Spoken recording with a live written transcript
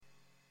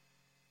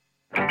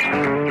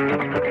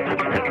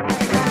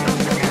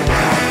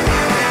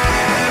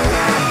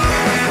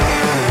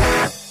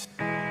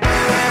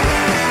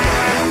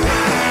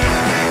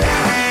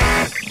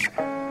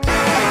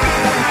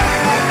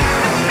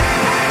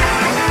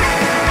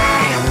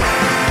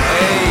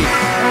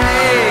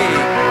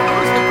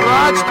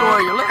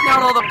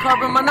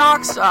carbon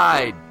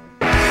monoxide.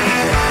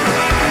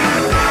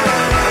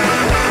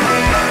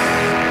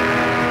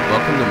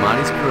 Welcome to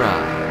Marty's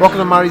Garage. Welcome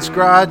to Marty's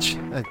Garage.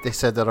 They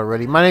said that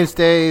already. My name's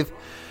Dave.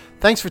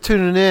 Thanks for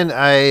tuning in.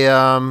 I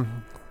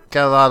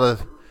got a lot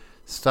of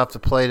stuff to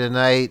play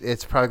tonight.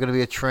 It's probably going to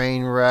be a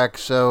train wreck,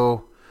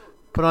 so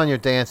put on your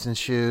dancing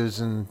shoes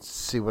and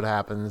see what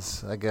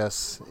happens, I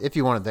guess, if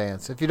you want to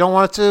dance. If you don't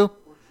want to,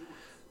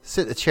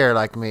 sit in a chair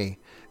like me.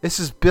 This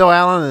is Bill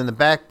Allen and the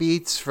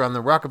Backbeats from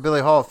the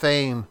Rockabilly Hall of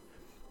Fame.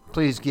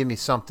 Please give me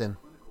something.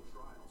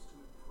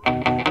 I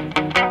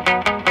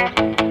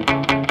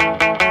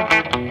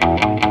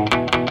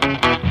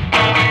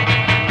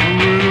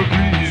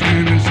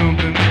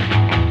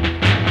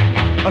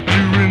do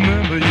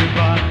remember you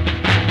by.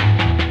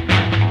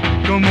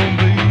 Come on,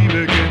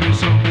 baby, give me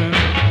something.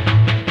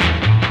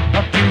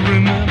 I do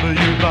remember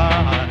you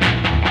by.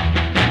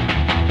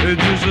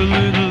 It's just a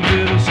little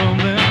bit of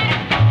something.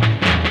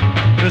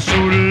 That's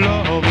so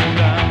love all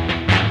night.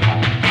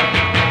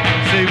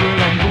 Say where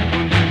I'm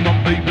going to my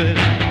baby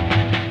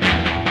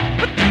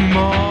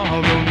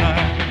tomorrow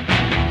night.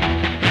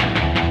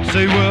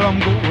 Say where I'm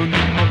going to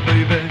my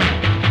baby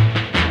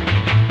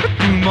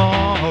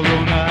tomorrow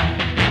night.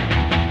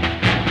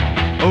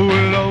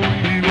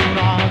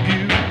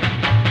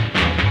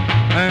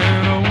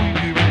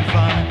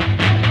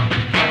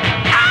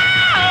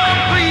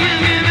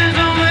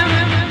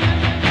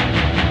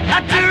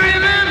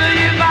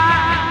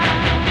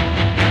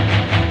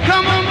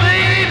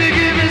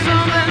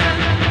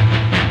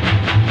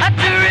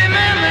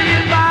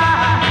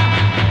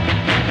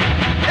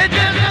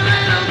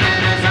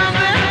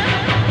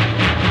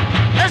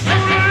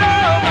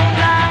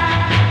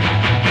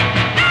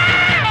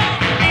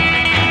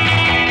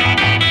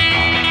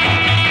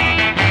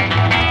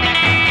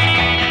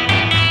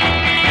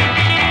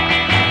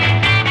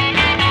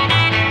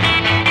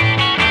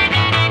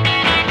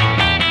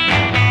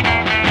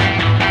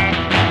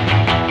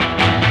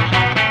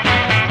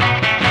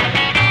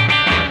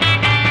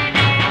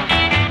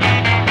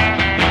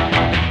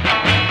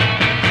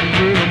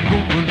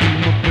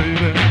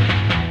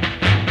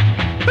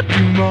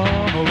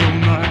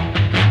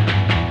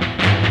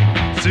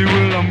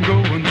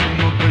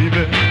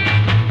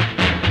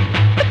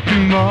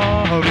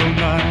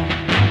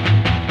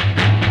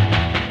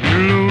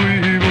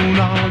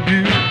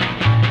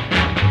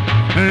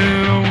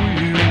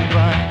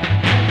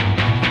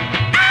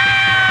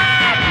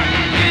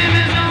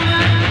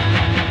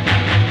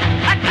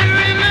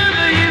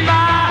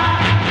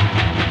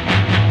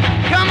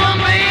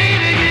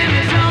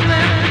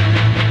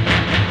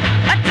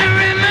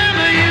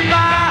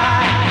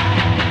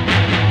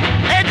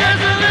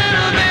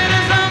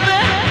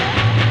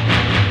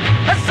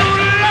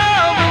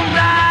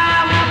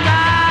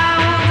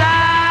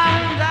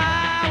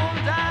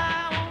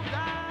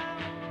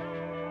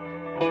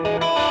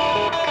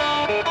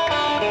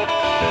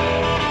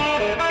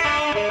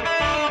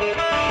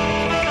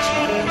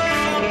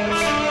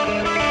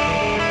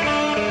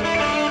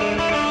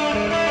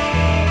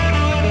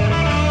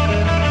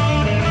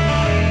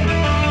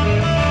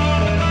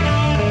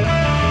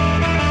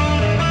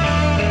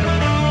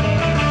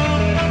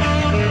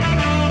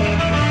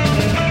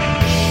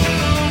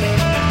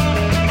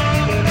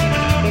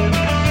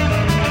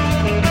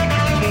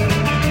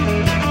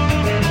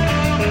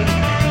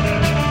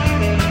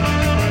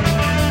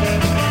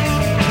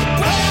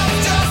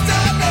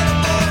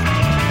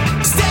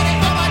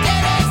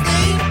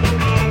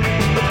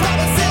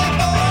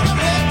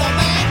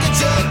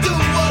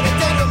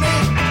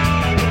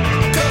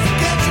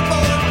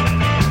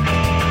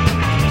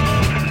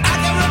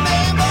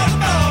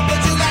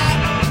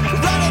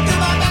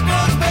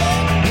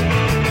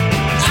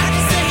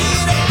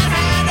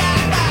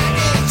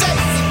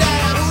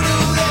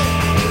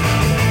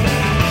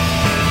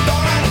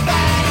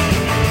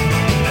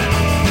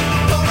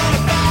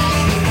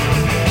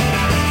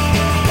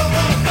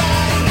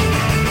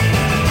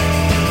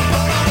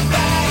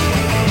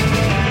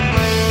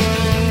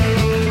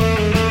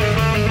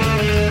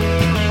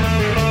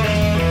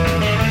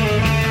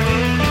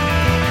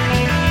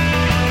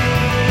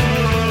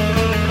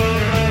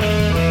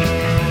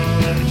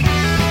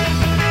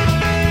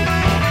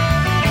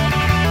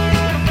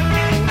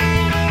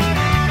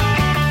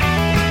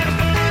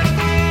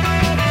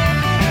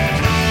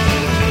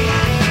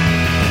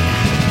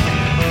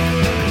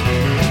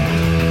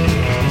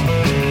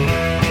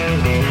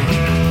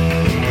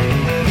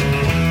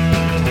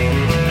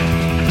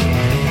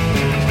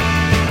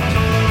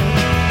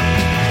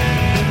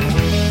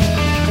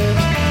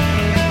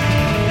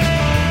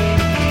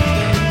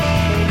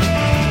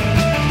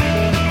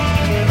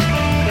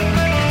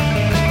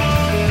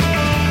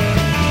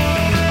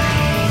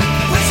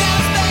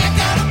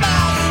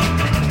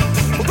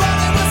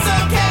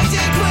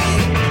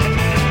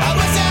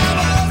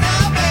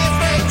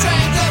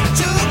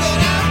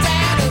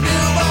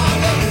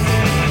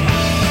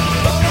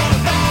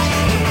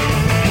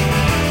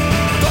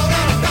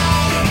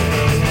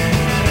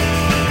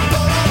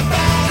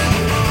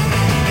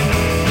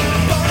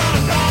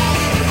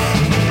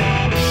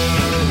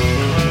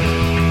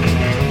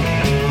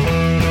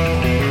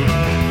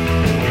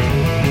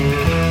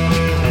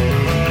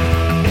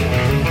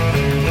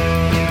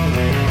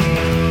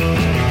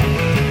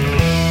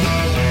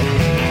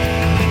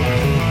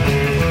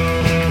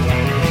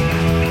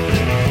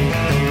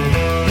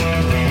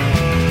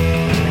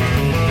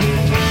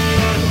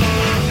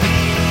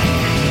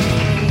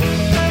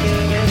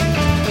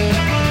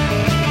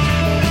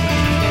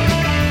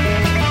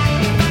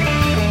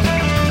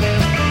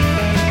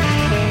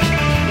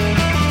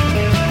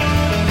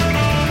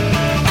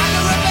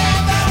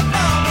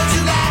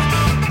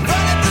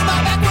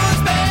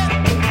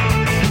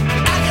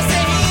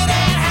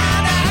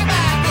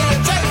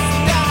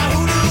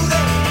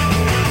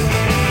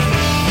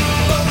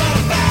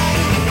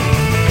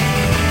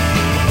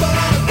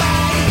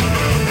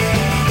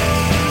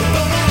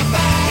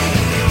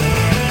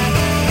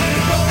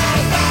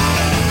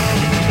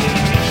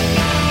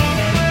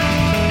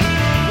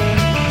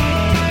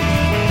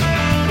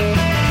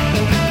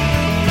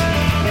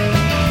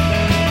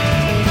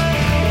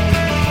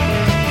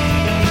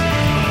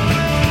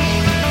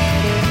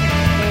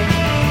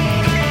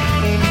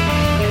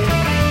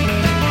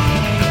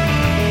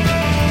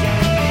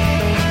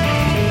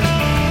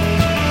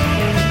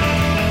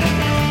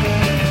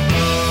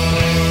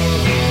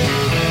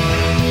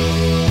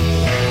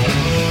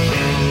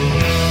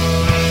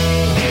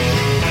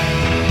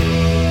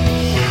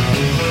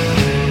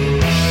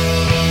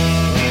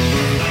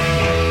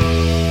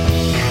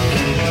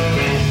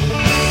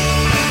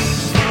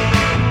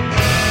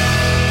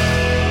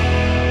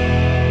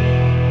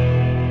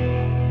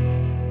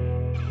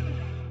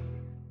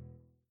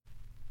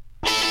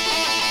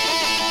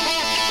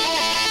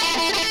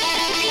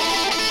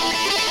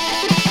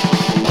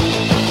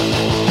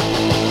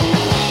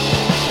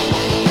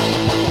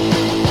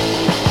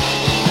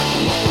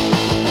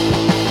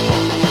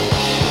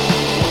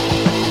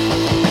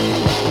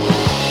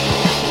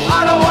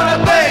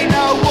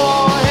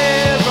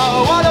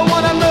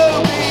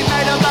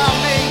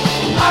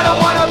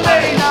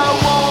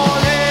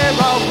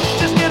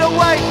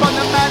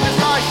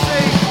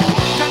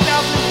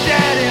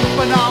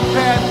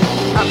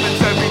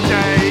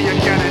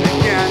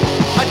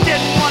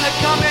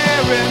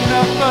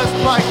 first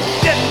place.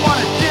 Didn't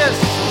want to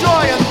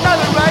destroy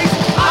another race.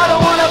 I don't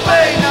want to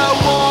be no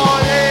war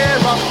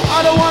hero.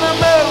 I don't want a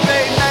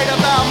movie made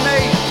about me.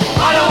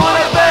 I don't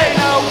want to be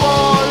no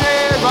war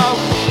hero.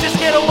 Just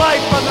get away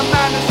from the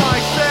madness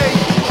I see.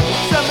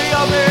 Sent me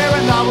over here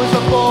and I was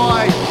a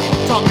boy.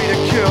 Taught me to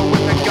kill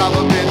with the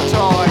government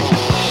toy.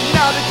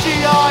 Now the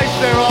GIs,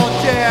 they're all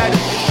dead.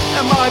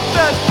 And my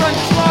best friend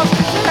just lost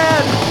his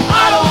head.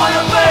 I don't want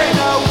to be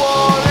no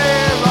war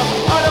hero.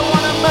 I don't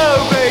want a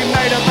movie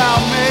made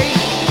about me.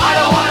 I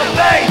don't want to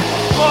be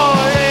war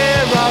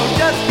hero.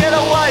 Just get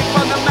away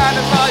from the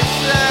madness I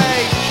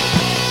see.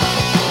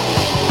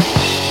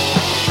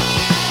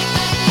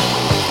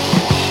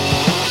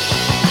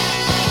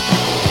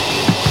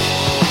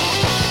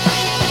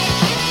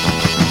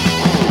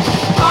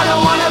 I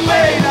don't want to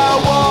be no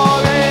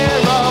war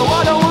hero.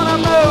 I don't want a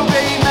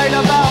movie made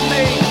about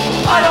me.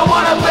 I don't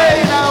want to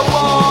be no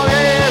war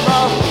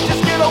hero.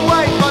 Just get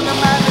away from the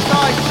madness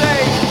I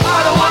see. I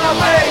don't want to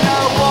be no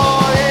war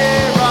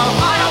hero.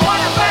 I don't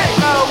want to be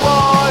no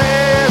war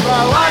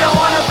hero. I don't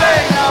want to be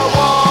no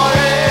war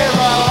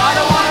hero. I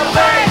don't want to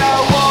be no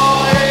war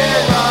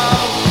hero.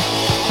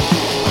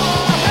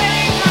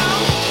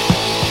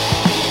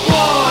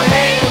 War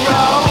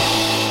hero.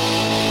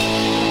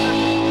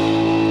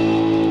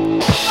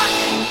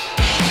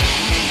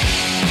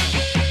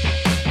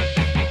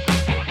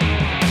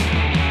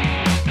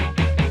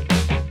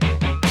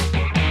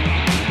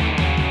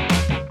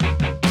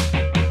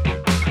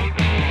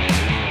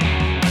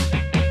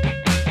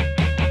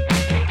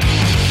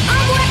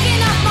 I'm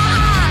working up my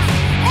ass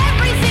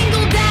every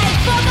single day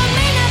for the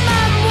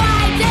minimum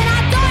wage, and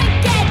I don't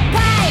get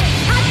paid.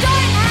 I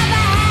don't have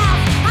a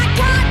house, I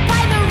can't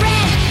pay the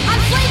rent.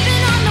 I'm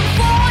sleeping on the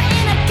floor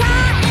in a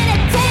car in a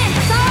tent.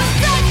 So I'm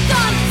stressed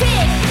on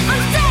tick,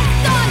 I'm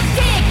stressed on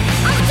tick.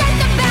 I'm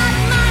stressed about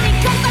money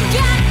 'cause I'm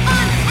drunk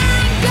on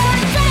anger.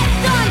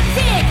 Stressed on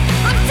tick,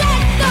 I'm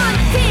stressed on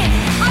tick.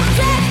 I'm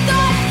stressed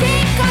on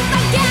tick 'cause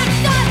I'm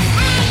drunk on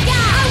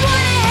anger. I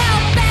wanna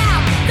help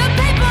out the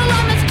people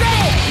on the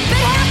street,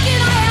 but how can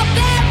I help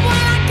them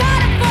when I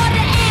can't afford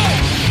to eat?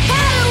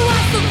 How do I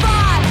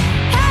survive?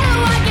 How do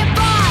I get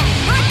by?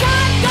 I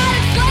can't go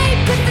to sleep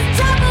 'cause there's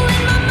trouble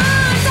in my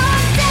mind. So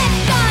I'm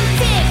stressed on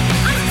tick,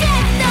 I'm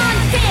stressed on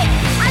tick.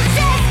 I'm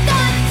stressed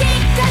on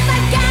tick 'cause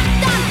I'm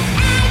drunk on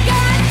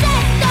anger. I'm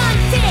stressed on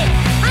tick,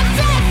 I'm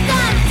stressed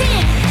on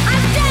tick.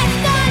 I'm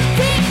stressed on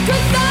tick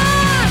 'cause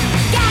I'm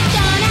gagged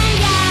on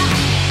anger.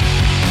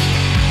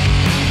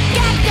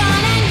 Gagged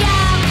on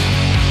anger.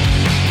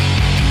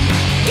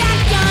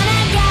 Gagged on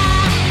anger.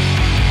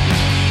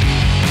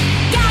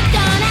 Gagged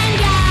on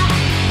anger.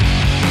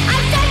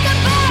 I'm stressed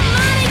about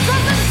money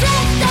 'cause I'm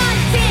stressed on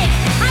tick.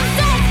 I'm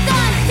stressed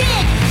on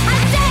tick.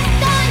 I'm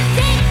stressed on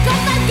tick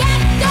 'cause I'm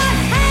gagged on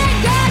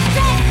anger.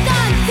 Stressed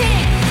on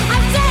tick.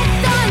 I'm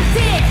stressed on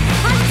tick.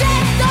 I'm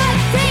stressed on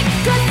tick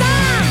 'cause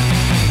I'm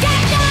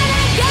gagged on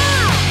anger.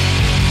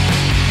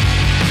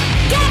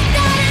 Gagged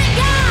on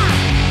anger.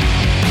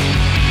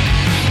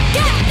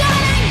 Gagged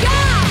on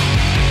anger.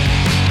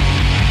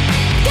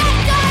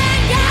 Gagged on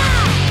anger.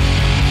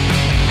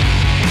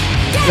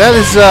 That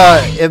is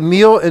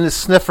Emil and the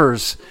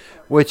Sniffers,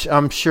 which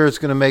I'm sure is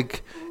going to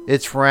make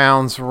its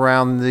rounds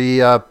around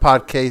the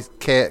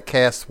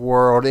podcast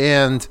world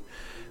and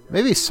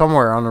maybe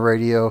somewhere on the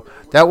radio.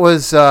 That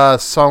was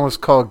song was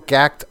called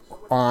 "Gacked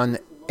on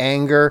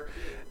Anger,"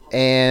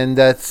 and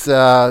that's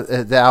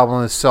the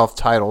album is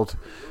self-titled.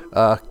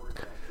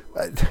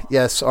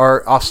 Yes,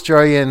 our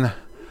Australian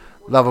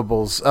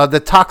Lovables. The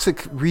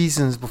Toxic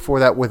Reasons before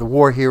that with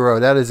War Hero.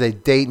 That is a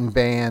Dayton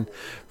band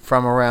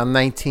from around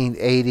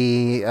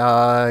 1980.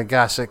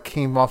 Gosh, it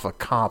came off a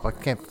comp. I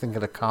can't think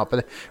of the comp. But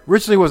it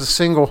originally was a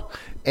single.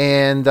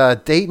 And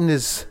Dayton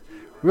is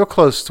real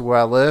close to where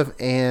I live.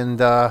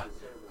 And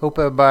hope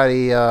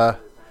everybody,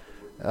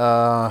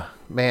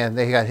 man,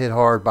 they got hit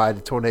hard by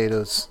the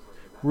tornadoes.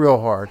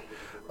 Real hard.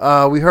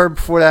 We heard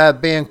before that a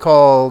band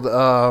called,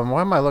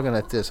 why am I looking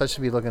at this? I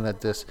should be looking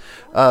at this.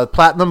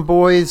 Platinum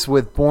Boys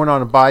with Born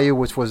on a Bayou,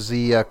 which was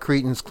the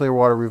Creedence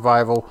Clearwater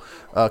Revival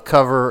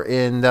cover.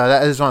 And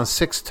that is on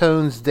Six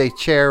Tones de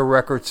Chair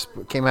Records.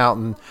 Came out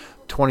in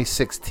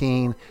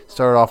 2016.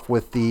 Started off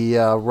with the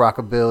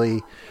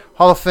Rockabilly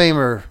Hall of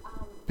Famer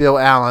Bill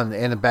Allen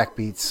and the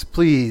Backbeats.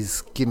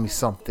 Please give me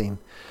something.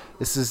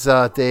 This is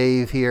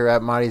Dave here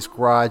at Monty's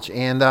Garage.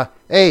 And,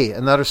 hey,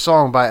 another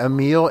song by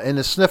Emil and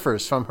the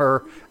Sniffers from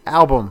her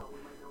album,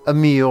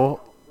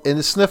 Emil and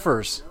the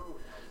Sniffers.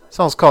 The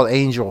song's called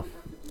Angel.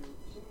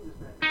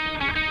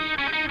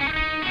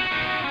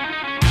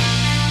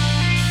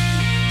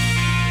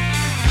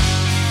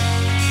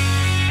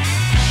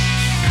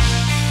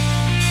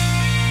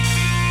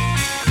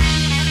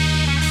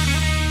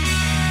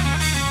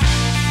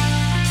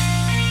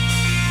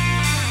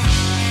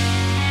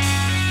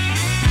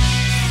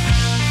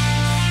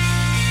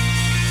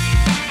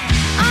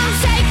 I'm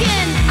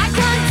shaking, I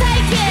can't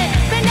take it.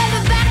 Been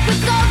never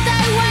backwards all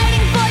day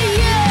waiting for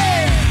you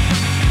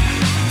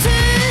to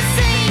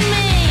see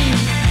me.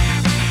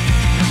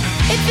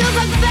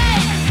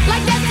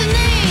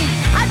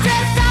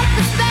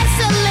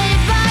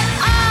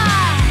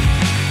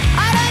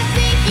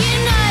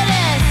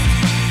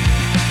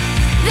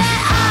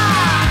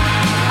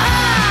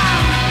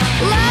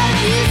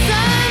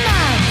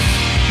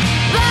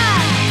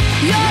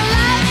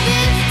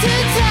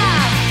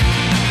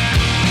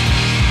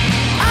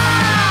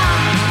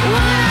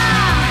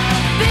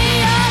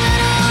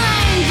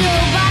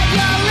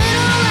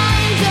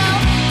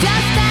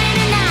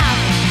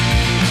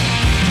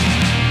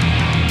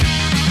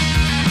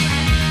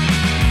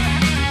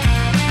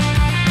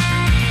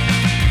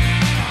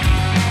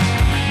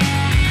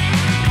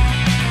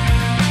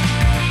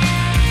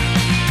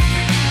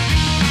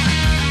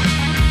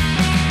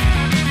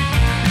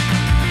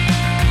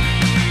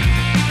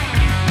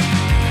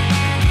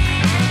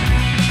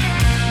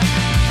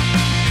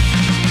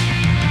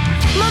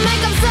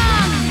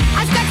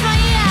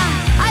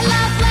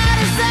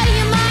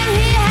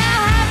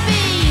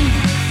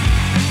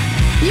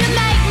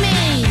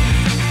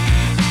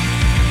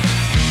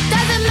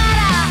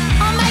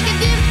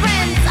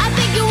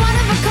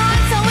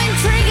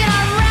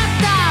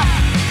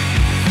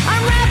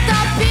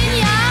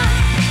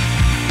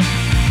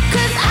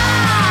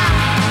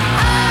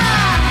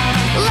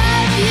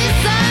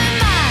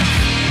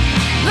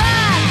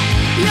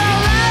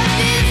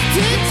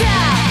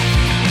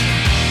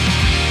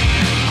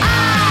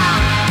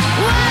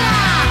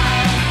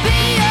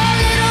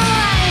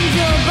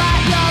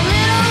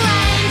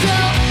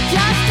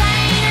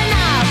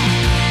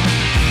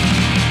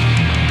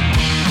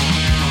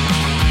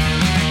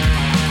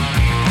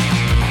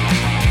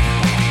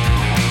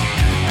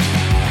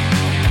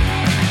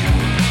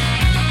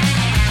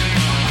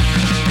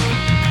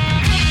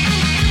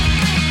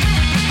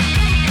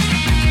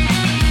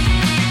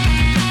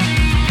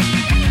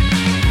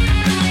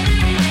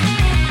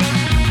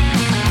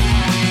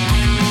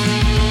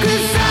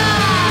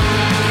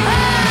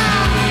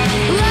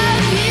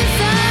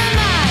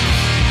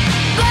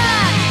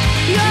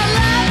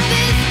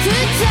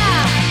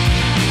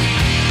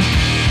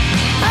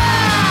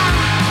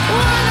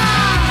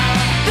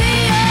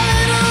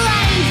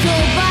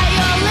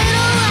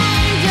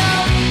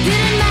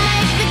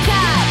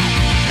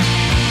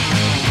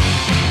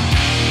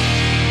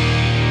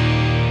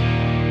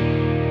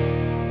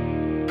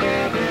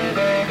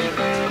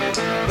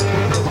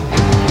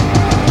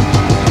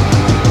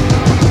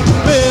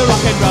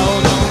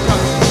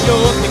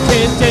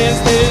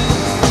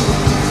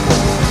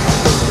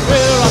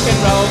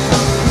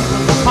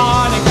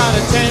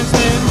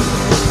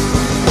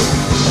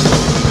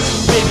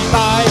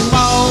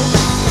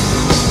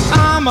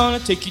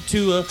 take you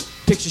to a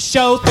picture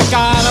show. Think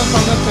I'm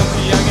from the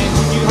country, I can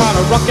teach you how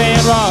to rock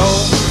and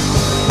roll.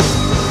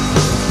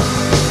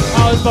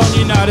 I was born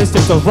United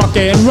States of rock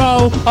and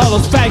roll. All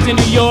those fags in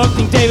New York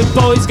think David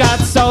Bowie's got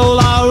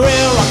soul. All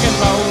real rock and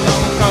roll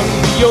don't come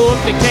from New York,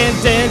 they can't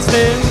dance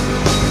there.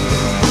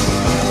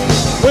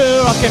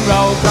 Real rock and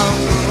roll comes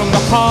from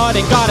the heart,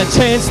 ain't got a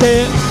chance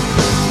there.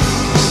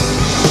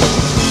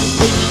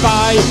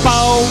 By your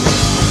phone,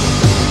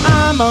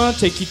 I'm gonna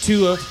take you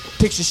to a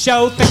picture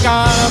show. Think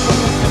I'm from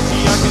the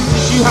country, I can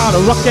teach you how to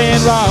rock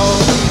and roll.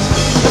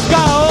 Let's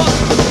go!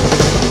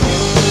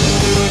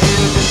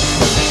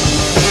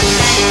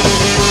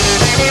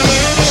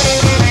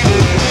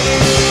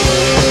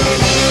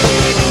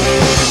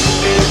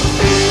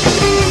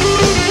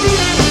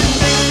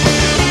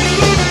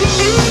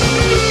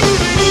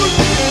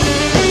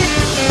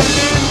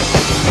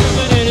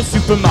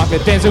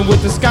 Supermarket dancing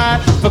with the sky.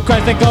 For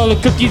Christ, they call the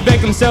cookies,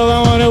 bake them, sell.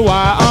 I wonder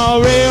why.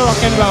 All real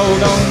rock and roll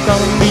don't come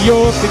from New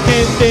York, they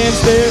can't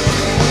dance there.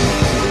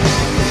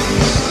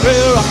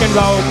 Real rock and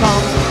roll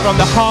comes from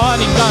the heart,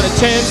 ain't got a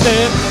chance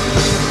there.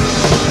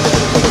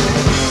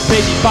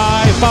 Baby,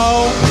 by your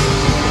phone,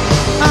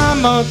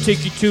 I'm gonna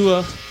take you to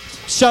a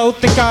show.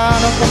 Think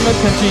I'm from the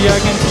country, I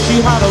can teach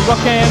you how to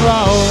rock and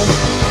roll.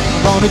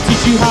 I'm gonna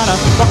teach you how to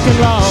rock and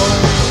roll.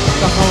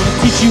 I'm gonna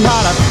teach you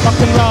how to rock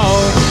and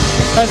roll.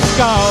 Let's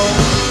go.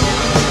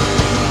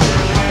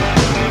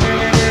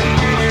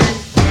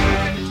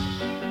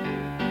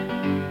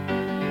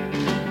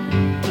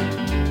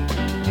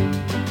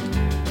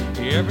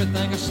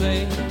 Everything I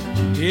say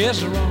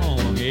is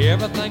wrong.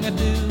 Everything I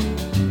do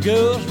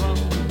goes wrong.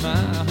 My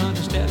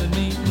honey's telling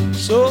me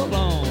so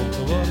long.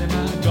 What am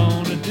I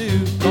gonna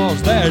do?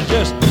 Cause there's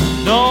just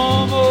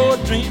no more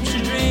dreams to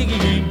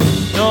dream,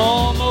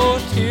 no more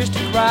tears to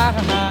cry,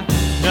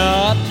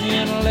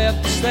 nothing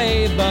left to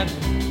say but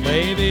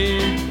baby,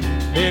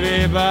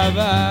 baby,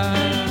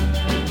 bye-bye.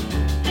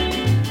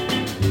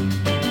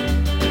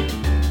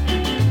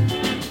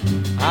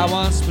 I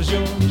once was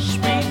your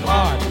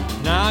sweetheart,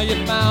 now you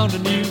found a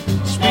new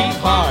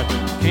sweetheart.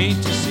 Can't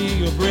you see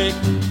you'll break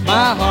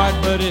my heart?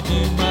 But if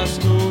you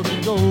must go,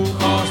 then go.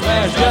 Cause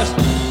there's just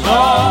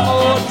no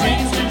more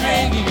dreams to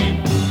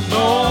dream,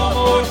 no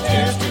more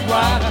tears to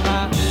cry,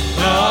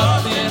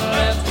 nothing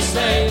left to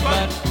say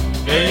but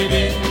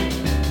baby,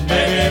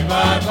 baby,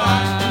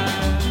 bye-bye.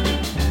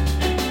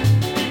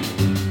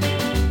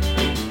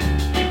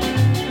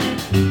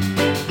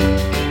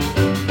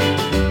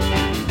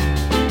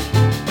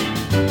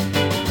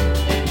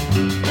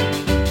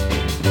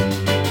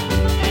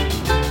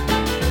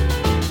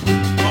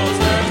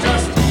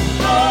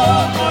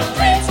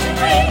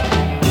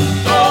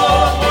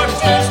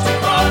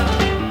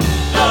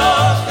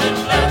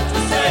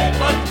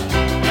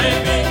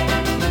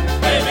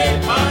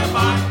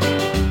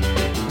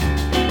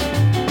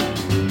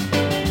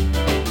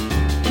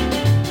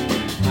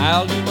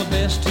 I'll do my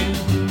best to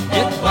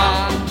get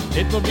by.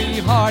 It will be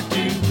hard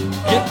to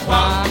get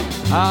by.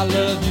 I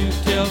love you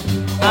till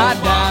I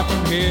die.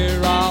 From here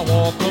I'll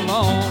walk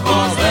alone.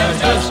 Cause there's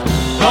just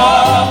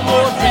no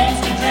more dreams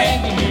to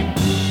dream,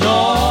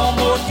 no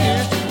more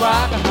tears to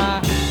cry,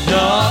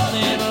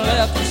 nothing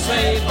left to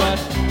say but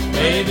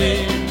baby,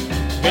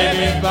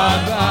 baby,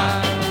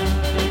 bye-bye.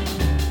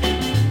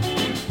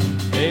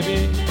 Baby,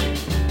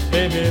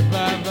 baby,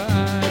 bye-bye.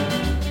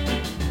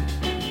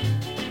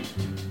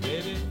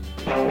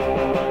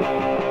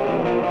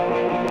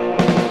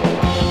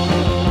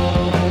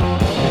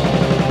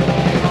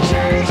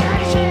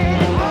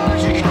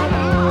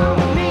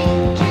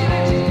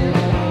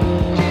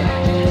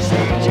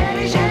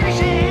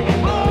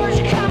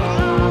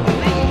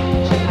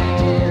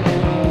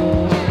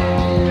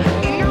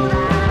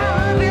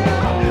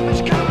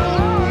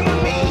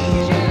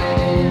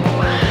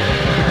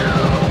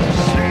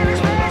 Spin,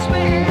 spin,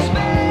 spin,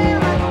 spin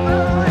like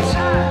a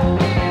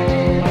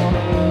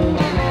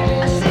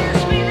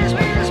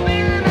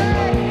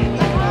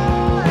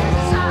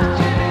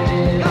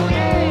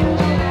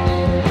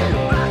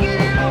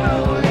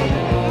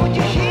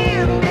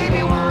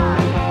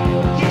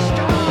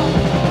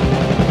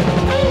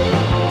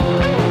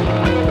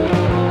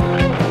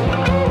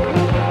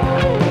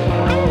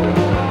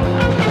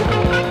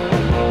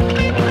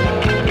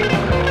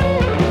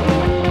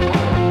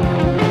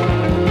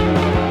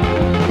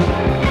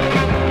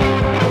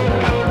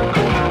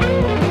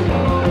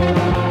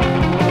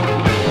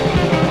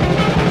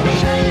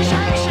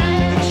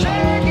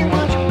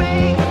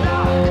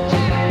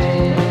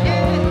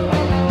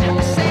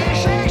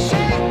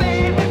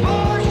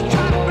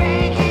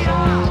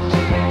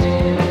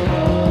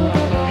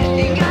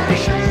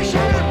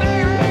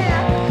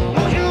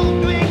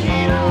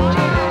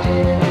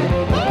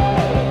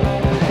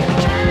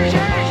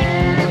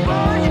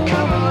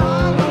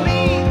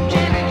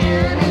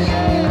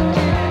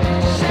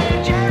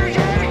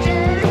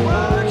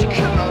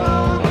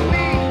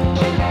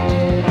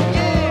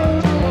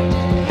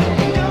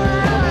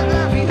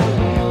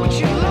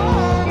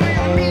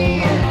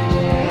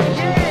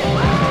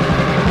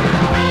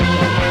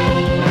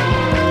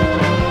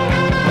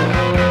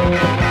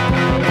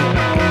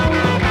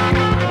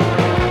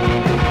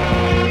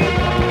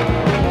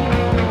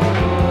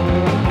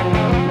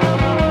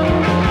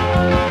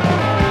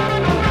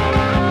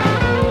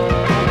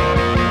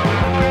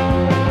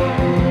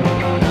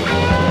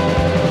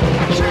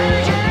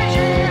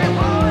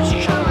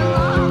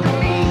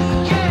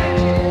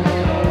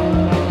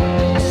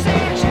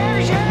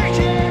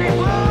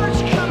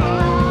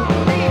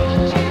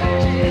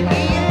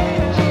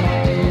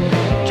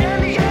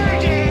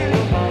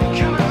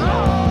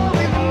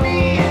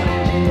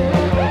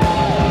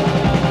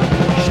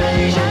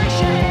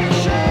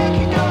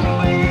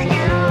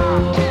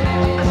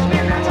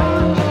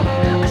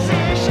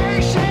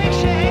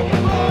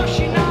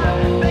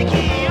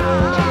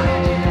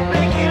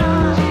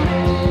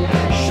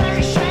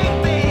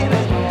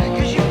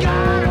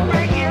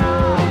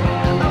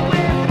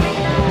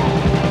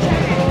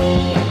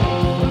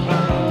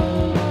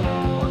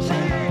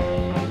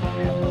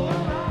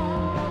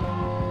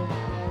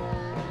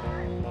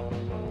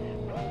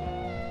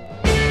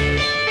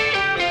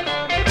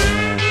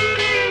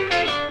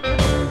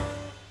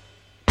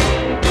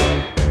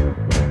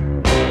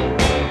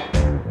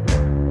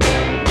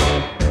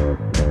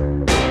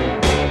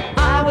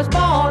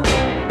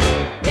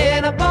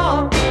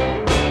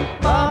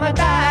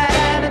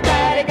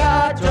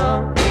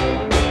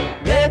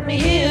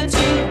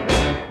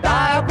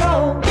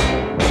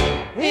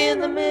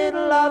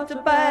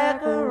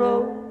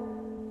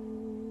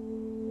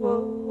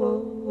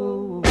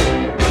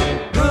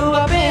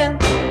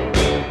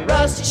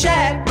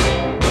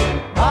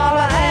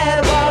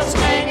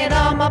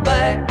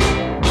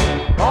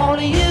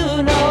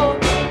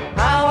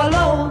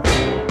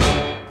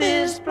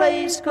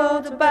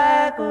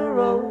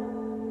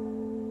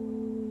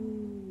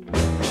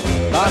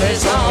but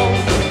it's home.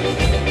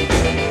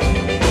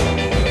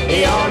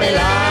 The only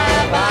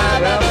life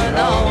I've ever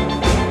known.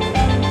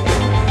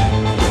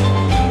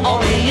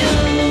 Only you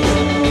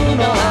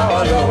know how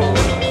I go.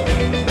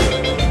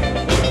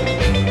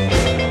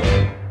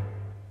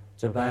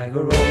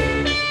 Tobacco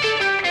Road.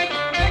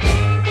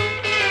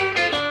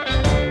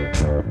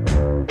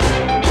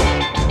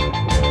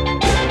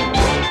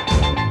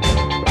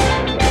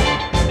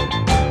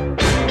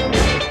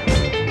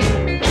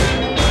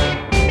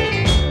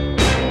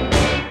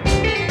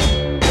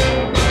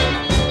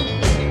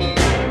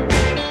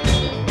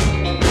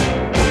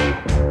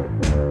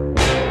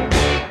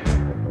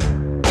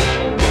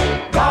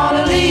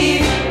 Gonna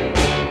leave,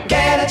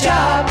 get a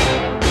job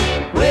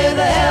with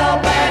the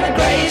help and the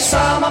grace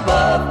from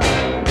above.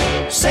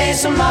 Save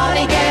some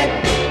money, get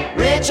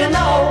rich and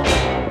old.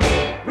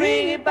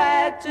 Bring it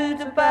back to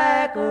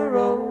Tobacco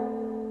Road.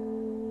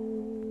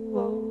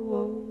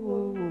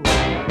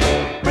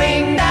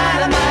 Bring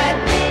dynamite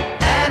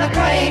and a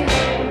crane.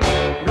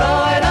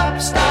 Blow it up,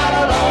 start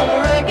all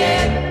over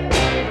again.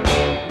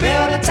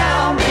 Build a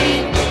town,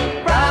 beat,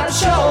 ride a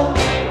show.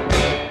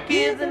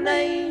 Give the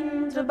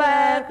name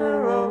Tobacco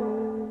Road.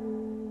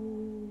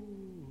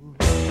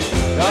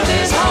 'Cause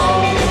it's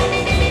home.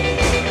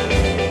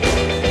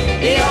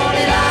 The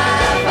only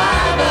life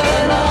I've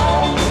ever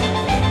known.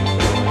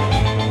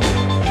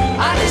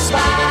 I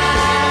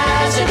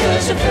despise it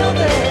 'cause you feel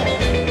there.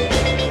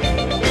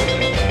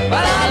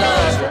 But I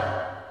love it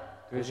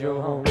 'cause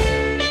you're home.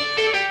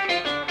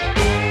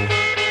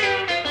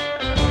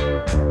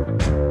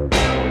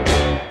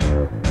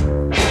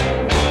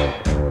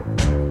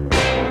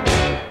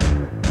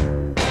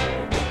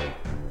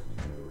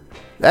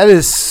 That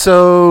is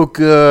so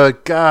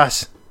good.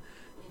 Gosh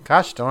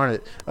darn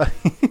it.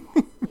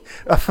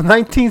 From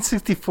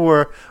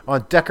 1964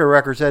 on Decca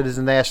Records, that is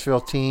the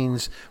Nashville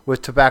Teens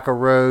with Tobacco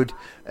Road.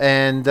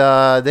 And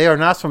they are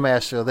not from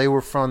Nashville. They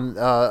were from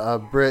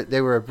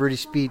they were a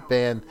British beat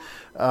band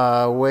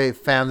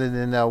founded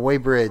in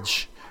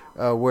Weybridge,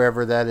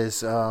 wherever that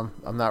is.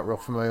 I'm not real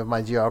familiar with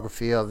my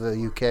geography of the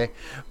UK.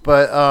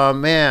 But,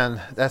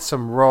 man, that's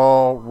some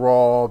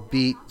raw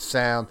beat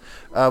sound.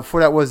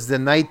 Before that was The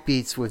Night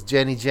Beats with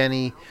Jenny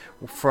Jenny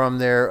from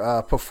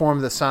their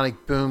Perform the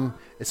Sonic Boom.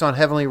 It's on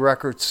Heavenly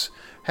Records.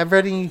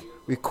 Heavenly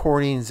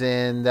Recordings,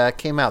 and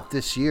came out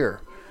this year.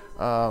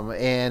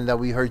 And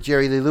we heard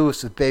Jerry Lee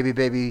Lewis with Baby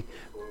Baby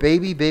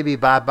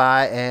Bye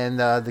Bye, and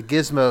the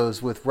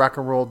Gizmos with Rock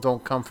and Roll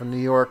Don't Come from New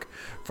York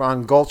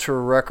from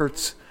Gulcher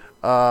Records.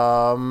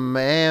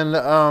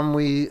 And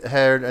we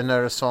heard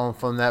another song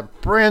from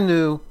that brand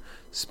new,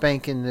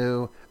 spanking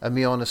new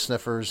Emile and the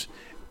Sniffers,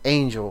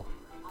 Angel,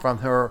 from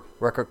her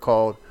record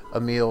called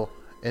Emile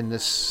and the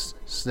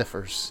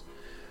Sniffers.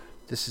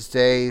 This is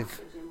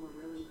Dave.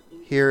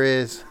 Here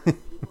is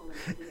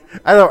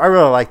I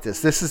really like this.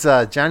 This is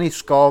Johnny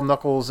Skull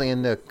Knuckles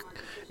and the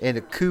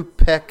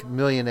Coopek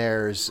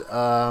Millionaires.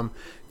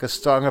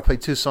 Because I'm gonna play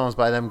two songs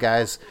by them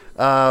guys.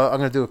 I'm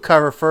gonna do a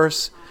cover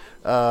first,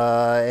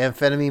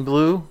 Amphetamine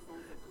Blue,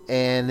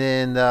 and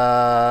then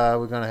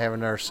we're gonna have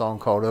another song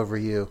called Over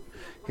You.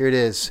 Here it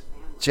is,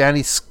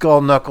 Johnny Skull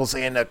Knuckles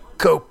and the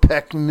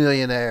Coopek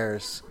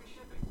Millionaires.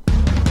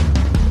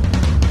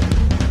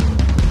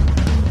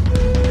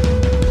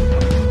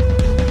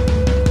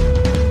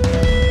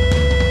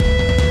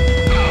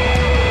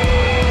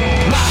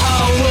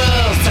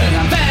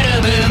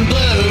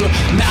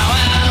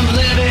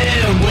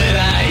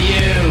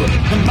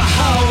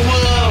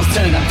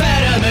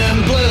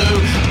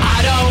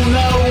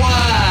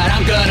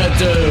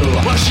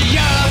 Well, she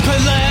up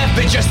and left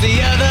me just the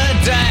other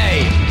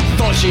day.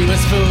 Thought she was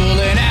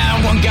fooling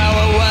and won't go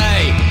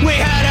away. We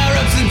had our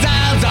ups and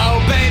downs, oh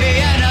baby,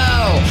 I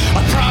know.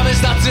 I promise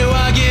not to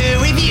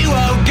argue if you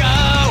won't go.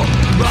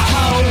 My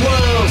whole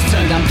world's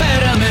turned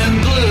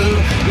amphetamine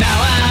blue. Now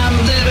I'm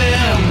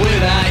living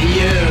without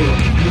you.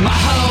 My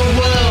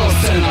whole world's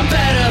turned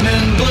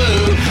amphetamine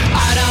blue.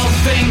 I don't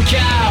think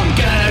I'm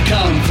gonna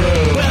come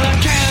through. Well, I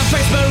can't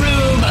face my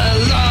room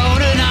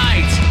alone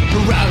tonight.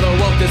 Rather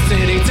walk the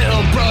city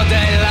till broad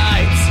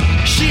daylight.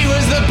 She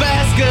was the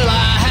best girl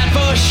I had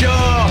for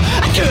sure.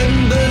 I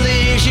couldn't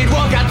believe she'd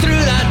walk out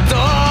through that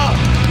door.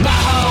 My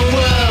whole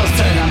world's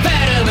turned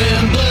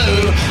amphetamine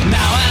blue.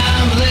 Now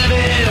I'm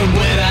living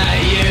without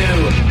you.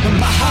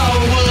 My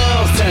whole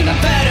world's turned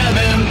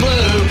amphetamine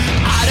blue.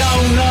 I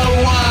don't know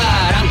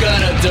what I'm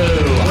gonna do.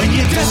 When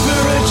you're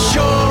desperate,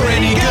 sure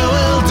any girl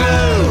will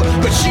do.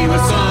 But she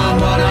was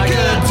someone I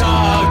could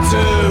talk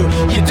to.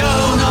 You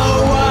don't know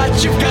what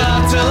you've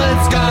got till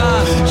it's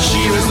gone.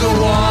 She was the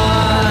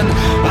one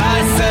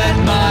I set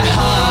my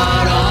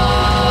heart on.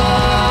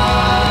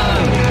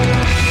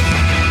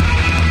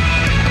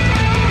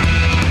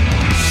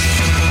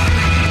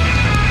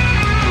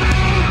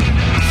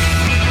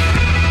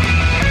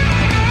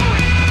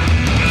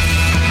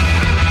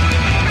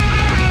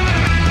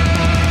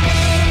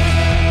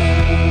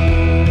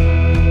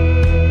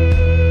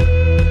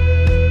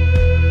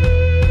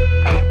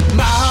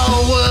 My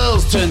whole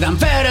world's turned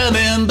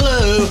amphetamine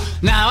blue.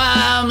 Now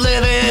I'm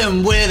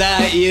living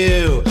without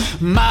you.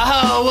 My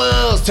whole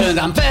world's turned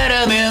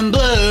amphetamine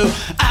blue.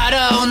 I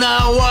don't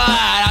know what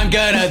I'm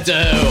gonna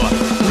do.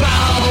 My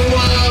whole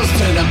world's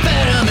turned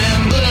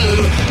amphetamine blue.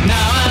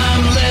 Now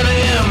I'm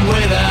living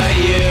without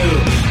you.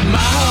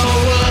 My whole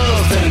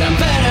world's turned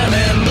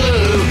amphetamine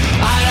blue.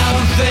 I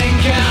don't think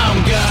I'm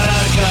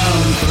gonna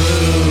come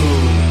through.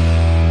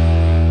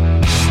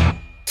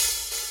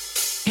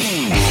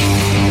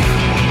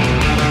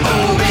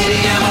 Oh baby,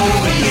 I'm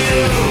over you.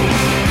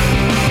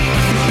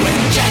 When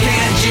Jack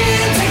and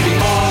Jill take me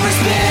for a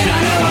spin, I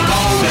know I'm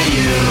over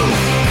you.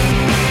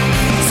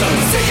 So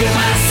sick of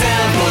myself.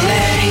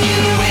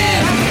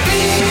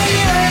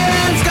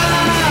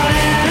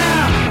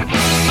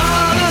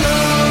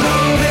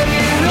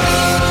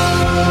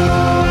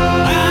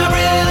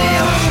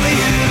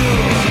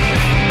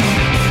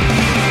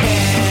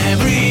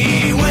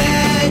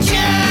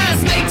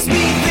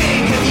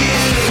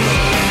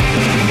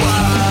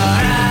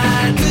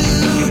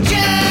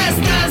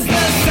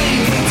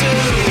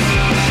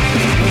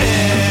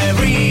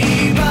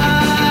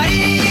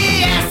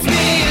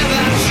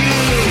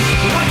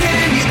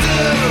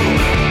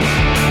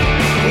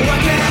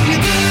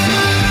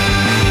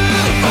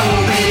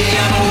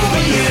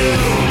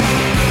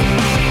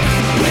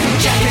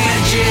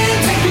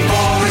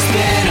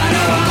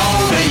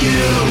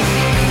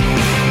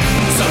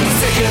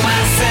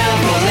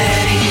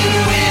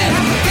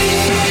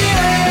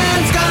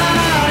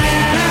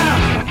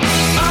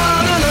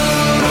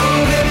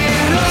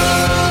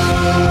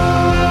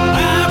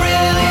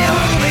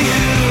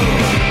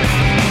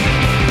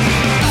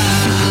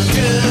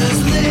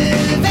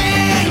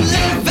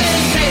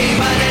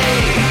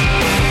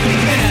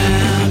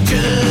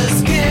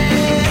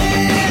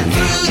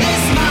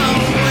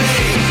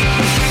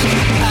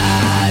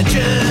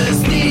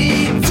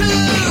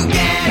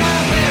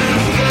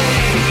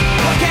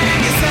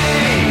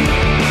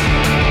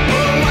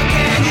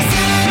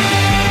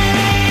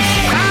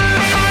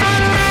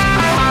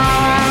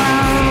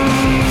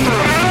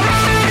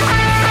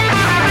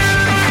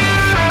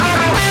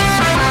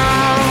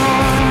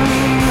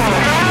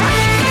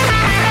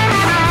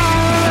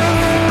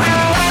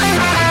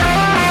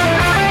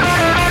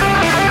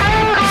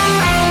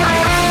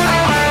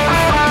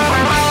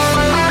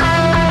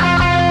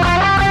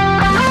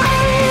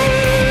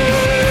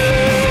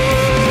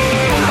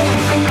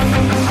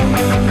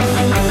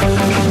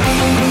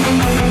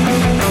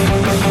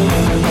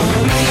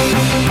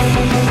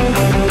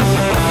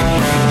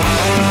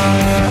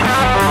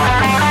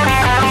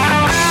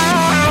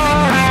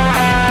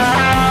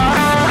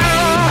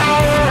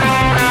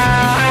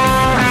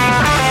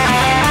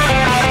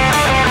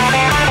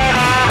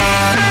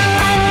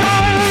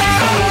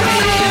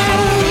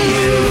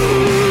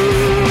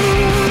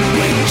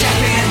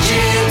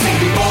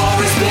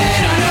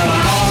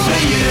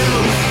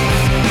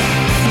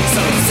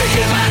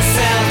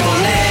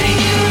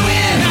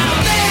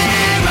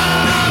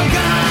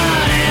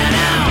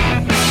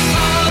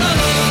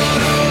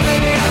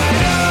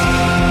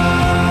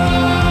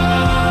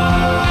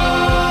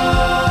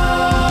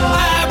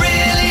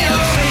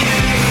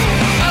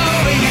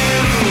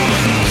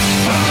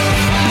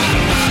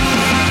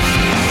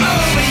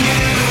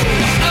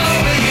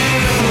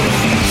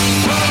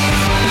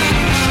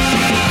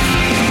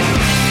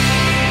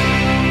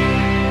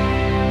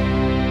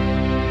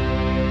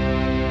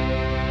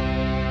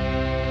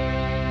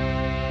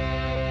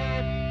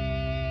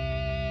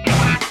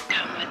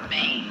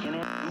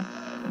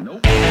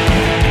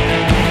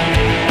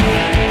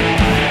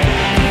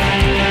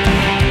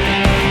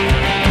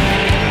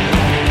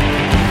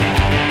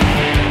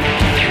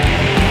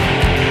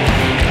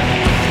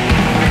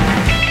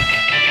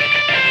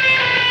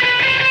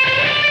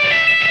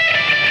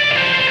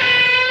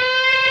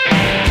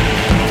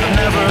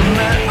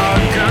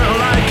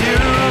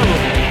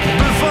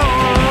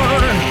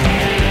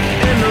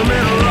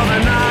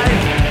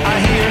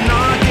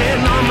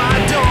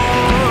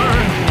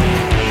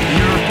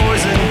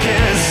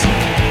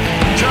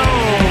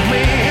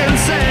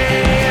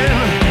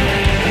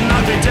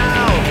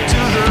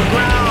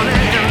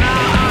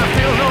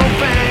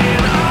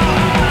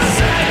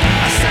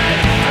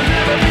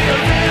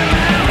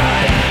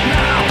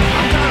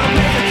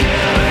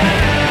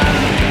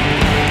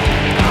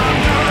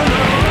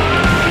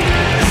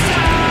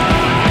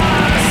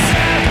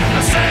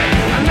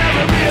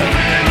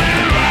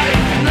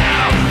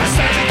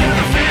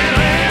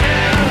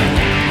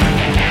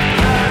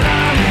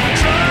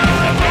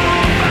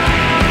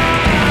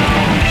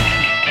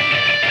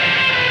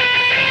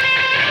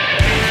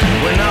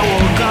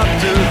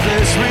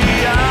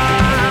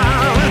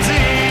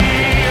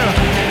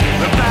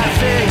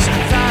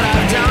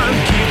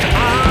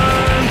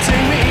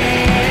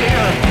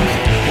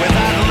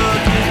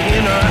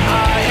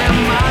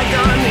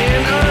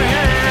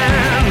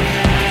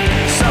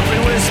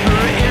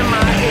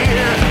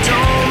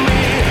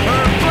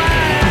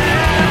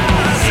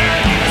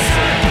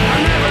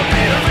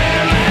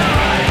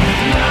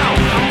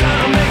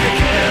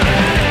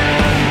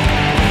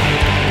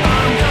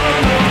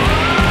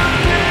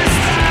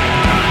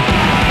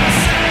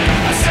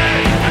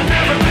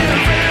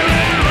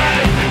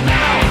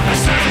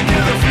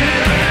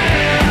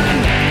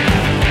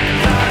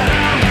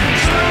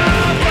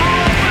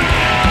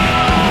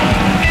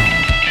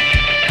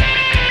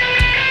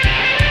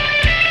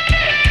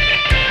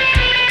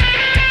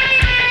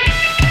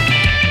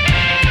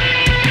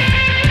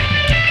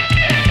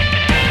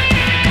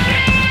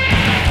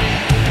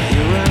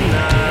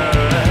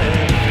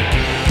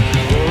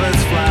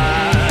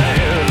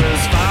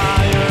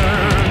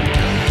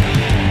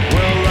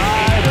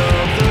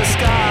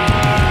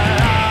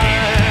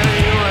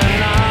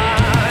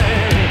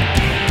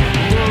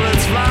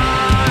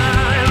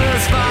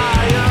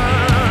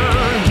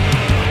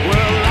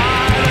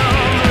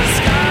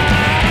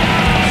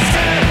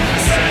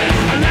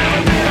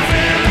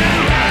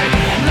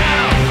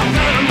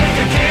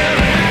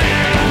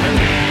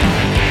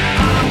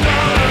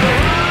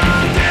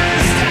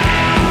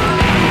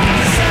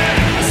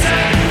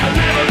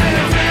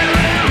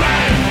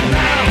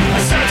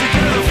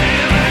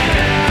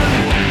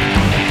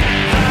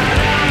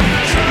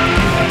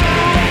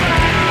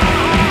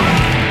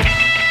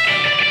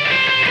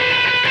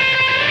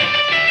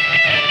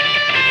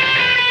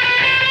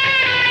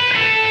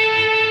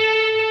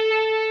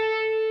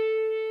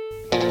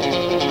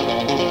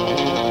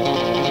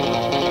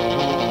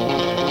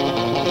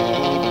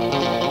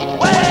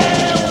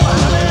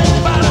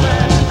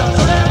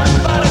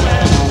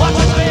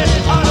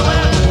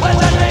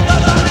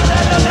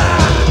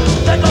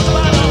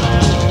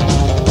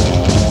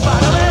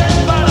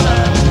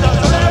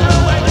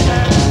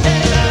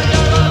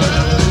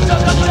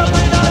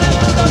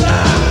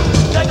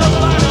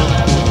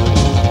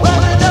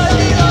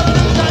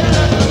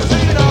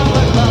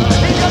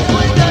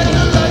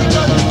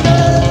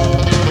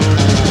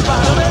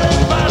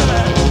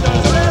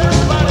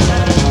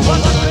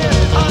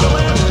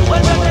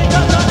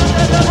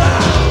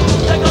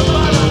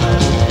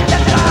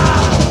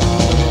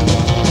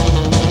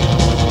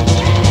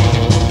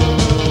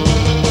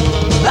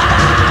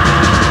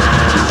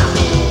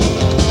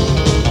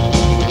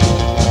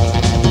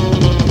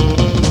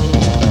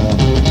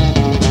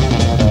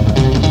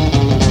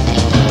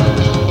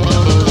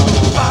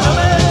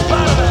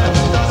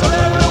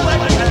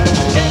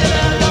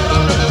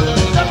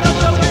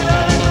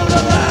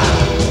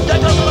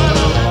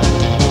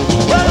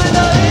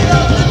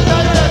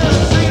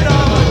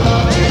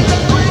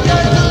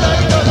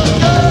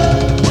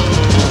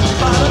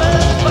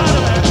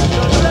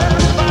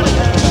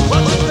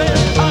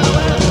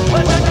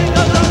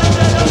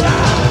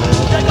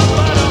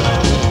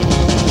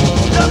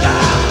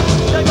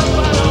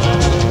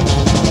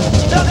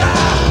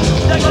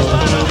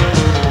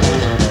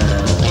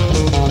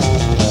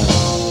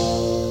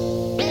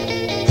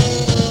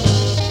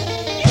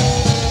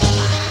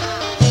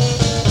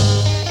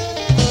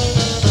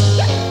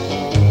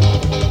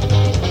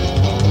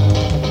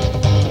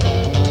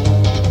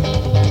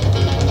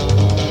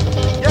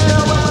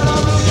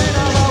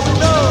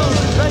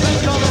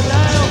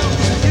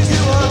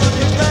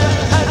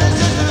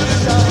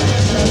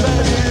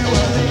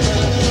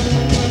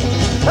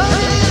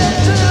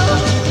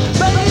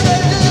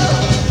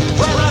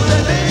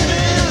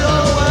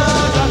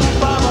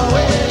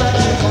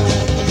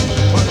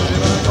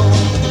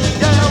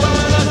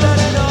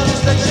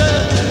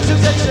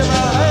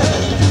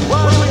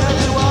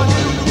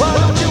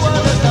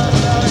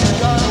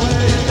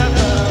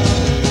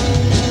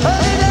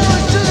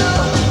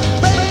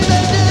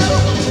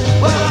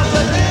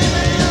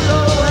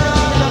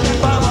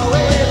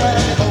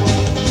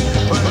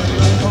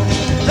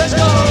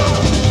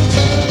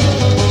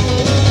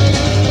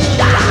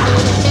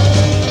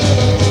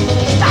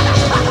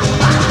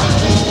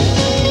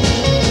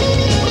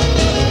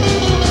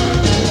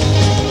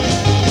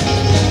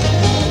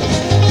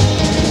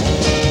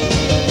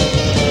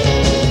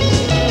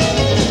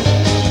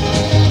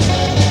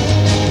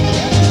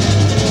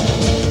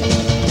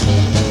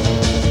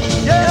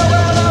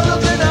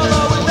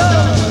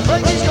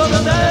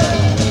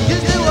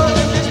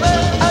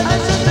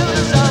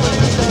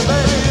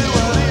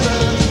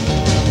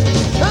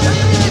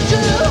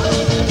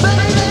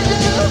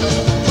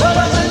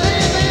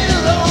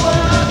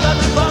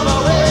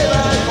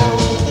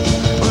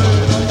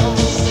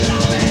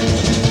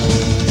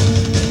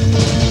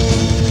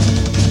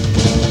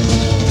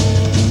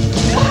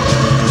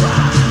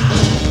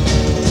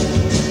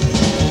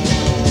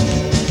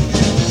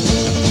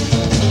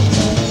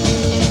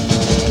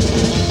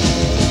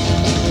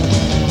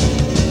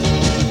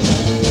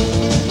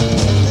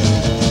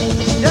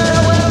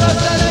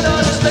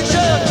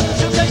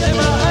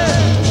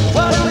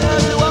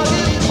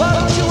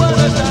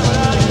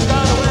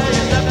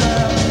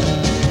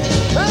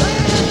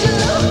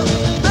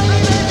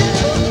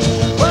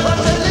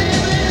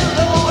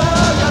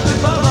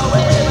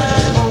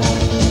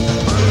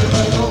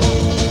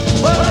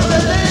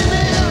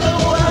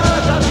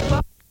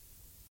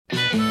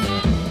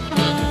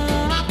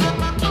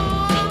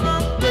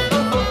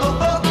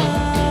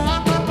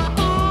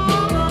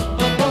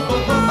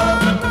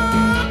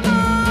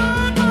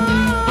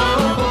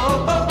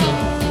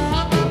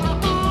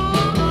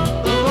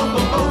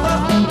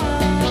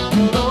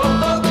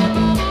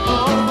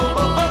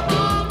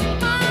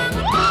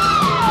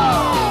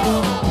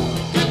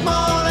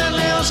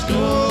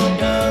 school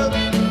girl.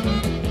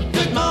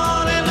 Good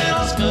morning,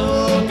 little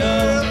school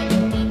girl.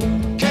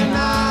 Can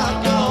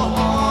I go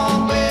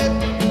home with?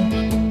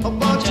 Oh,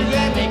 won't you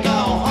let me go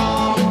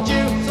home with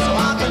you so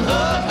I can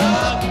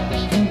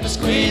hug,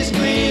 squeeze,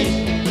 squeeze.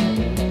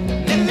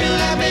 And if you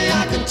let me,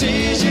 I can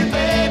tease you,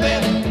 baby.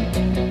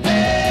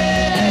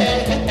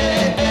 Hey, hey,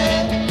 hey, hey.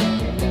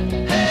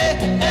 Hey,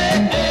 hey,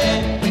 hey.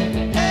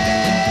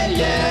 Hey,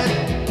 yeah.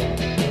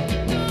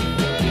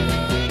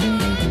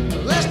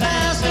 Let's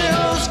dance,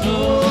 little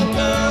school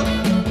girl.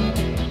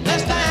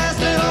 Let's dance,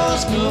 little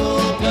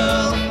school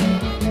girl.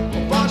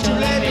 Won't you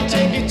let me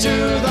take you to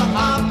the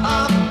hop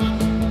hop?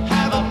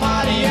 Have a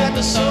party at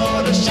the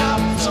soda shop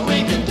so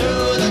we can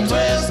do the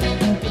twist,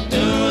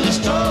 do the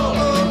stroll,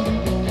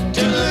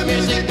 to the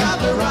music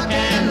of the rock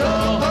and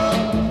roll.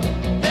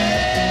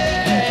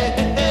 Hey, hey,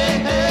 hey,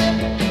 hey.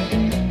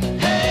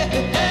 Hey,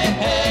 hey,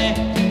 hey.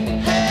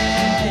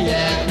 Hey,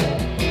 yeah.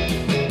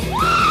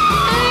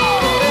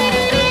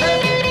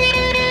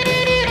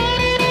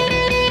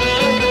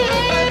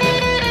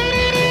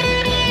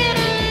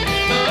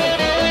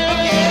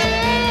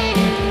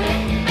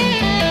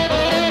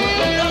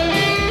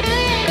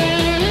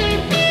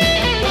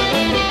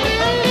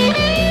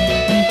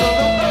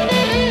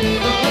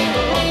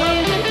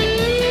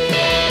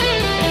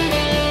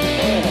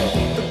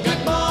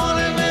 Good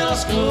morning, little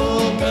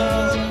school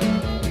girl.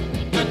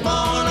 Good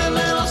morning,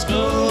 little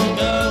school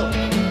girl.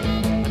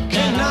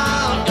 Can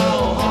I go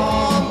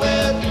home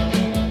with?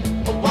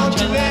 Won't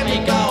you let me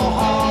go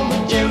home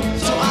with you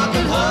so I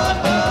can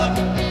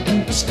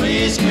hug,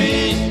 squeeze,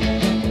 squeeze.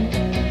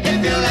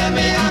 If you let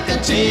me, I can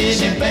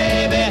tease you,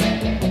 baby.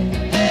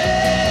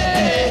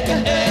 Hey,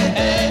 hey, hey,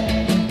 hey.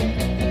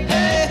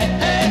 Hey,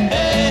 hey,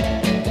 hey.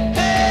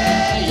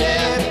 Hey,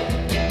 yeah.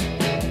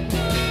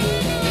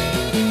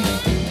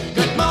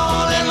 Good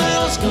morning,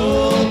 little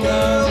school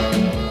girl.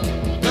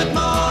 Good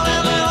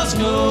morning, little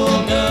school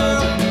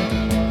girl.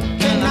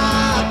 Can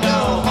I go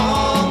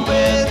home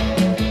with?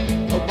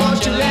 Or won't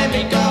you let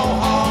me go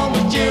home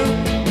with you?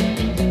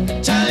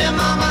 Tell your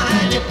mama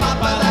and your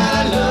papa that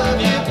I love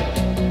you.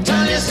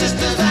 Tell your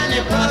sisters and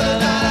your brother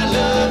that I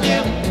love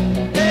you.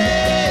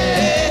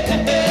 Hey,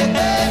 hey, hey,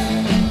 hey.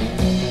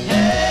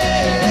 Hey,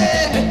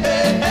 hey,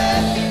 hey, hey.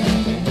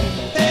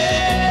 Hey,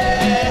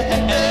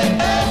 hey,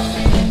 hey.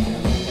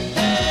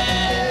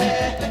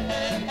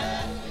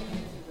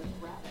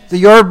 The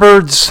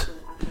Yardbirds,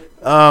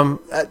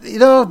 you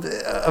know,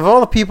 of all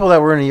the people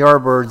that were in the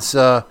Yardbirds,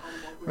 I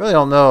really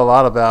don't know a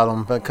lot about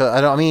them. Because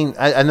I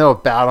know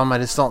about them. I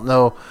just don't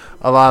know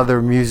a lot of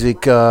their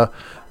music. I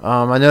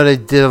know they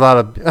did a lot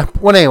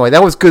of. Well, anyway,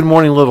 that was "Good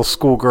Morning, Little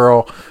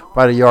Schoolgirl"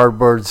 by the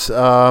Yardbirds.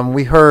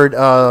 We heard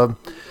a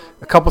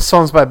couple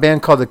songs by a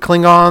band called the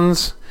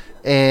Klingons,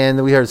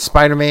 and we heard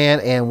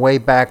 "Spider-Man" and "Way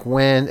Back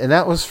When," and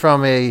that was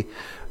from a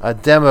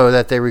demo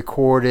that they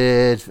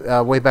recorded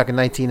way back in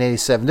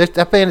 1987.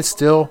 That band is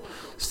still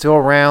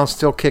around,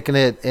 still kicking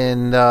it,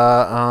 and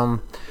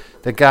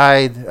the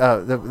guy,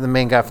 the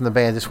main guy from the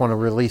band, just want to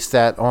release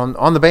that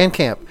on the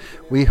Bandcamp.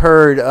 We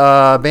heard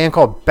a band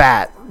called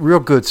Bat, real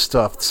good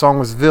stuff. The song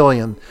was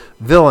Villain,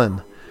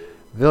 and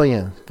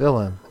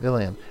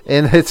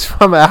it's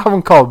from an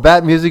album called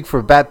Bat Music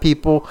for Bat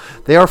People.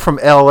 They are from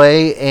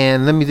L.A.,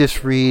 and let me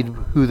just read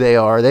who they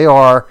are. They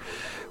are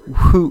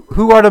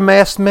who are the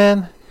masked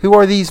men? Who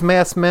are these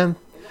masked men?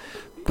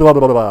 Blah,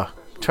 blah, blah, blah.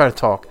 Try to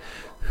talk.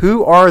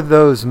 Who are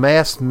those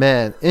masked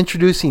men?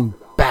 Introducing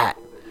Bat.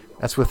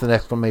 That's with an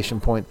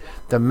exclamation point.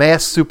 The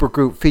masked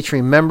supergroup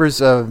featuring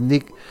members of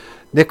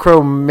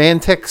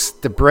Necromantics,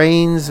 The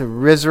Brains,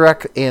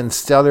 Rizrak, and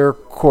Stellar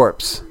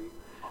Corpse.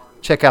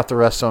 Check out the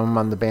rest of them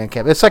on the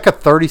Bandcamp. It's like a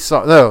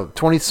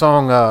 20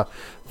 song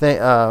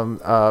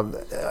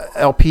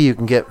LP you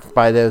can get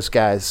by those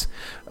guys.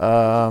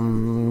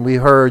 We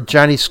heard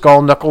Johnny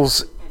Skull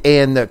Knuckles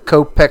and the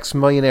Copex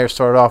Millionaire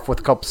started off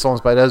with a couple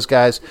songs by those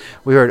guys.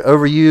 We heard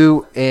Over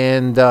You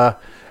and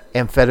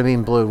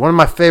Amphetamine Blue. One of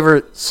my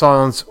favorite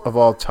songs of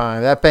all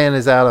time. That band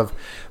is out of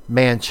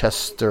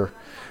Manchester.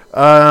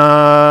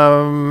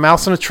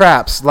 Mouse in the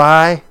Traps.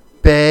 Lie,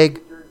 Beg,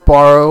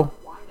 Borrow,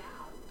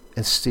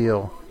 and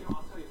Steal.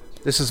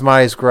 This is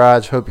Monty's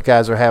Garage. Hope you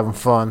guys are having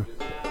fun.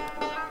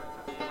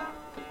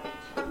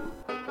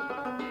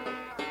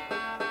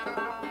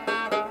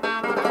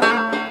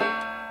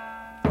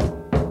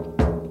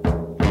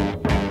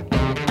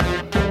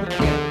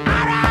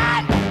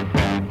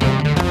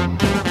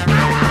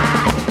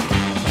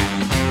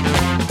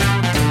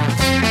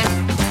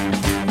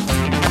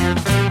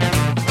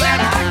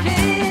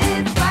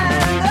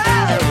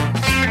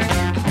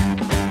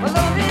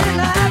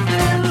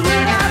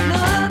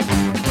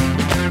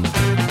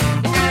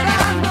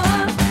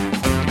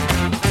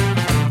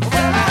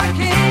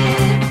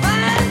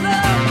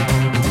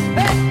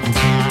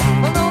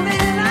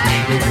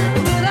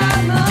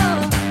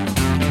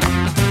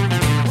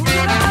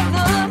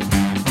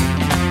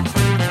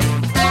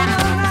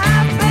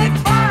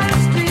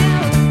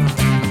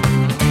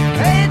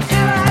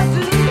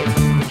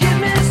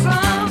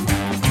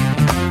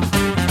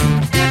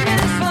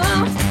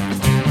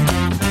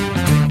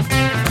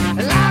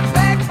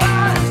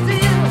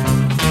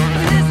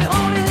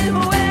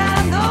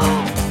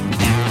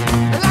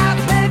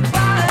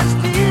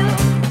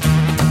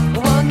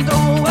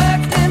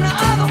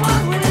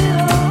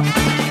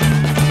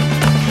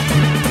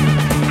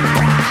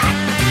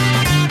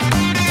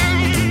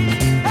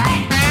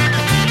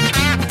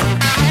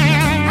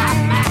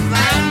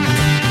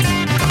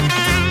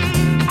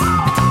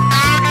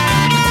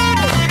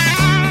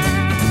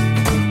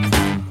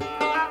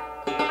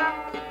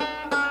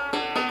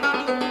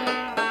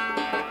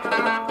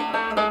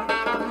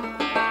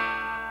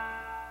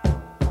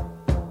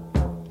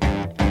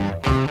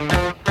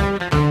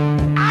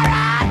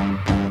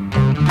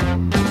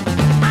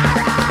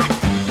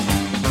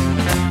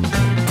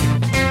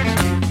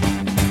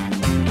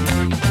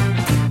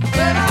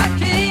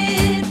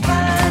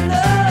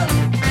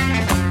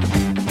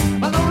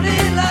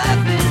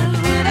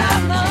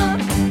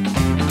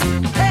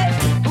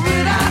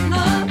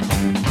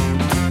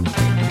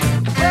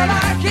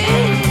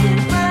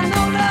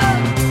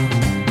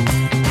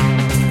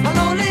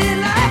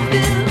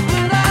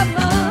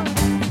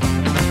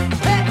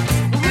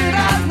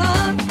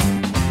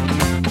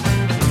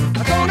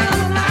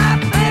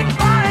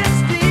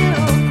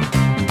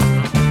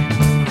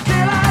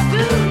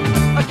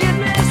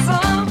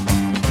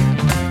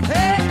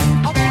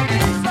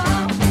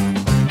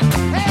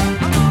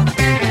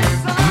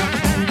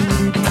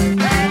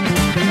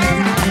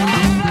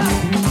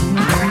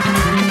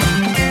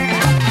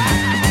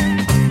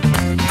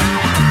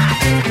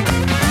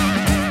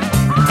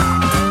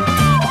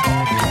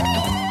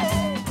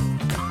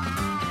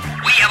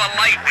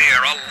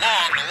 here, a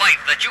long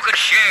life that you could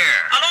share.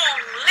 A long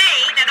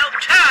lane and no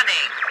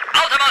turning.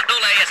 Ultima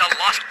Thule is a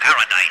lost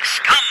paradise.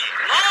 Come.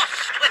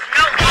 Lost with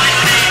no one.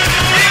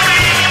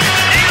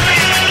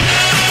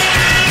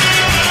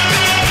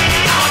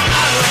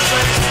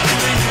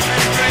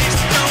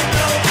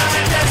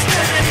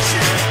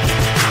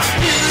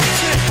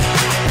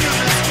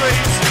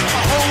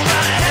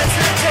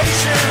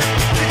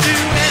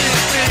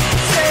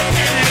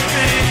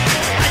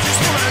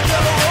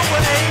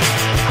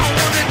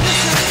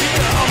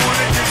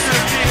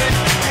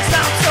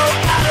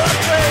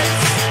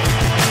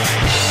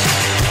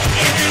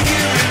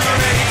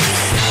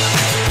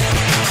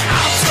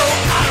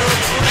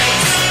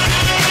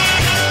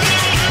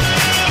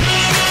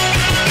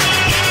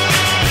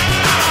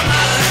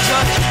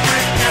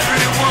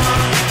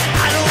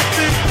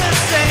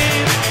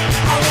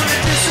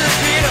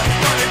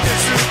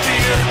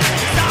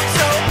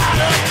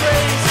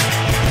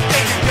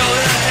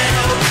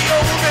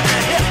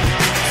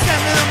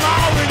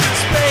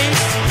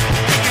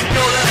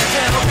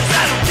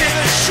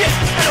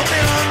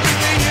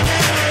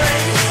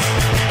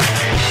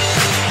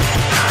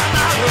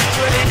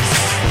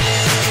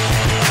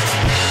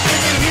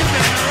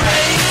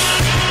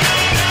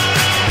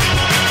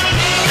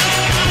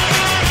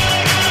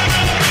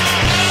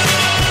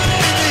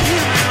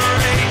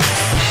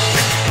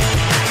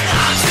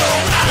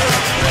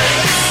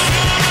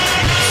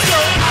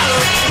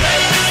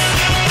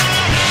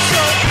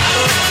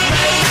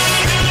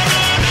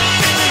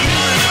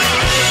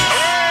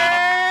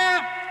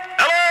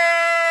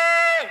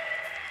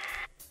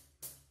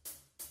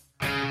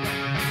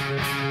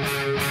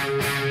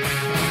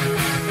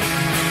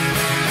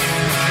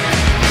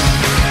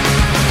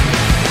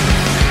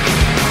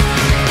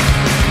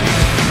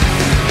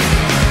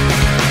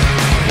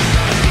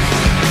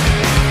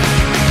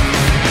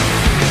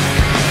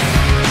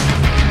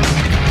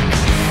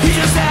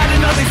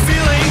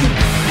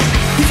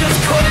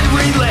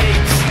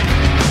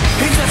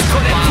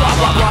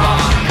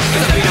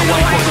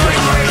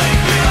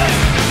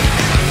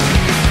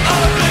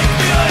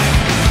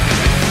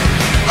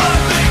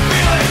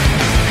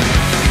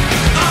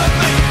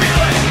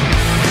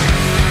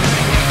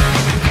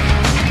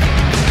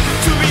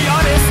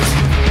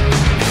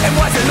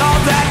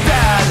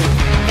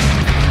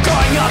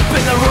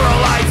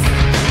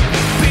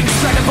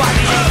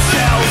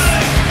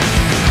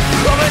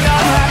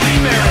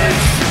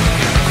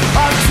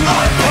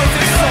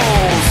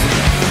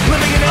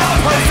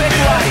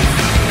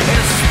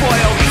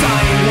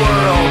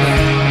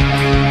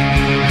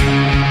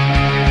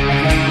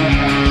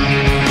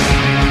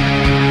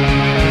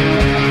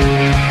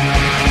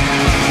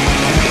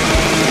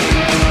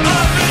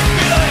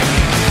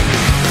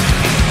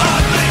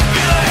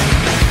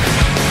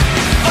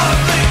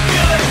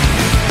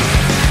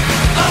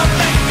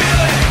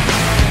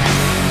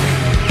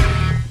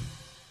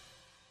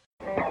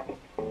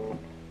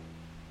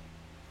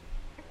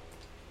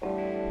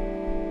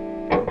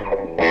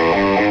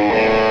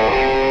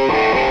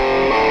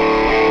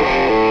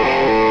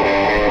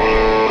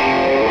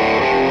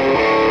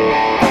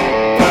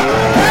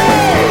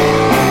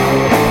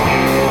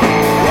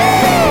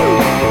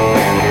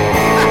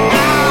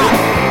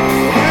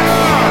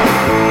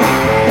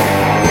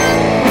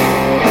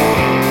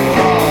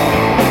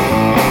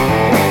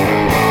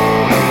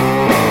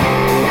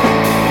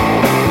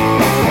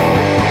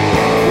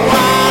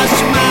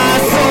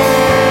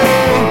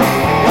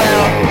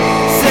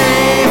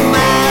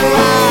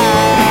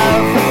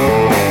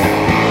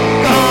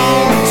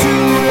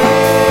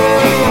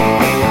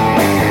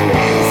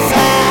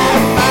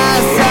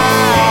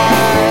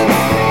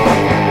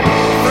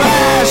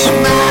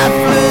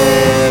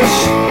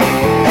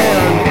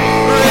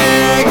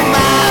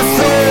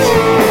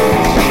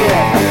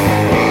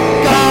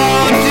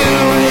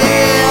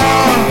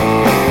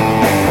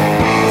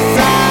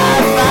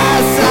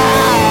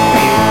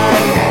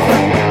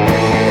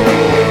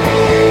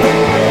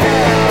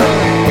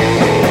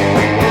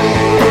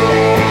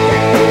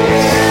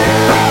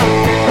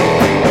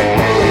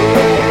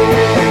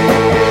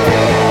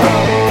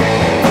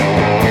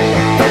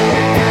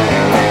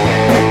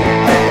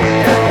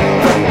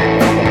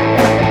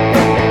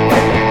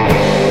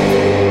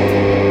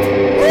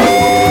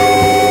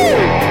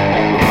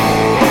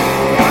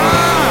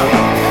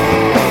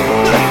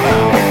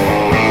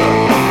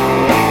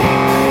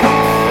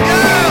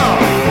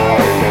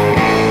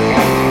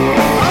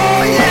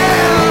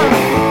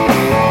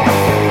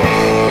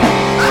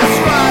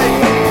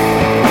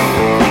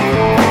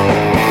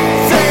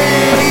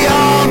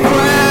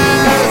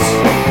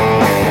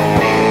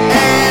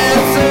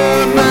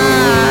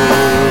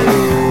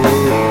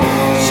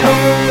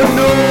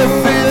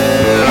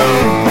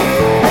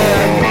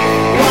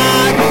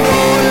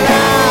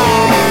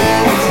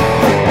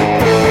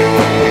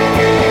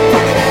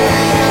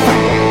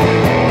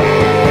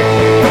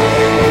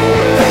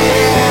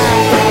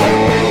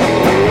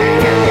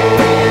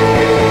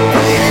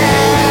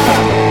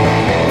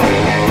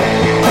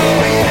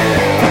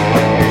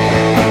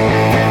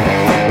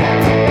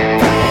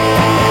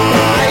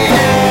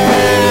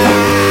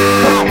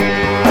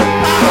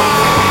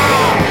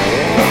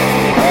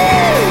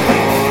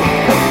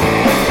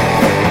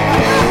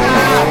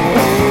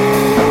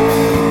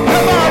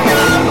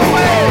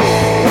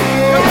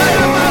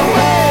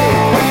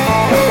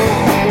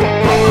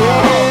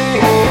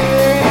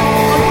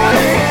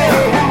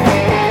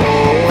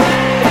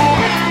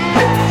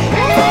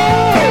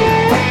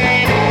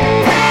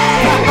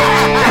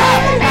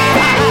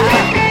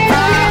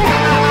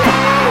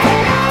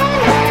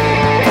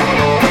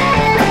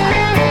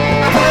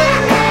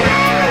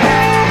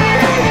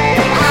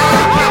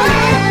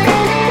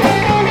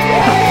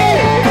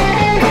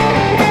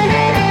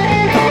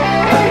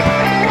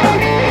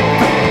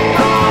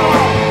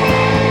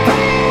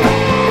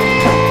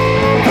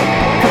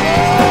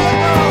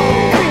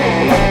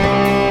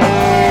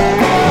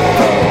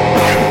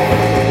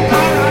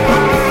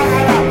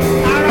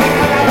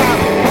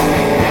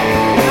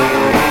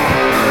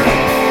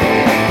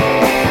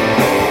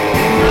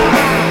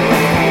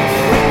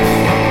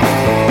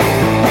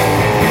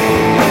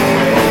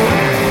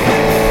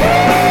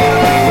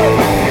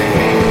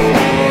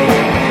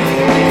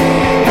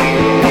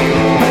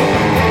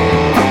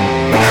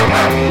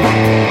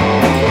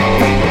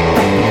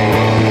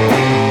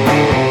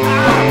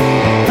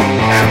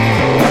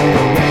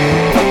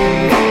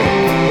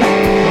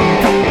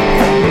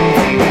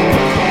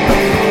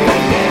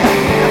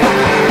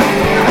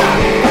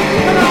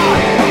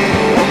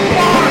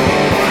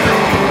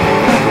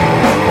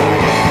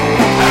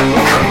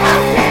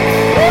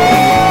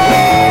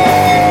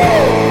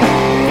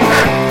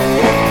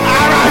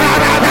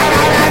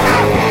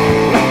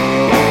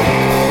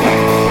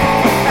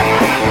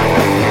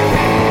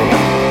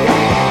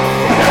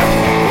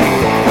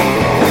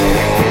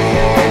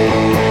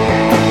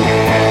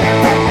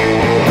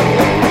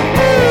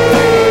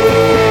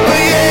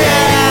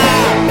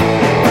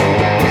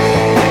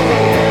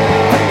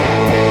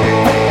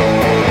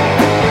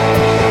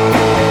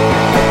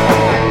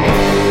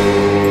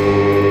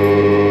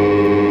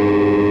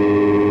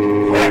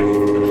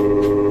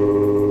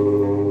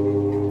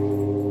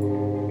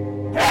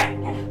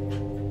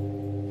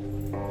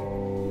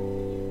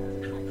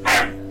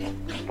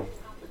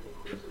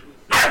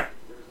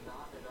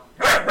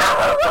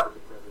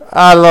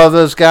 I love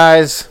those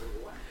guys.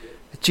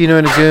 Gino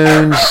and the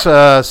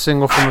Goons,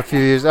 single from a few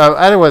years. It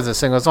wasn't a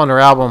single. It's on their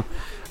album.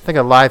 I think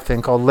a live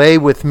thing called "Lay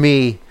with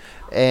Me,"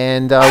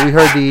 and we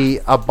heard the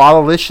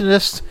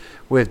Abolitionist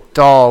with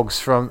Dogs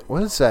from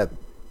what is that?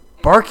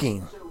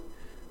 Barking.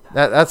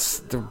 That's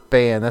the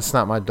band. That's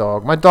not my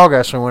dog. My dog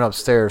actually went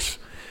upstairs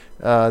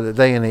the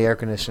day in the air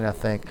conditioning, I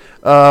think.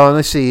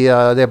 Let's see.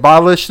 The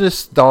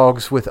Abolitionist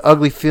Dogs with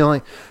Ugly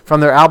Feeling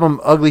from their album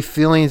Ugly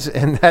Feelings,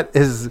 and that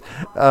is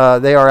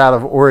they are out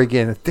of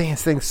Oregon. Damn,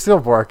 this thing's still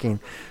barking.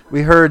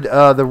 We heard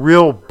the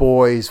Real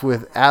Boys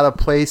with Out of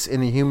Place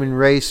in the Human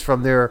Race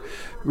from their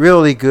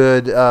really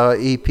good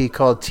EP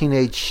called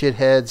Teenage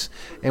Shitheads.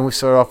 And we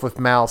started off with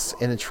Mouse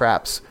in the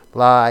Traps.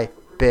 Lie,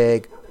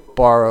 Beg,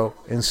 Borrow,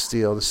 and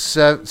Steal. The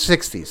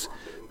 60s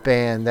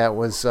band that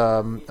was,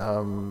 a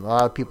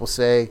lot of people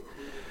say,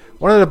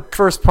 one of the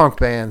first punk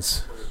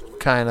bands,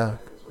 kind of.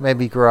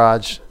 Maybe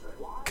garage,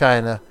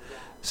 kind of.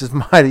 This is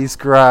Mighty's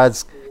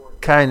Garage,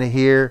 kind of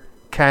here,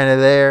 kind of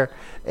there.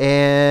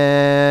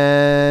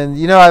 And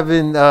I've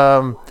been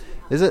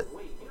is it?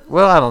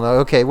 Well, I don't know.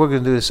 Okay, we're gonna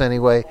do this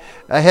anyway.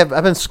 I've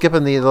been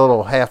skipping the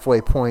little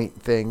halfway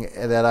point thing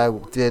that I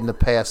did in the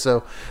past,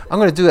 so I'm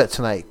gonna do that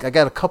tonight. I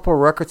got a couple of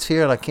records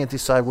here, and I can't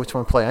decide which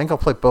one to play. I ain't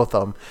gonna play both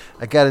of them.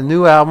 I got a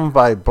new album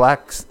by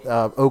Black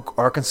Oak,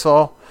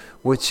 Arkansas,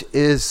 which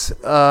is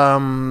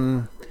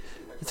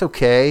it's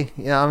okay.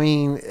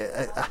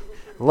 I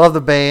love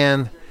the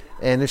band,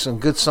 and there's some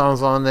good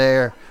songs on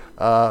there.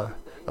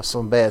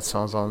 Some bad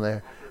songs on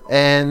there.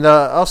 And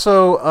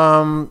also,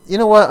 you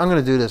know what? I'm going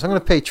to do this. I'm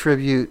going to pay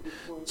tribute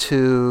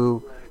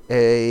to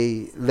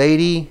a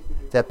lady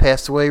that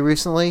passed away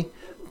recently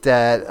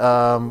that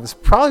was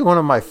probably one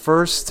of my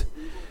first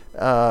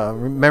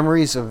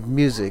memories of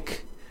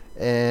music.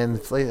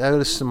 And I owe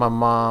this to my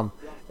mom.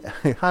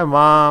 Hi,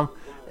 Mom.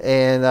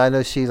 And I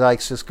know she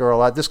likes this girl a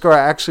lot. This girl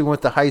actually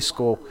went to high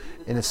school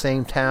in the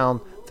same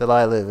town that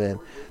I live in.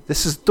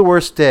 This is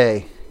Doris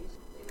Day.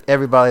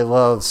 Everybody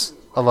loves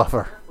a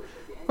lover.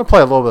 I'm going to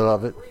play a little bit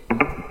of it.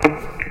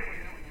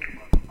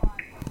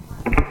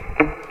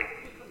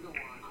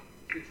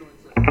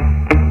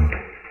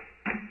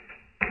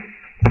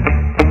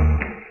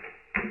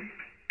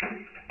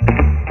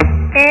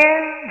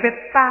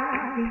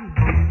 Everybody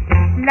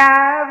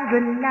loves a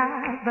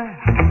lover.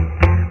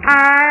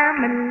 I'm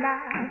a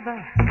lover.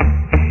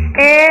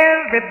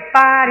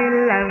 Everybody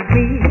loves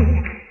me.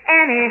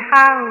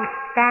 Anyhow,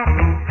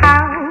 that's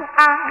how I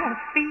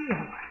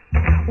feel.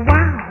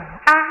 Wow,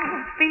 I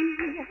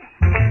feel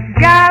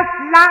just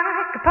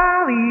like a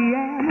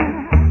Pollyanna.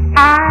 I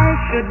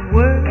should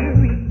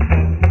worry,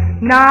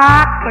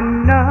 not for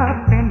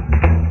nothing.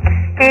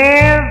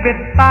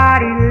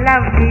 Everybody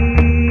loves me,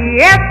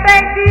 yes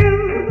they do,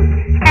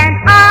 and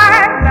I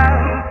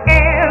love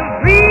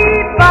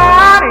everybody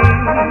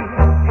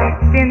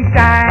since I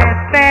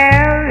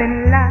fell in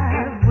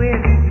love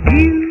with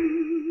you.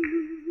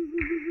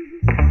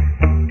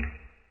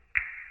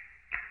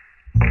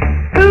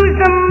 Who's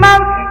the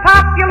most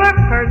popular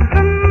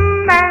personality?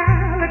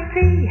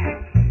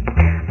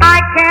 I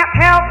can't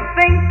help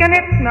thinking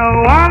it's no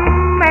one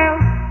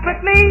else but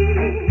me.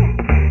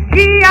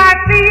 Gee, I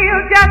feel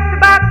just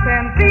about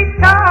 10 feet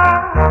tall,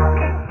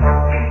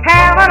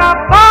 having a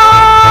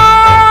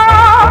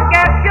ball.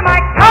 Guess you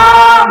might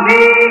call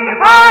me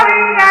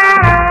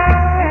Pollyanna.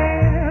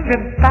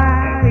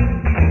 Everybody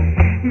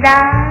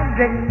loves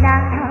a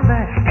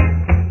lover.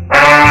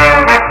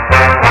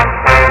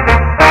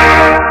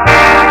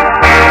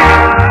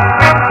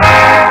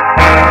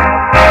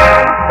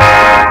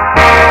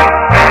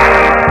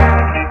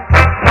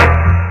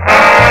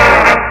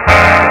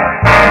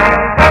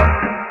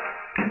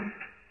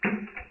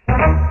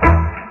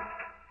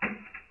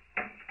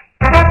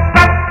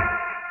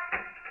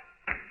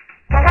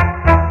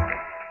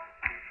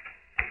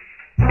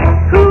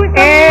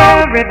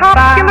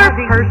 Popular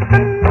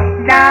person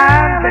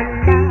loves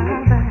a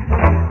lover.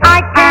 I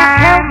can't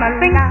help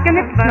thinking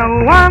it's no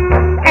one.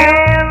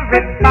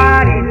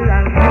 Everybody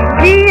loves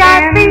me. Gee,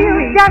 I feel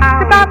just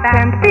about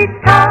 10 feet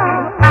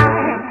tall. I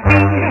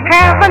feel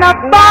having a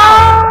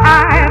ball. I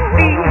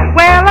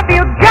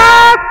feel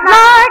just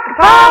like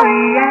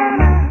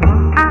Pollyanna.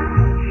 I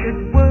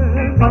should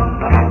worry,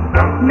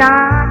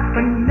 not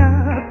for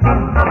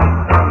nothing.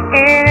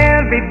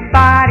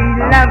 Everybody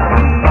loves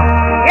me.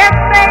 Yes,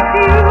 they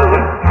do.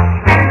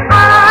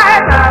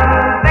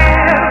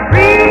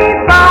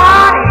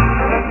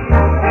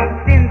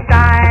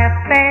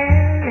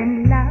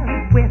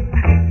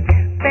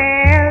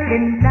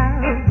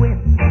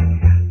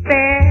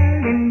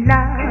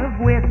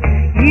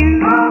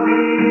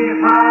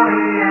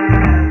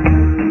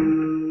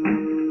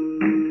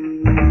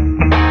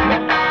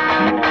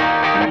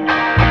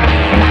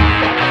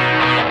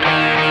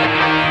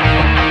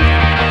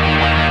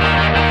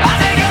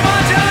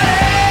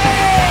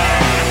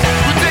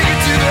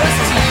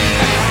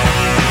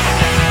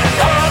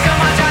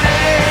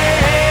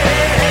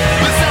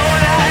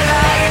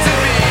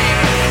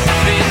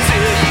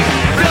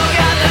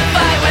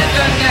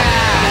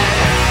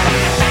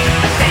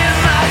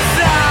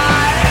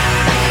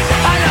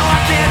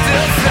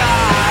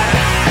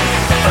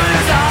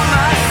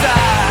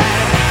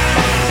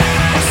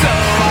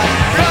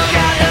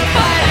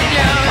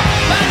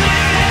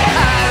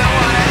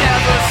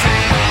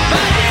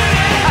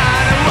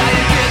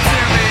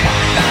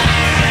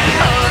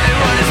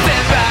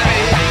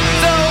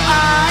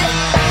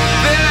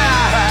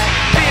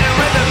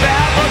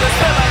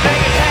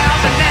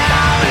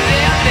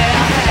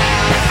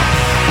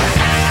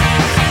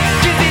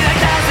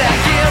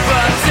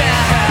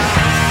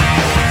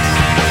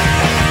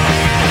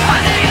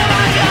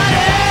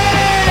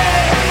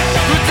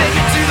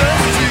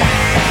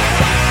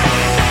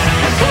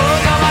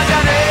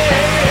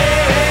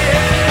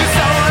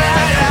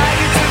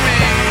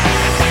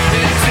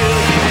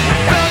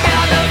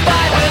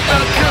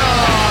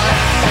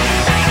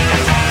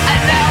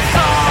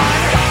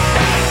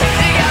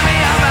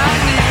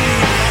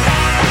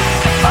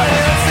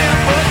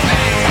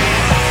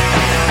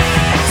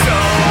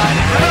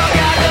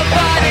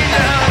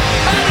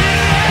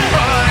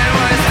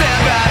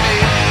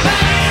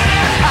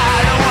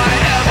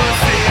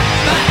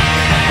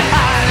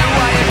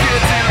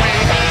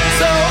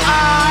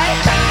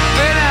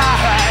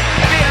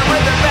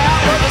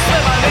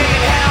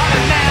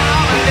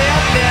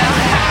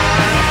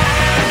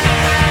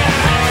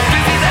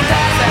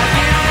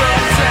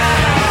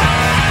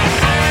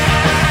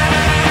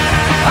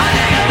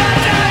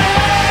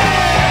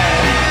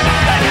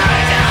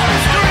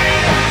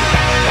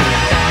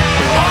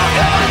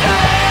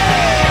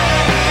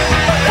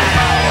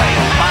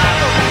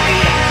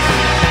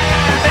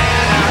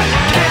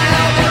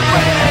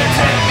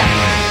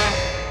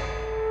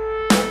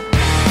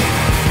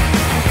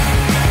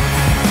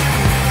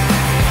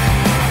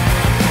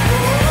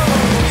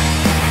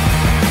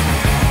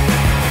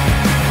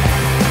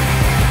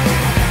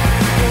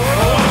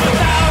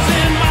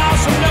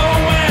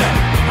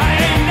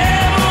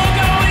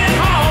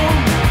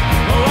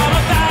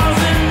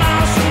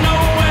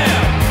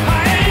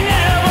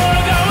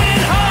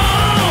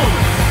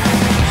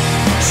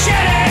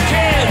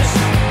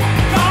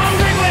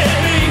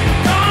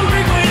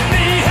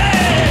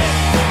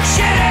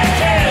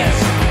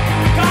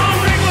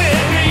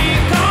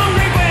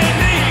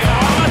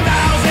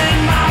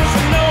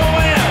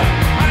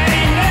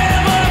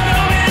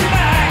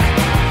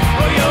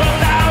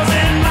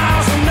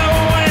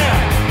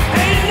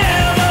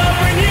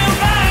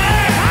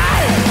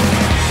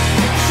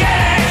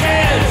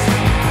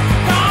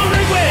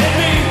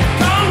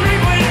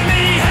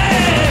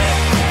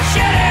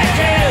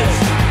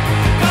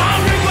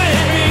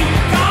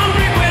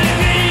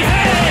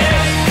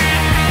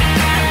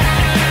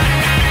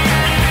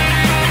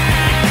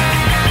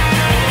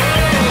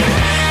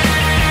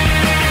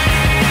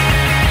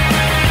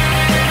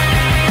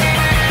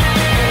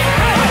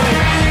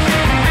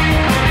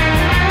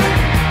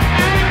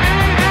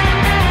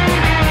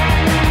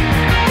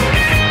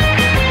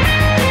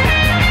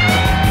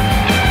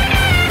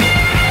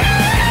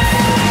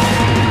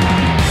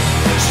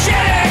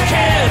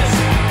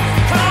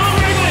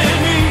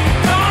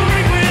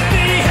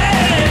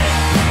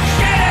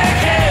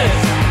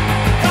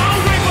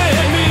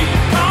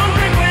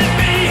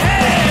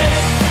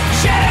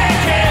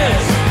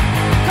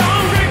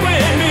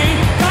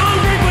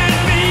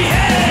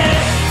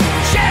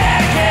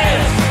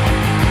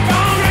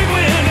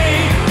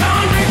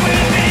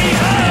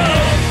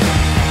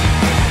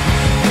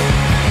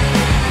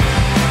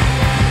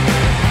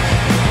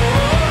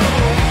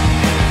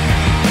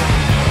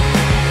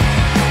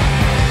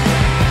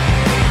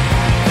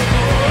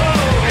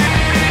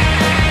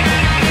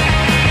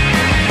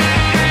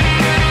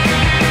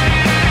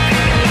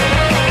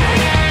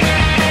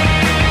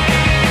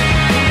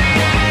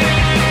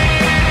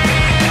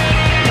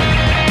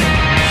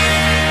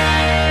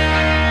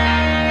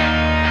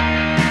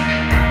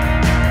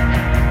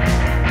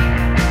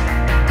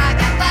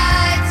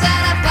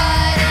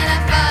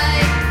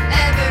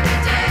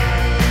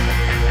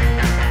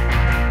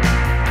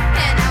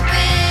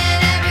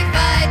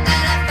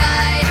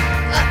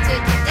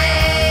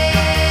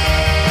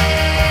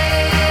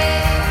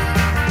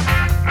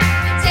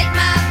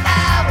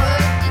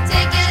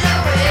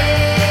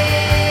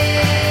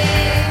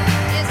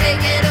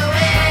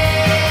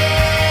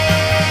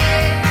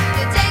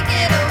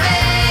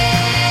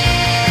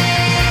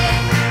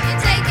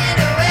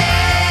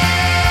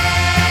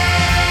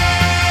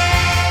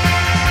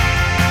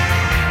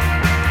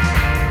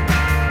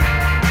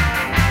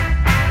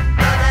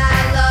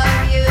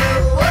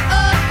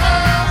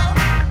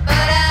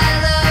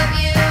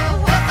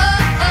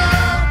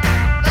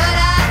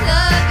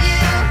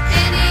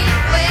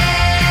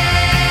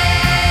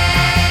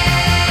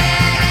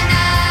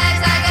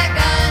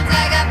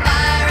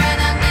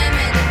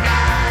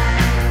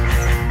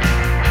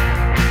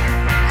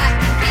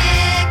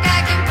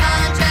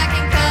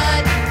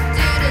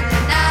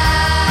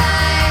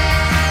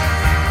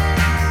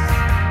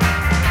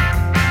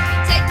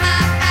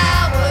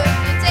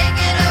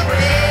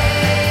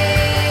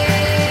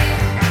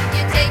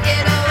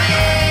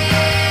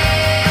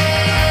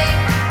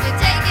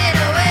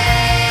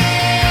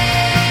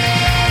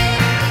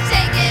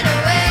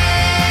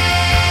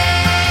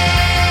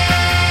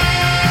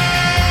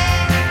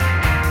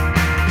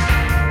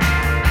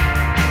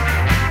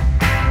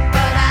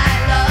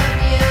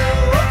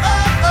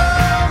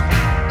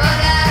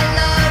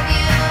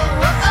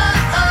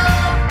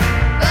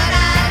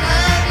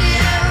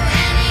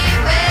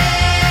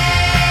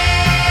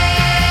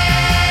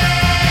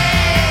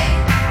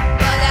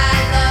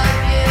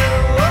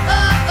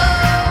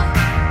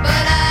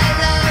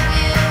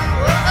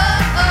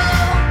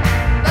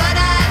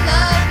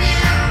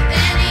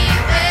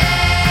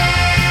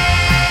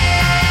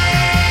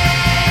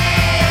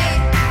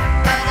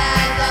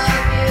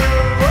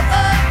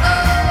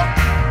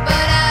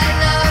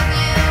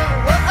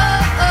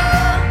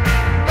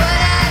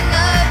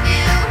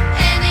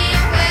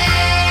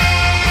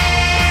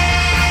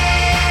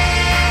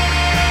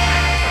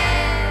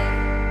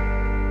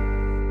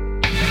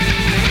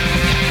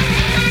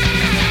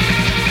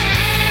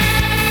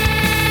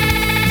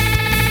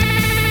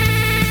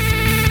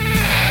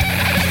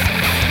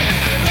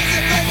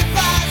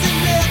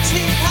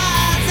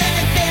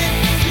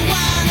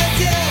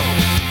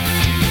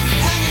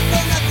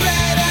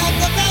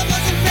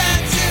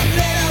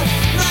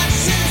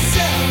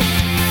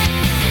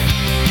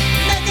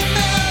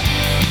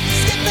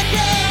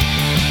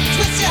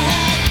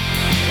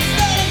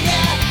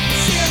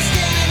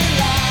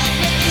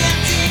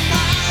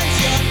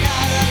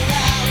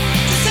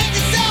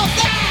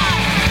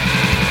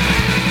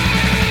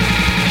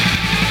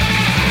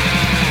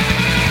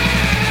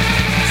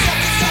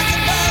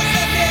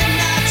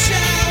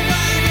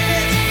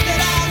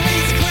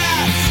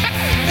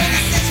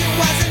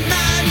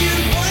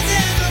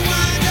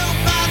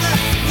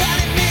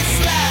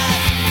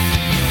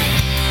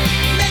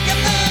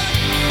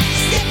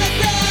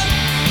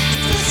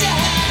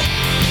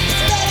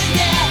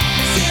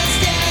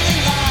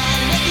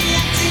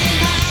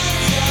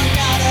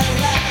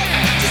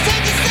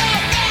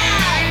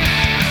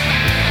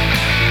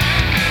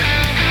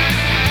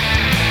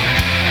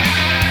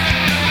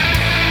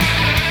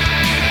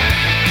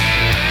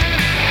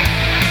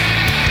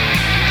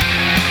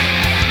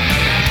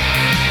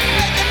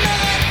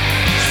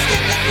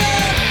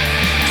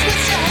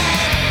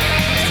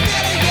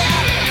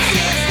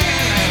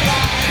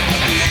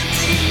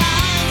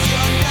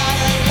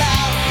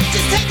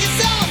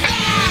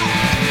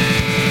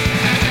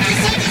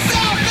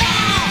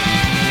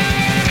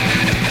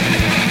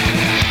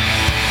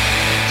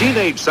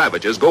 teenage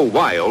savages go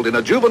wild in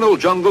a juvenile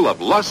jungle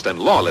of lust and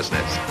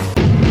lawlessness.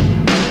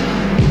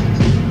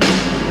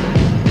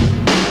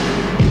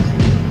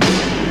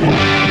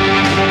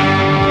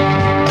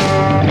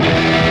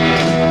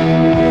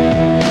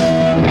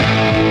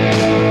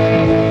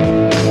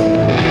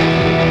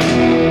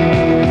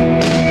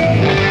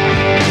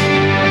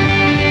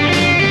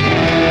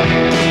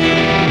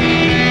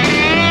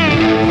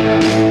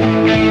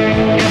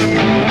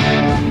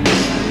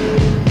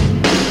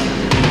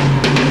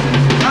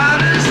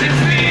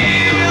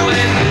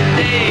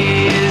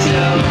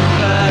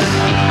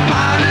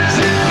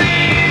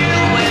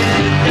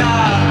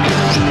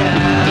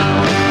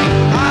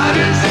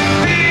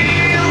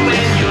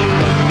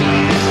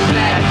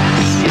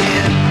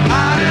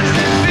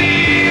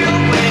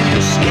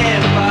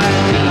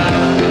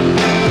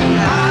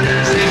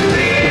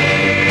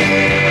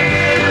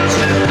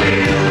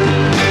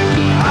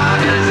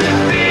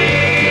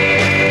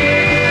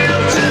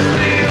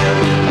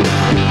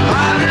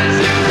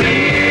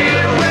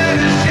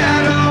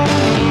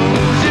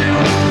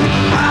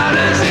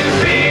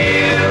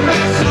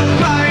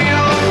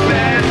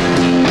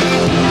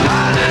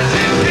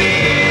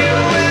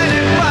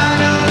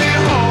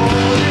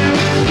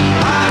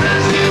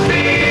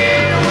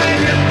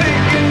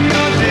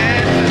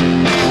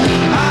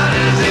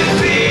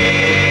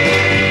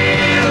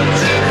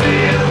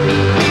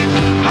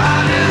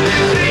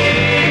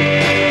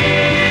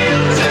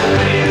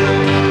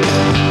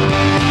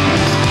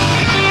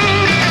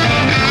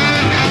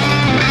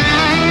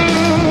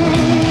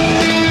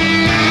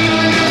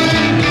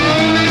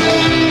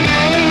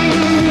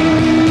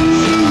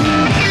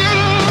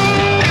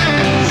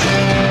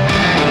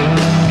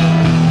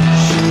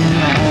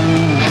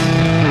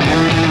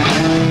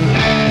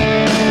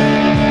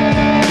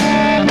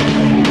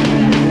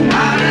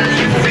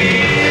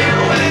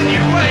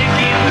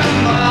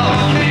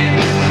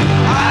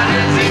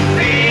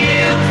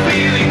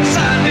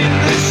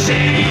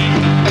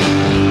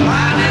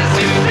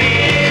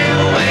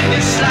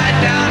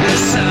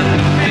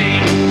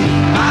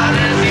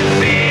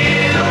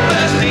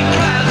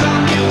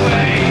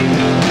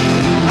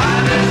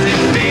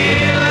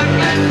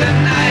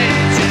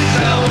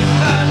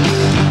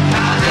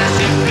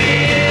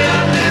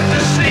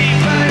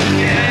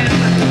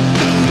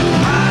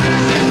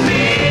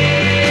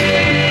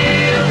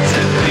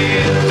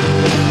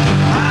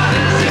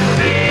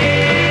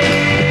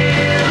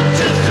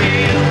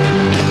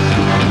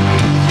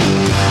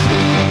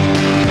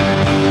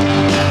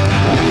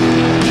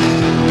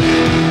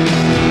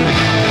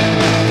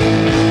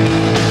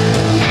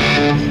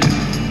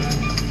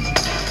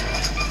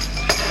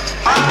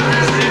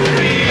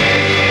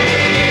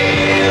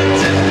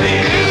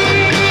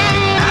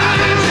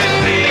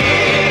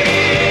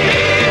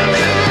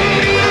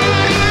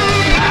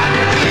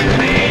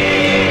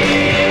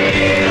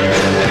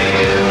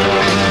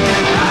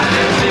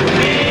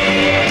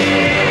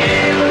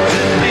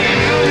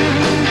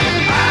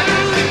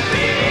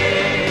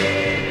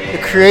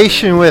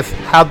 Creation with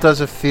How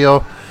Does It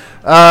Feel?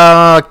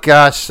 Oh,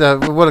 gosh,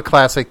 what a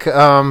classic.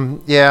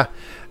 Yeah,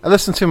 I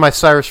listen to my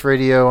Cyrus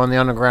Radio on the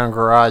Underground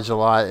Garage a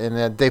lot,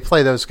 and they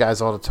play those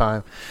guys all the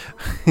time.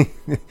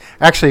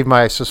 Actually,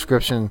 my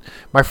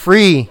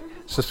free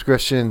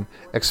subscription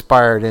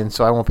expired, and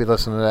so I won't be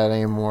listening to that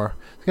anymore.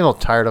 I'm getting a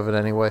little tired of it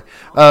anyway.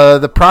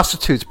 The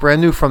Prostitutes,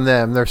 brand new from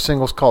them. Their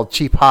single's called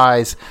Cheap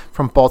Highs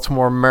from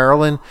Baltimore,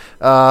 Maryland.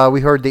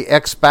 We heard the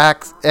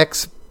X-Bats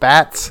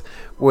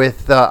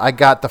with I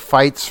Got the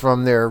Fights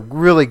from their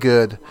really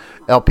good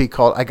LP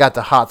called I Got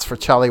the Hots for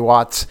Charlie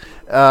Watts.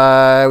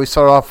 We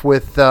started off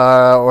with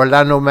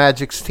Orlando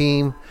Magic's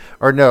team,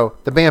 or no,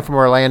 the band from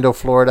Orlando,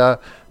 Florida.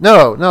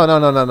 No.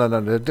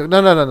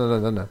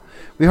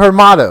 We heard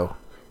Motto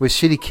with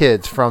Shitty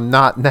Kids from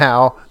Not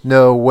Now,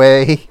 No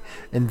Way.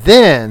 And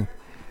then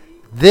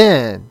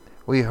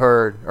we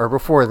heard, or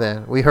before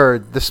then, we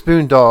heard the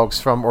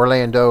Spoondogs from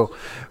Orlando,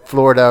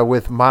 Florida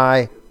with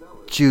My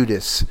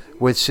Judas,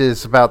 which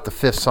is about the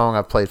 5th song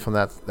I played from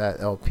that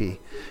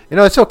LP. You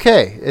know, it's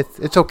okay.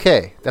 It's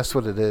okay. That's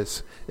what it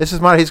is. This is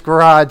Monty's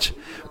Garage.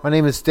 My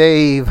name is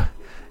Dave,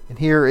 and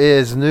here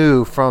is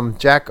new from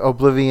Jack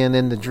Oblivion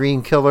and the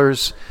Dream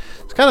Killers.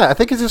 It's kind of, I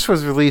think this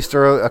was released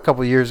a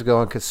couple years ago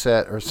on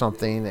cassette or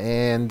something,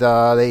 and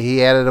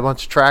he added a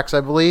bunch of tracks,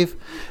 I believe,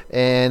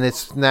 and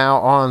it's now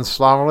on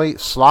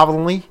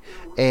Slovenly,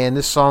 and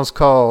this song's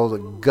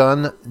called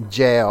Gun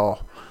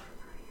Jail.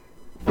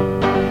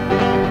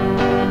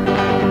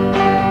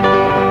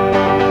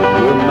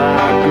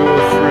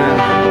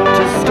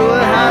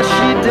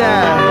 She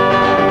died.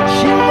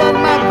 She loved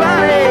my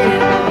body.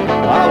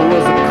 I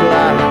was a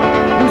clown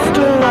who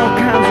stole all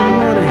kinds of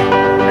money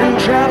and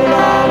traveled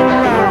all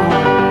around.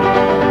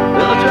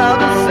 Bill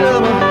dropped the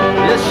silver,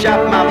 just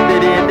shot my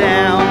lady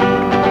down.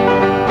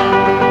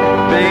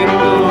 Bang,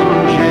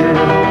 boom, jail.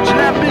 She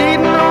left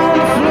bleeding on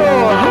the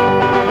floor.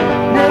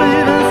 Never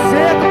even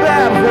said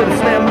goodbye before they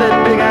slammed that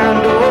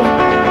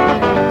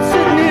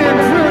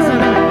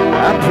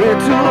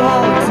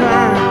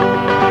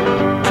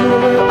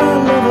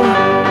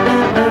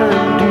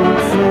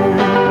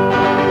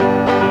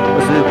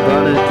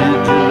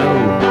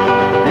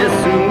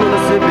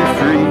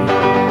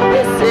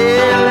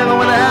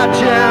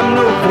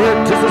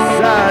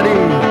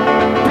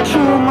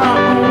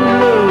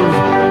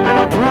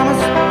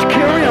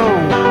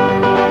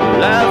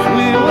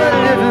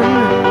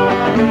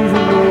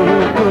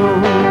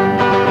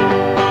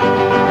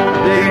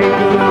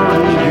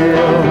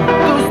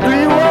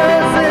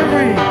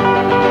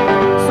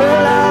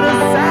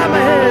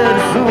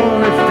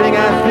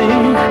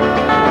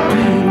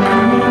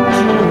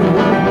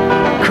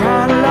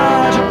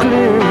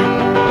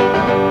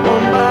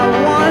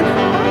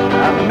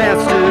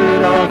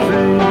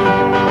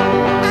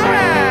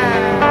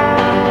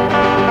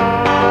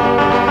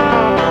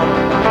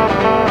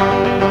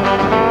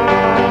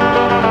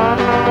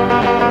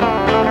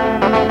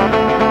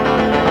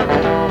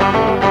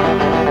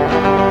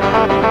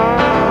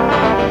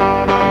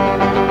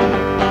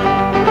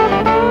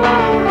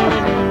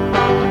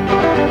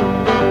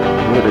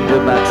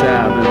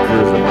time in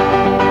prison,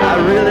 I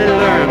really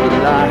learned a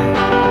lot.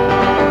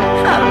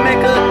 How to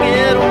make a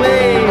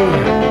getaway,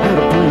 how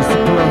to place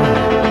supply.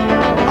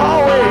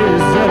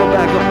 Always had a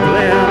backup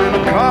plan and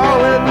a car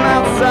waiting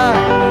outside.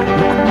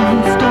 The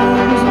movie star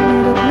was a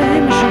made-up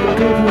name, she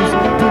gave us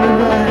a pretty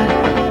ride.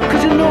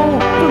 'Cause you know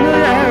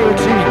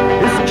familiarity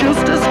is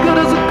just as good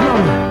as a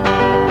gun.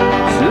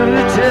 Should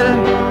they tell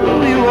who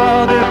you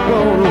are, they're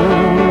gonna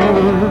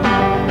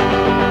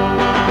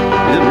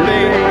it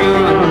big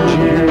gun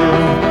jail.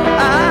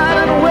 I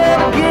done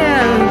went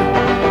again,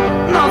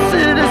 North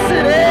City,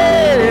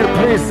 the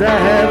place I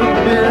had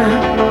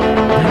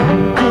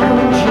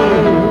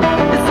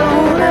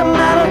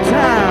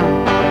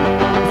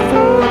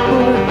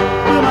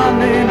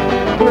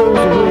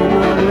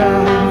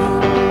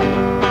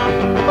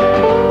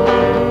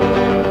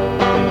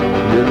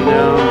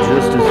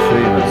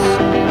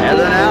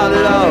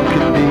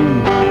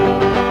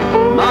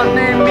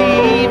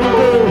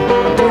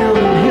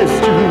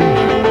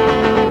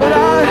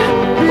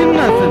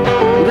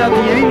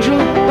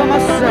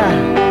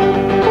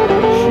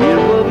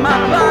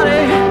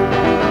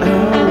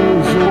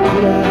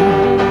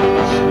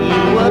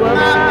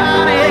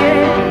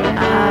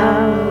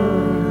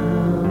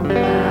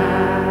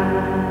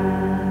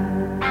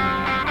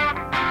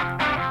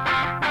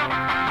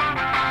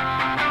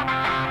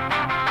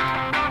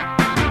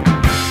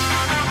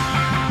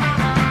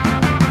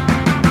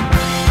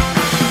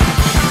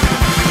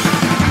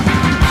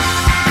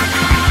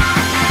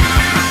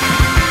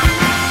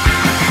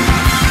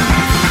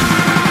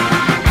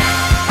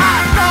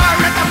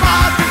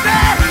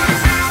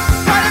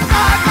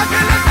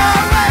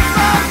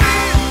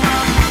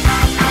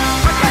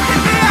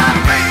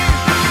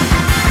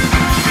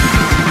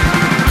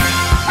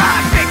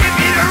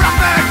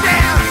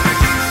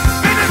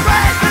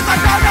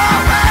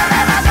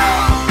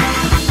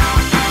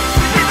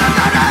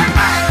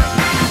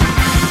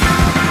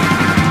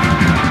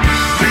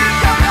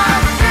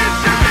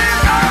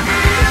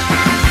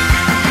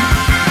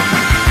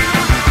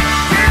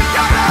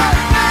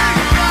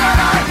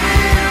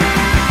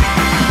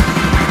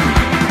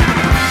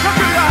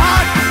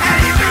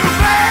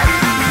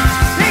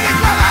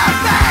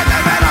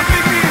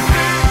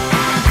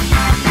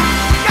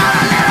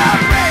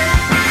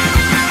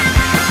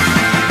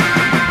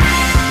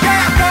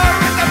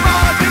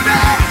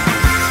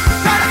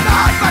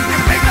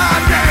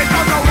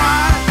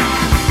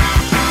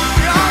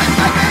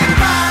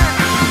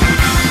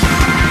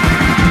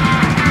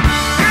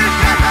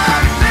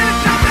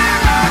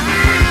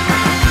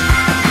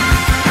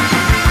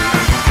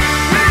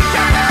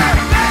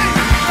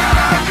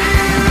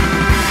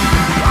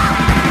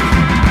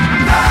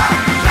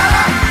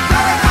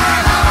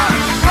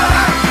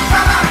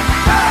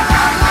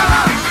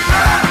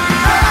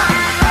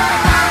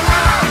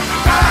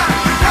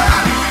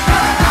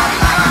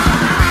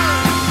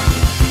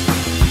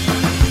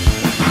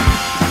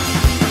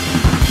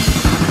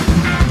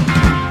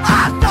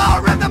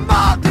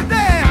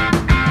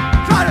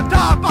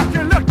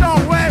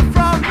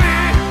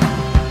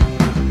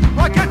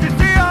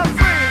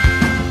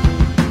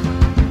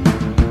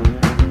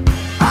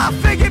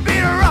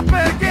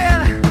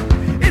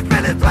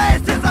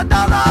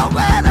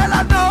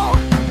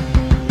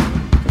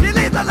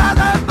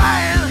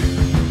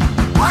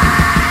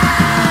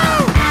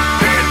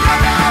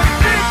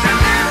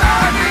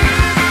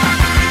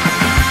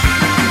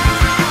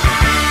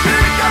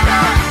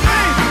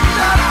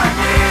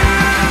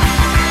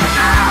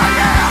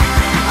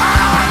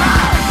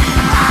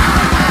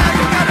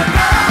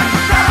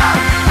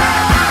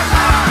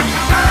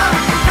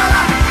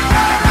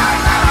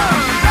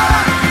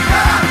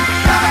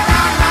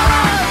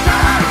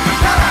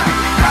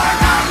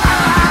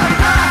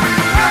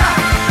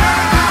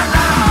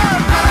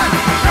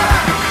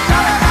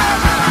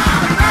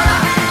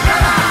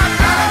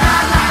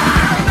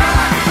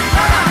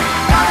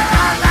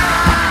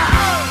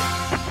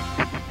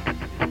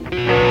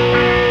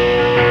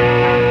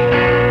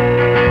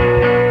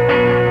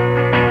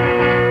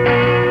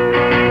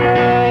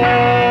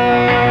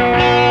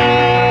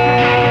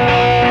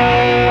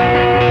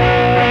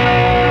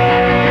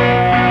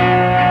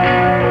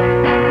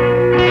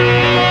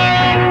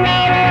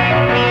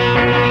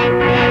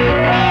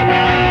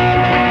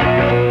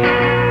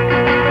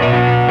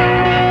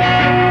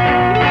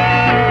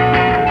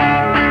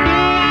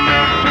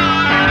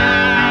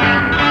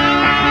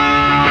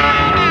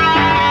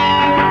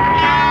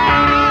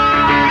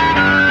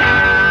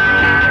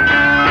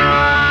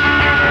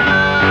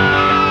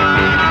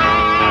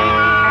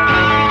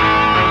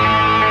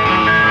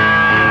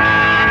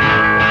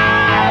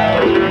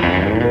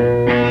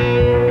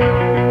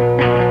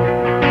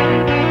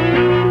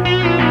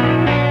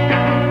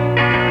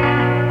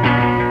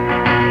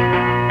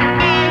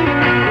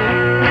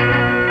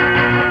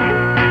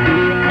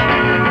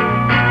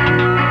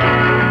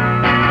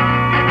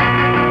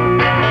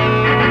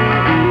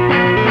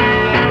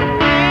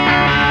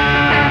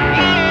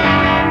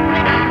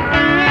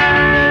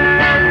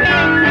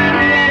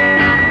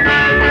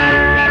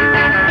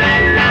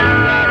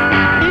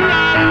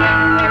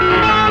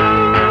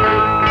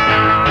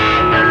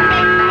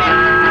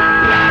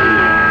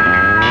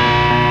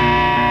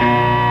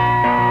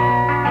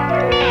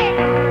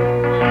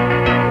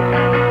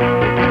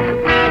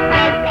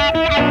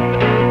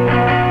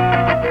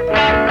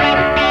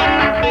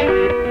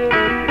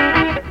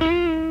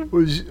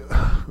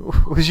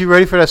Was you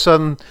ready for that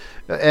sudden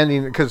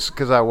ending? Because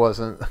I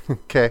wasn't.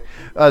 Okay.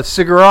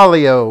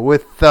 Cigaralio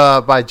with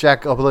by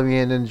Jack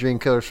Oblivion and Dream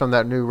Killers from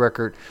that new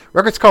record.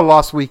 Record's called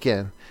Lost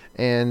Weekend.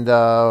 And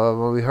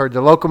we heard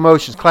the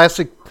Locomotions,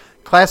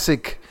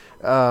 classic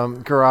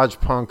garage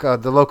punk.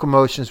 The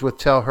Locomotions with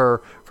Tell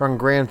Her from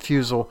Grand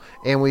Fusel.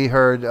 And we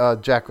heard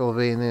Jack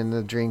Oblivion and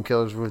the Dream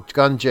Killers with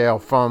Gun Jail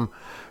from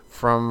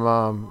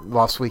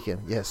Lost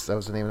Weekend. Yes, that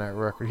was the name of that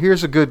record.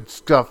 Here's some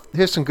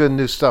good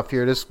new stuff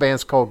here. This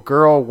band's called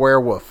Girl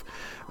Werewolf.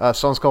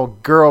 Song's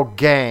called Girl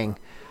Gang.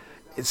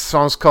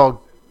 Album's called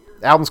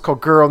album's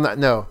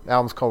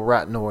called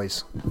Rat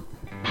Noise.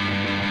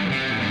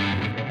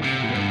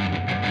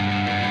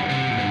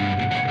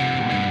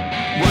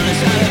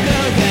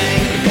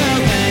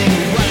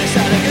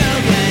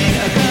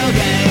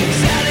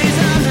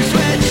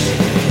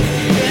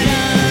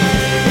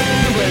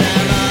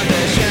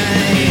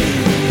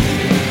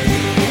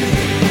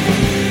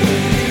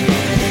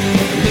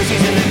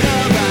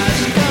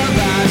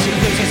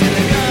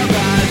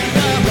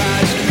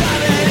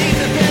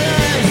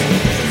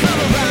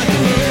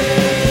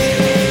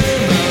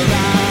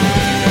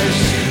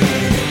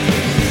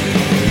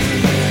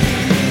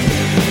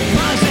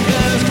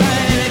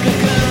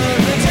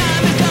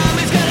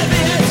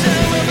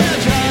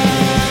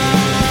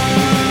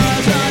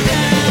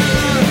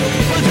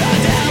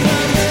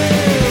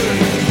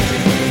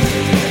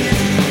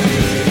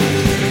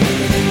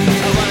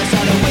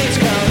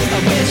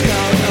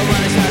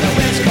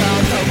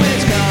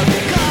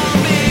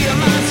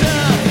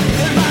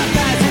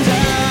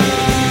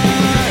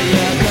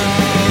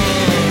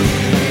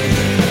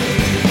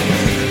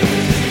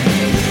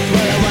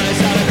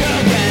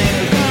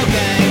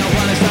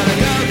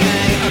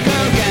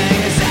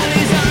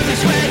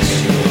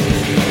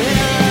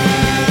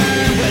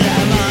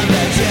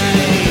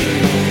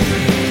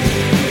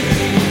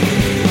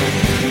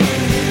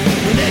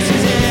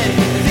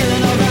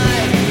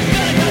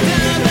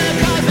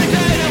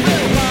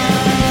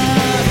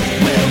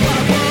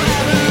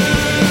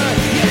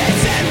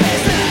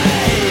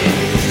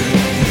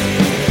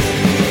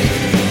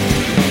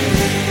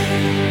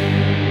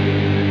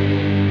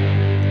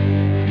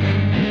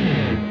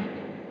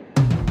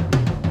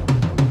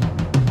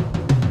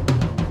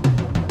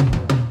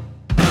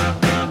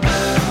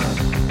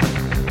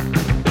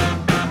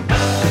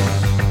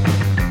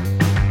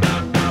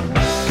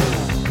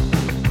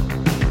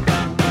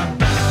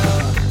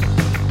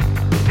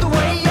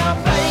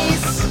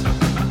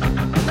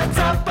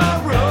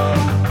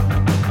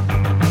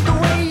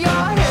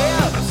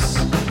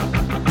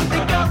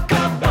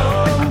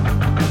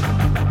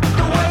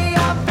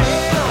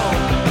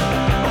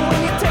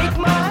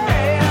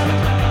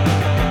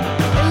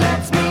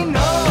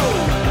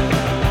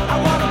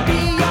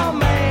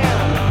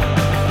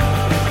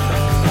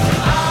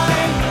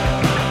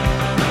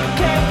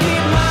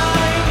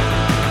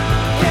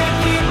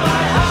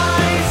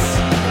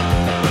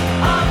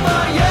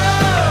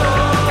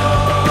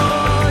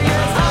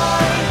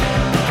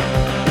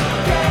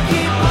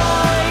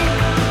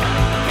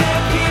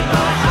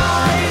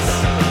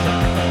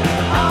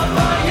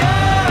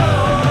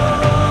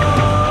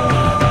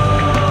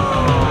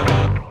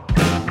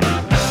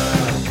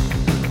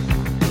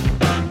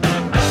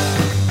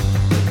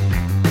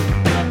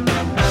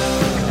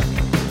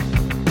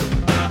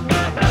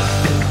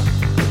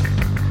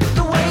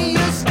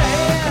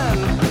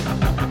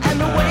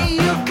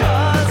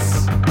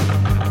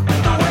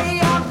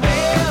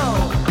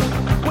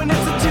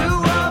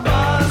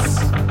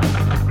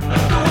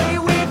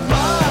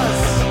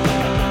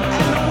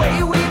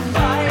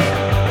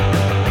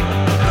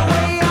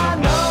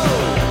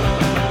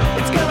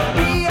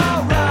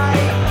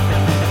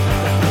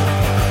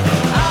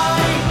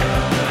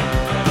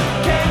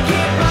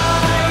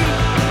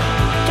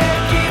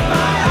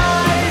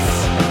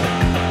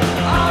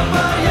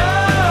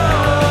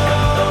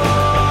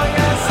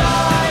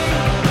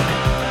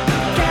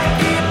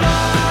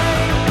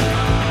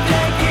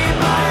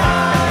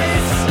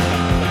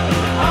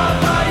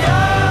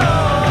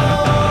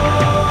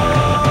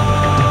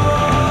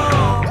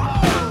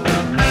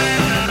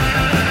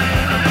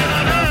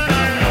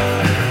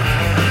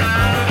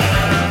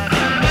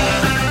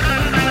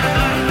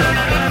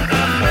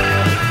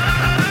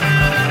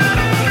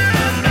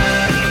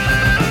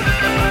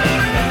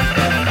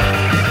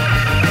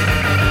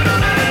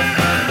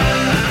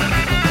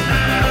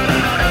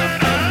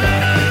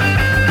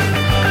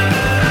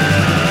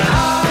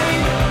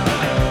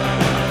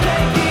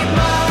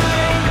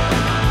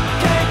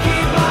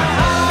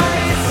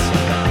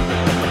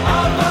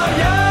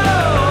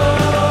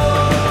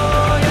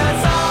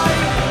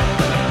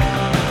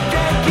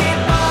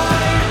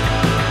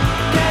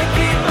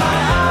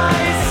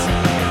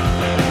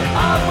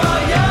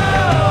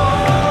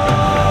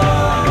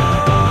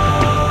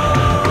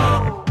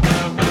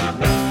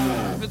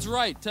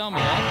 right, tell me.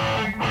 I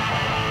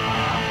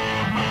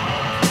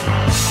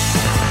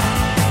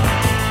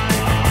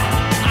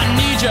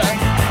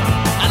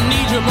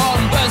need you more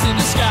than birds in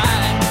the sky.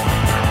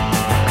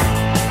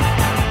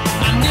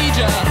 I need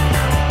you,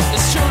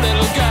 this true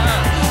little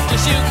girl.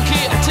 just you can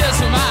keep tears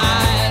from my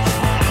eyes.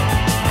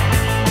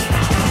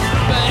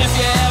 But if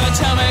you ever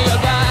tell me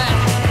goodbye,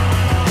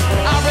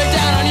 I'll break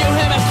down on you,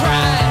 hear me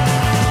cry.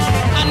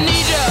 I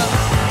need you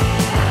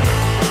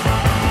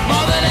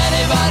more than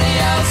anybody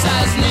else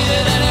has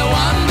needed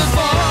anyone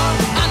before.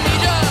 I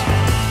need you,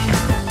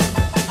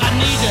 I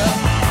need you.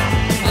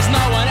 There's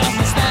no one else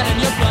can stand in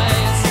your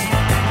place.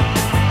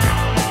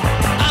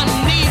 I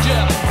need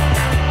you,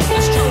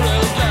 it's true,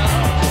 little girl.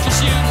 Just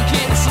you can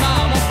keep a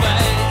smile on my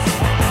face.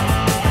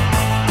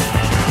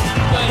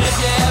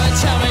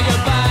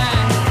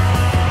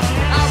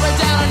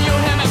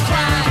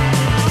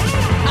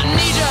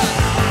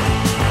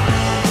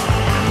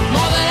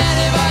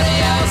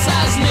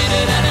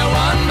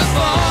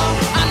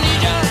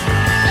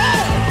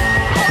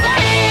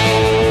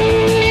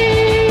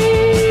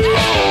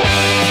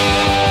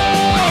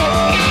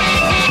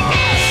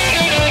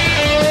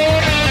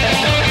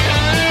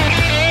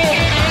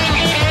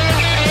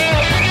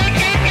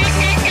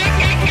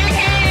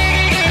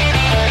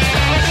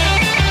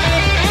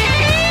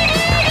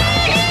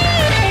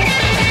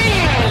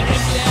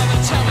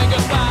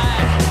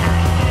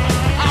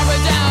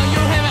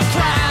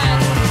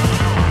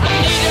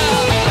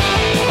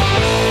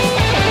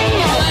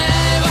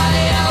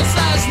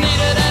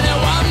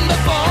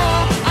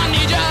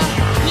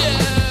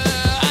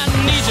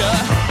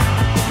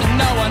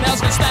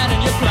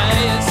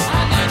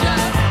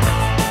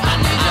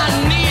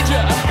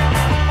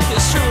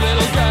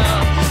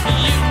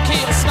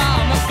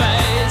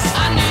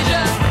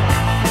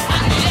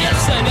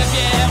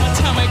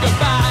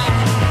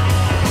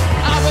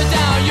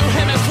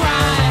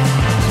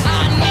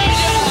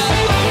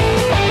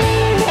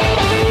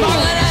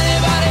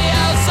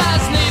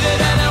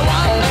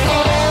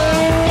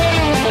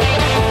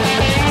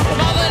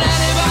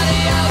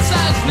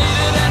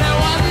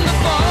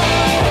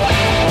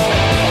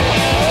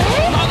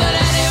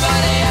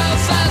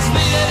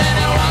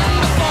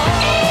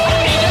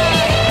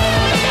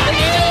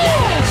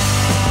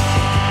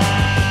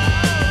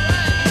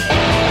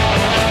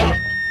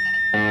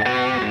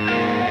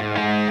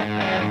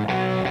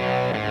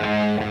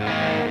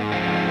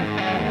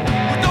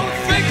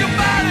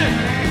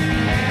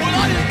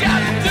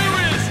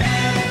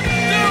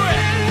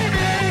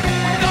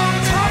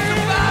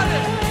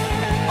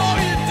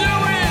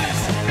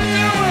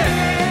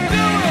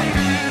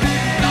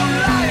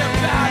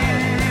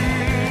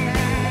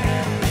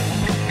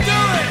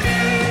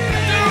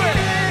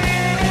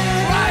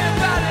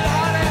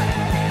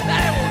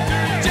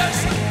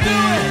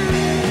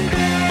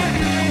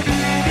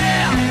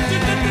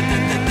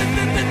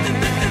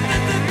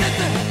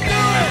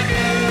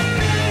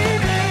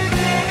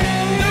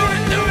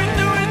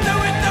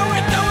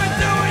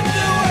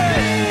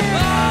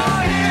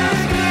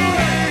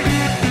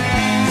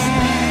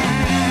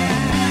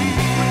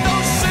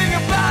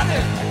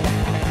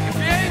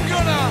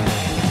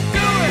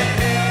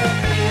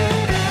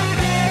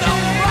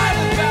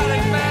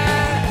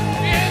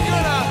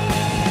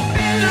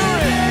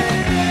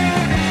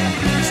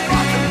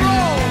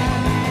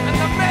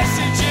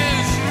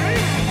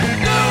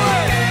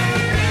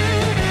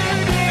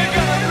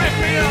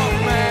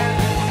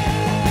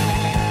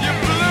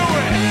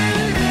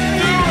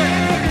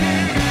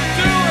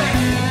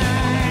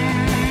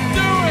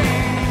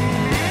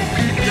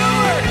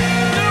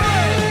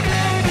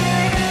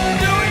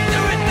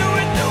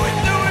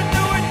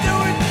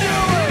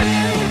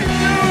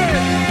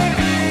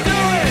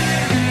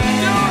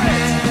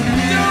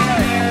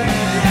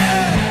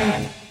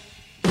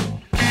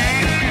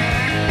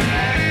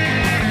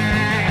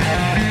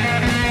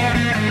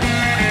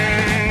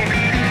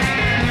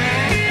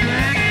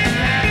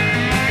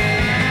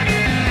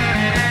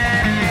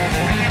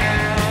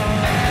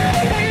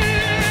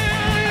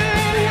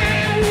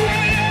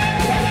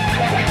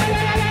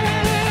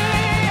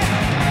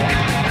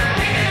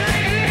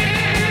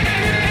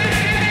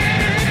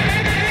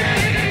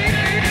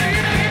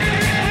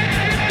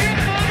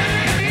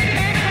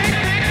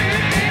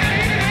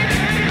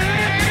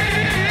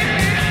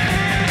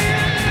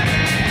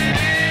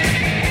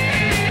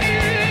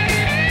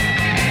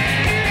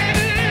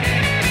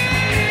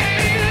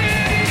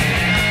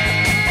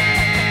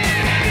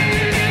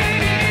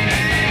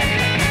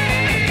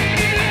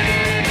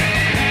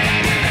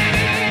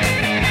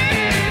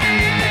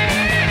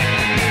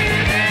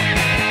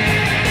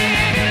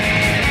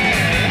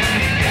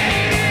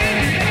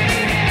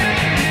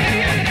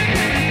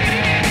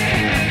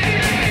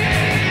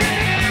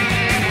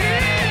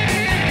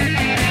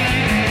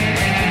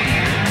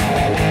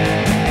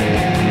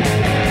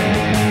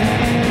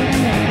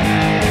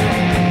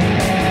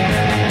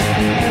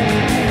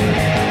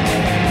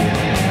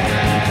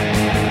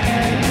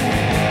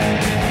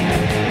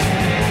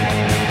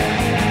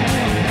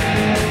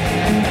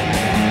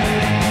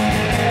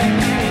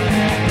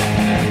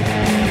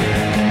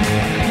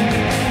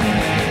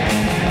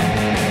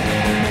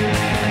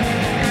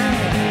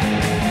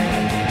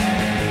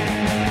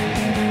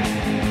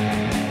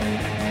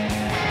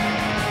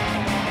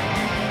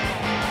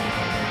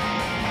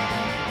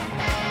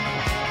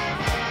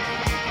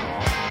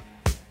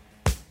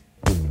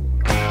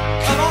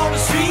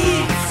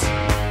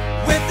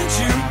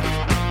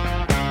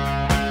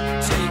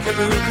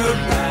 look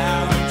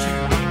around you.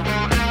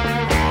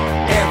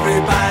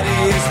 Everybody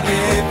is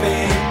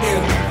living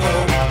in the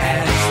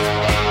past.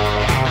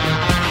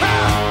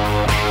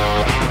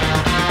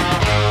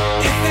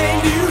 If they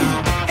knew,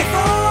 if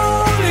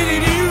only they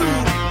knew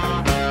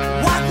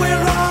what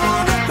we're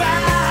on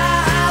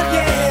about,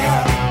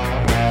 yeah.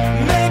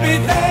 Maybe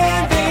then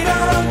they'd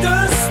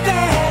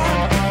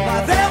understand why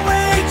their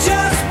way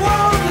just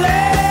won't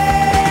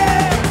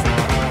last.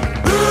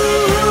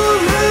 Ooh,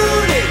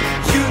 Rudy,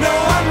 you know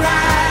I'm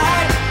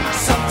right.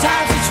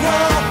 Sometimes it's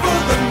rougher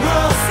than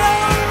rough.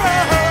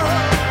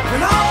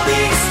 When all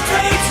these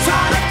straits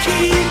try to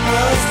keep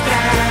us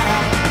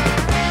down,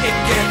 it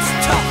gets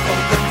tougher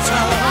than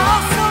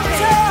tough. So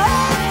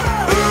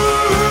tough.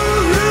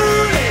 Ooh,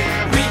 Rudy,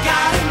 we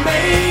got it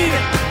made.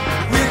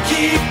 We'll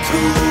keep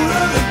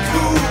cooler than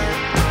cool.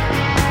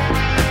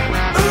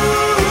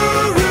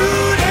 Ooh,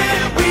 Rudy,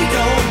 we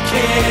don't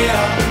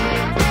care.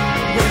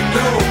 We're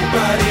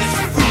nobody's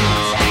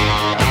fools.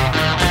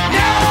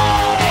 No!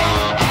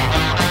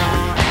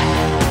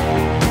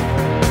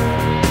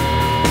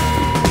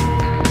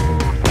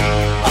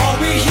 All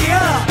we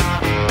hear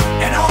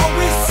and all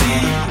we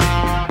see,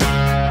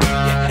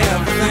 yeah,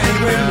 everything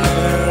we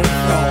learn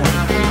from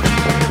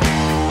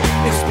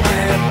is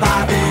planned by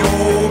the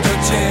older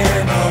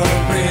generation.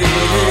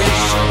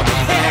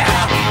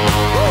 Yeah.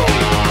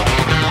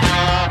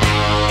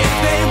 If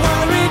they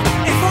worried,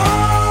 if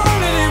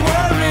only they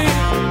worried,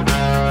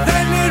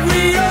 then they'd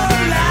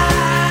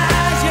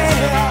realize,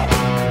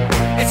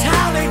 yeah, it's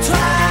how they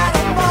try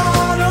to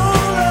model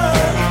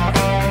us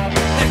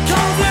that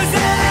causes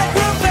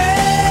aggravation.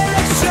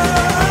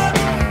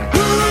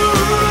 Ooh,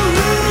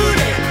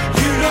 Rudy,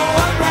 you know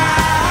I'm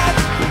right.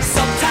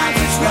 Sometimes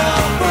it's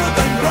rougher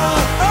than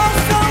rough. Oh,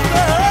 so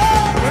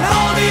rough. When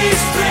all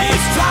these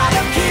straits try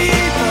to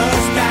keep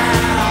us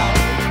down,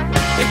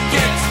 it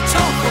gets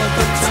tougher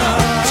than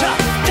tough.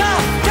 Tough,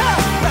 tough,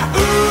 tough.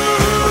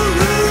 Ooh,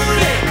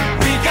 Rudy,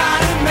 we got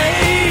it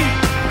made.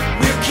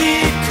 We'll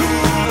keep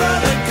cooler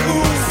than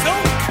cool. So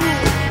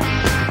cool.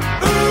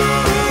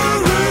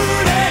 Ooh,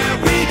 Rudy,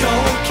 we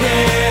don't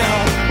care.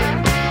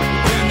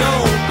 We're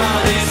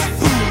nobody's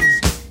fools.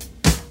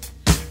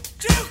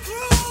 Too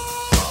cruel,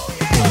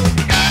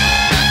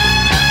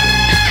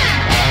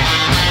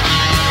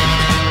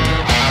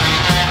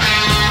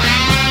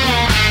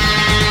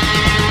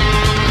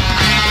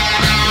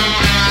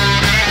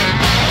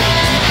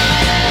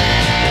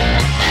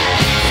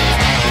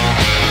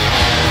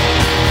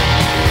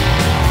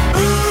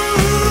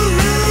 Ooh,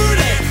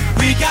 Rudy,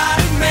 we got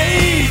it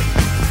made.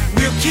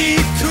 We'll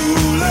keep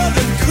cooler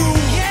than cool.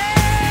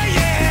 Yeah,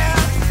 yeah.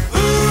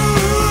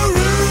 Ooh,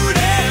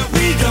 Rudy,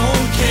 we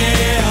don't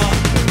care.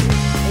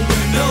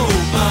 We're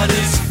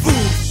nobody's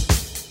fools.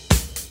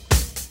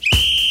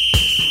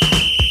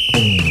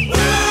 Ooh,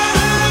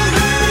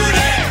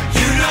 Rudy,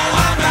 you know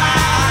I'm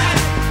right.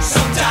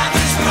 Sometimes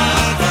it's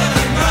rougher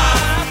than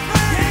rough.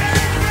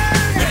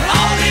 When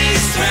all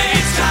these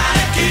straits try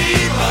to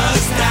keep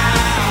us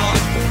down,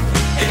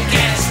 it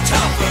gets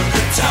tougher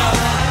than tough.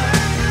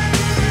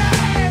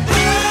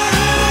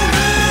 Ooh,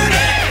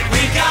 Rudy,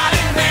 we got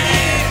it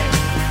made.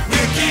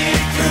 We'll keep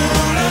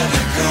cooler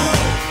than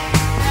cool.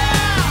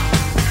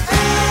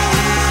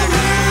 Ooh,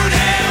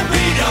 Rudy,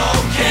 we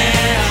don't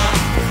care.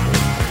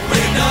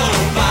 We're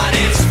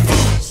nobody's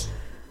fools.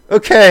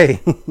 Okay.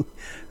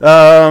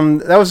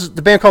 That was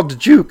the band called The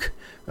Juke.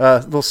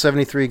 Little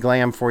 73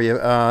 glam for you.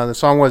 The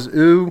song was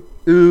Ooh,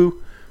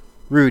 Ooh,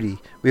 Rudy.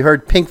 We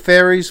heard Pink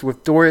Fairies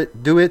with Do It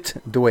with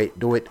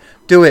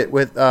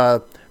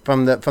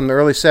from the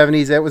early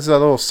 70s. That was a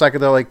little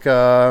psychedelic.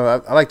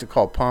 I like to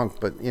call it punk,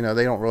 but you know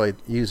they don't really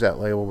use that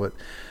label. But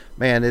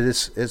man,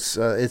 it's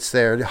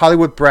there. The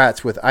Hollywood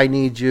Brats with I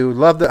Need You.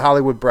 Love the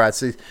Hollywood Brats.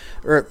 The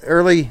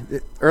early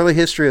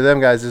history of them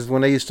guys is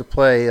when they used to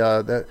play.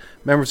 The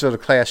members of the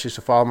Clash used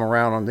to follow them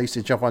around. They used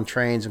to jump on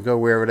trains and go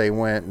wherever they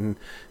went,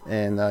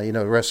 and you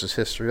know the rest is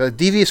history.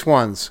 Devious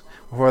Ones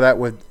before that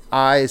with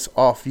Eyes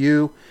Off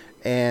You,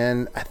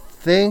 and I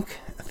think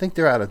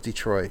they're out of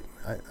Detroit,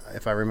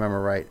 if I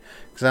remember right,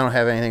 because I don't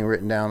have anything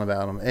written down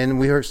about them. And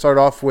we start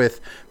off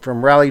with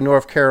from Raleigh,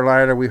 North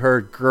Carolina. We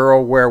heard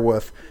Girl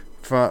Werewolf.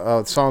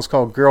 The song's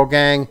called Girl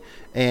Gang,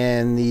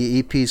 and the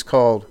EP's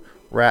called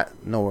Rat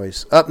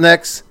Noise. Up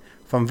next,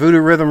 from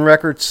Voodoo Rhythm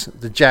Records,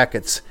 The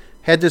Jackets.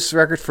 Had this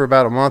record for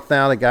about a month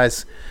now. The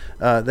guys,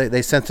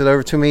 they sent it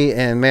over to me,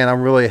 and man,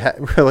 I'm really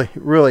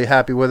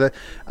happy with it.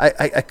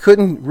 I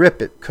couldn't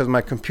rip it because my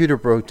computer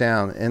broke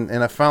down,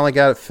 and I finally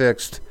got it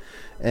fixed,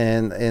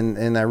 and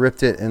I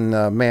ripped it, and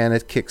man,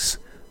 it kicks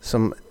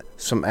some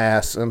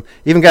ass.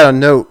 Even got a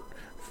note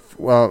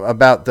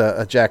about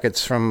the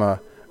Jackets from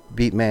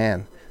Beat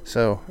Man.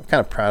 So I'm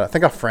kind of proud. I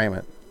think I'll frame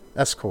it.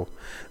 That's cool.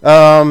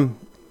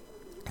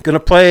 Gonna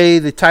play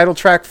the title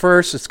track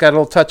first. It's got a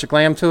little touch of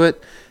glam to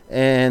it,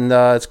 and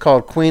it's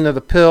called Queen of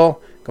the Pill.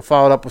 Go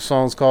follow it up with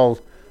songs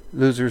called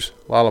Loser's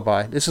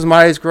Lullaby. This is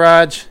Marty's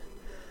Garage.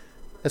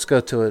 Let's go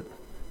to it.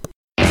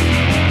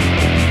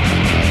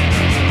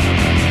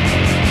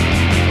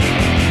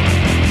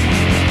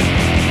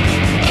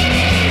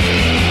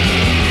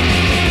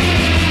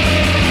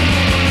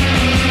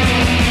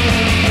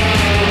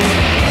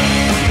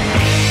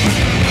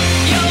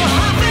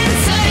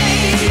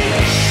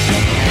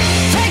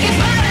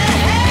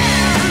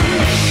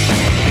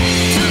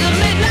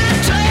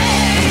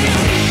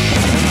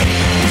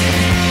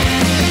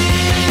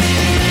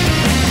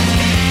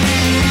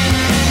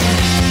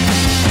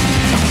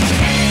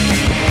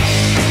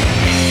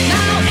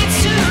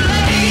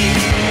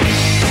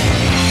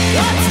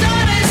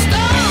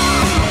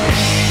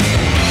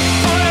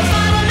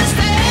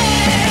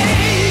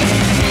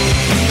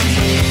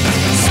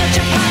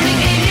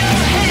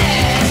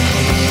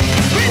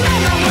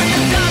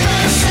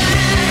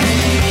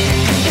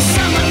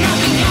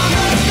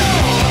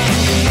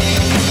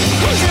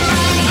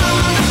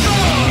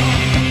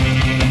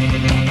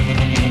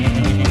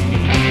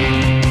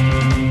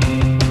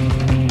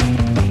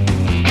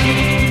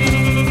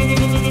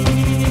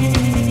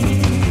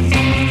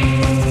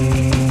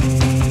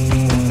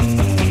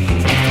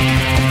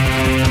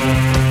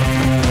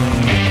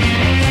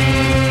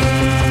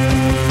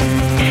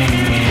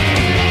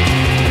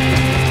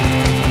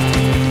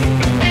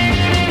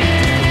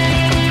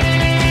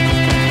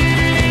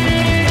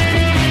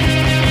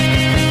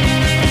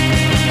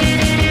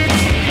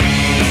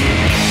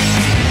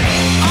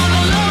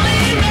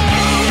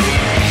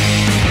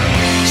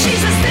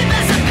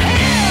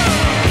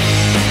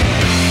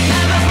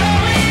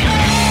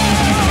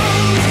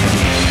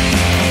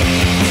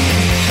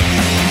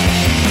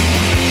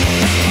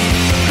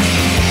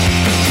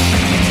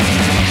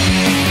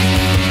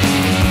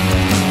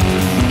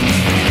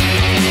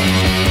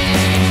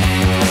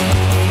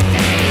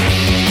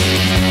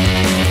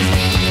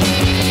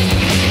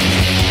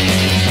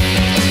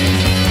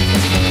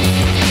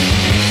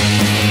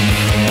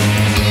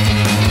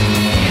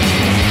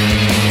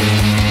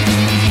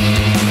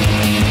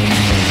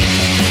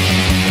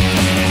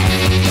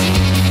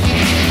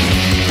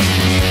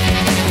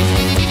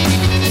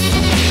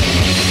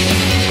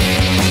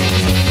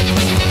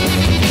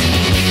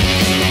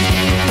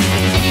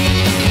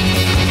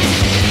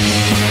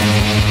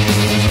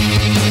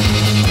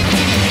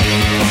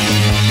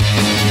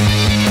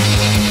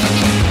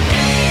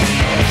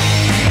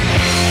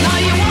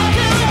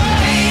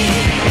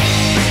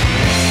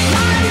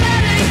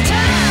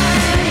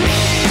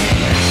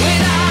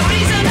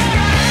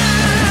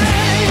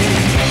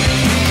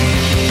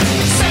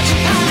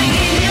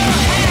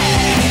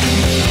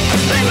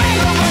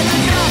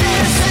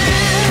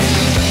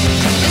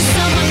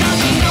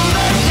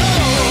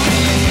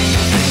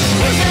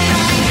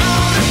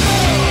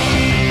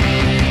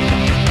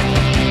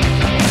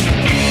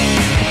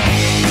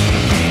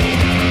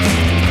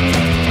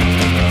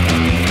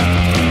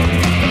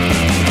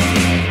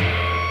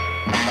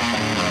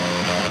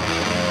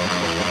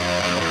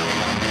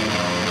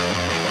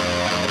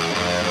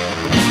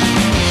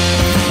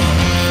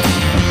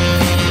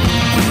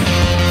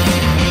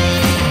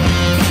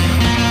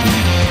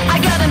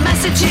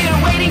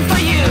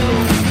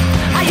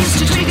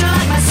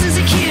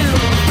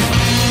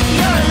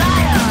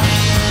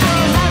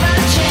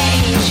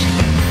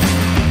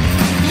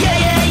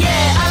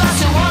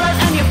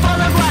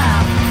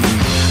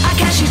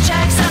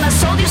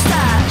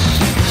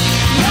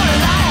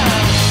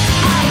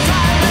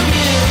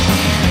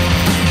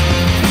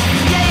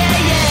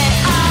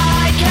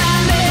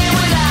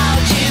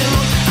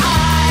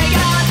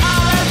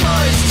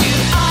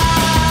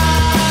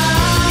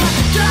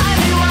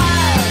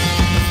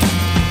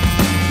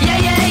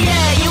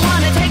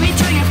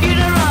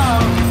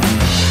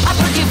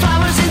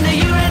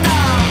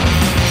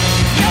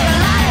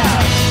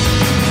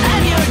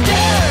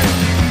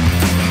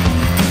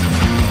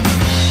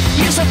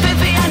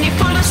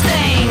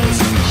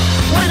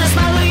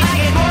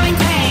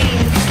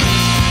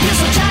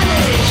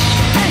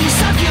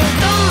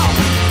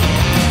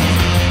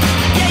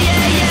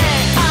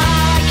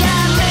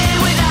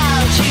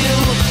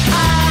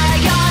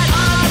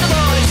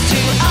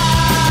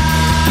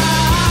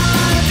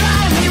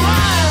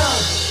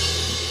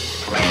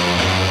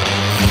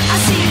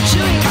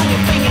 chewing on your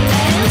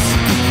fingernails.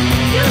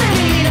 You're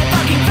living in a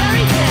fucking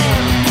fairy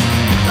tale,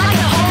 like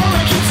a hole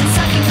that keeps on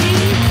sucking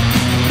me.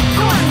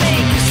 Go and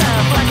make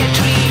yourself like a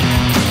tree.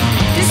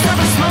 This stuff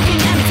is smoking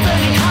and it's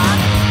burning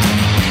hot.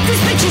 This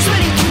bitch is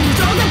ready to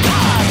throw the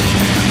pot.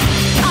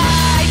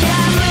 I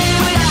can't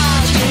live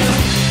without you.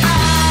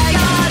 I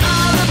got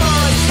all the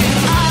boys too.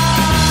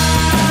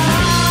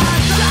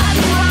 Drive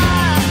me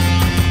wild.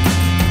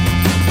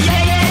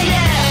 Yeah, yeah,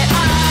 yeah.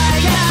 I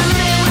can't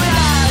live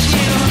without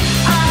you.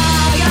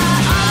 I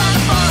got all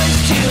the boys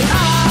too.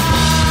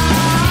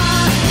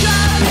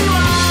 Drive me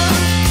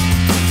wild.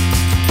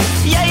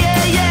 Yeah,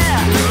 yeah,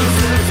 yeah.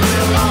 Losers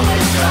will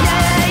always cry.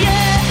 Yeah,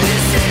 yeah.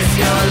 This is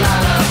your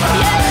lullaby.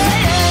 Yeah,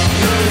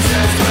 yeah.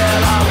 Losers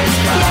will always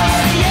cry.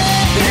 Yeah, yeah.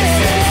 This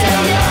is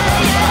your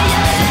lullaby.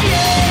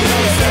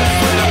 Losers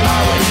will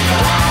always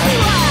cry.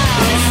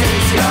 This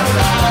is your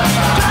lullaby. Losers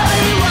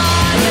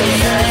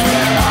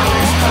will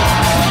always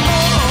cry.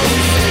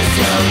 This is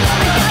your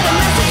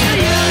lullaby.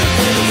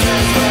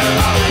 Losers will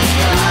always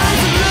cry.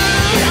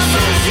 This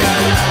is your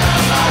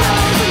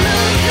lullaby.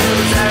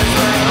 Losers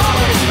will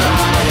always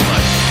cry.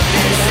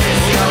 This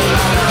is your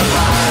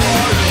lullaby.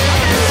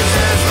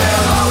 Losers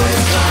will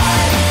always cry.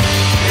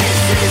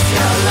 This is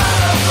your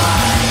lullaby.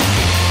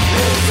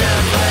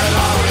 Losers will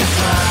always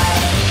cry.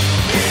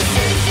 This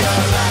is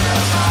your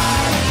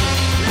lullaby.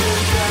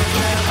 Losers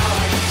will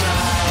always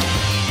cry.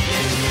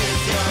 This is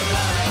your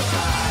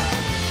lullaby.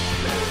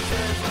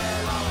 Losers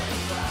will always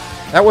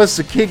cry. That was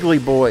the Giggly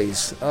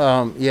Boys.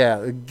 Got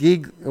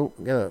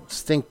a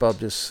stink bug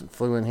just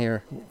flew in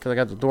here because I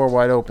got the door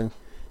wide open.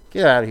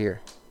 Get out of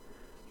here.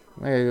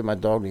 I gotta get my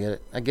dog to get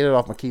it. I get it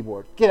off my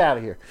keyboard. Get out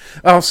of here.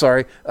 Oh,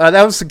 sorry.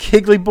 That was the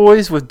Giggly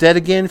Boys with Dead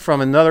Again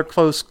from Another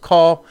Close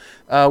Call.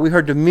 We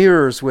heard the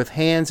Mirrors with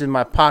Hands in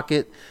My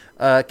Pocket.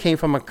 Came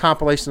from a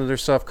compilation of their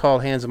stuff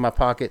called Hands in My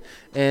Pocket.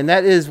 And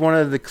that is one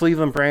of the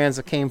Cleveland bands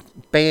that came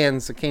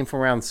from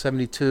around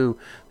 72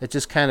 that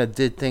just kind of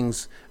did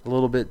things a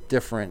little bit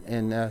different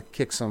and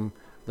kicked some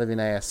living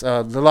ass.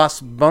 The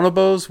Los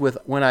Bonobos with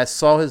When I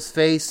Saw His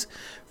Face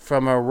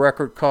from a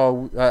record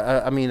called,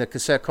 a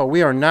cassette called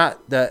We Are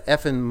Not the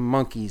Effing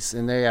Monkeys,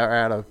 and they are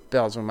out of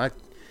Belgium. I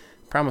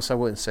promise I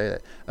wouldn't say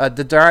that.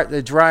 The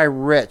Dry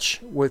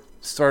Rich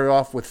started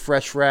off with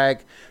Fresh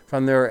Rag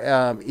from their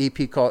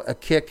EP called A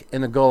Kick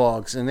in the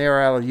Gulags, and they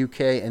are out of the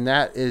UK, and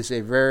that is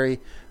a very,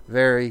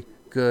 very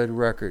good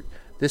record.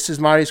 This is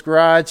Marty's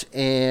Garage,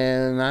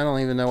 and I don't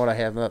even know what I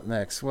have up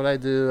next. What I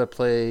do, I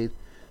played...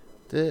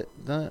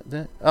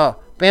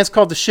 band's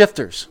called The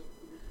Shifters.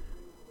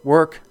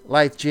 Work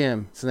Life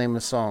Gym is the name of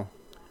the song.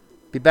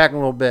 Be back in a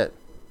little bit.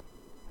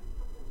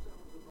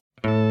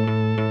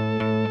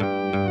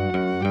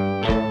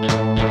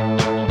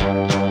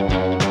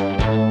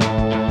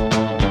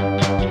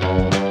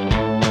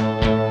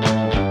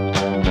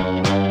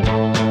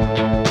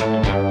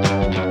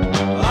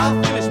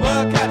 I finish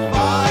work at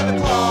 5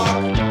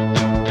 o'clock,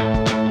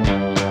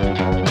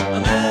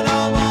 and then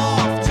I'm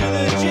off to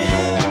the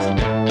gym.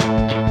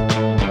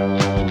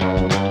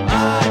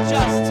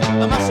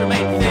 I must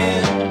remain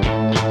thin,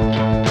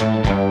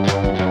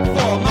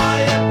 for my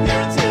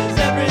appearances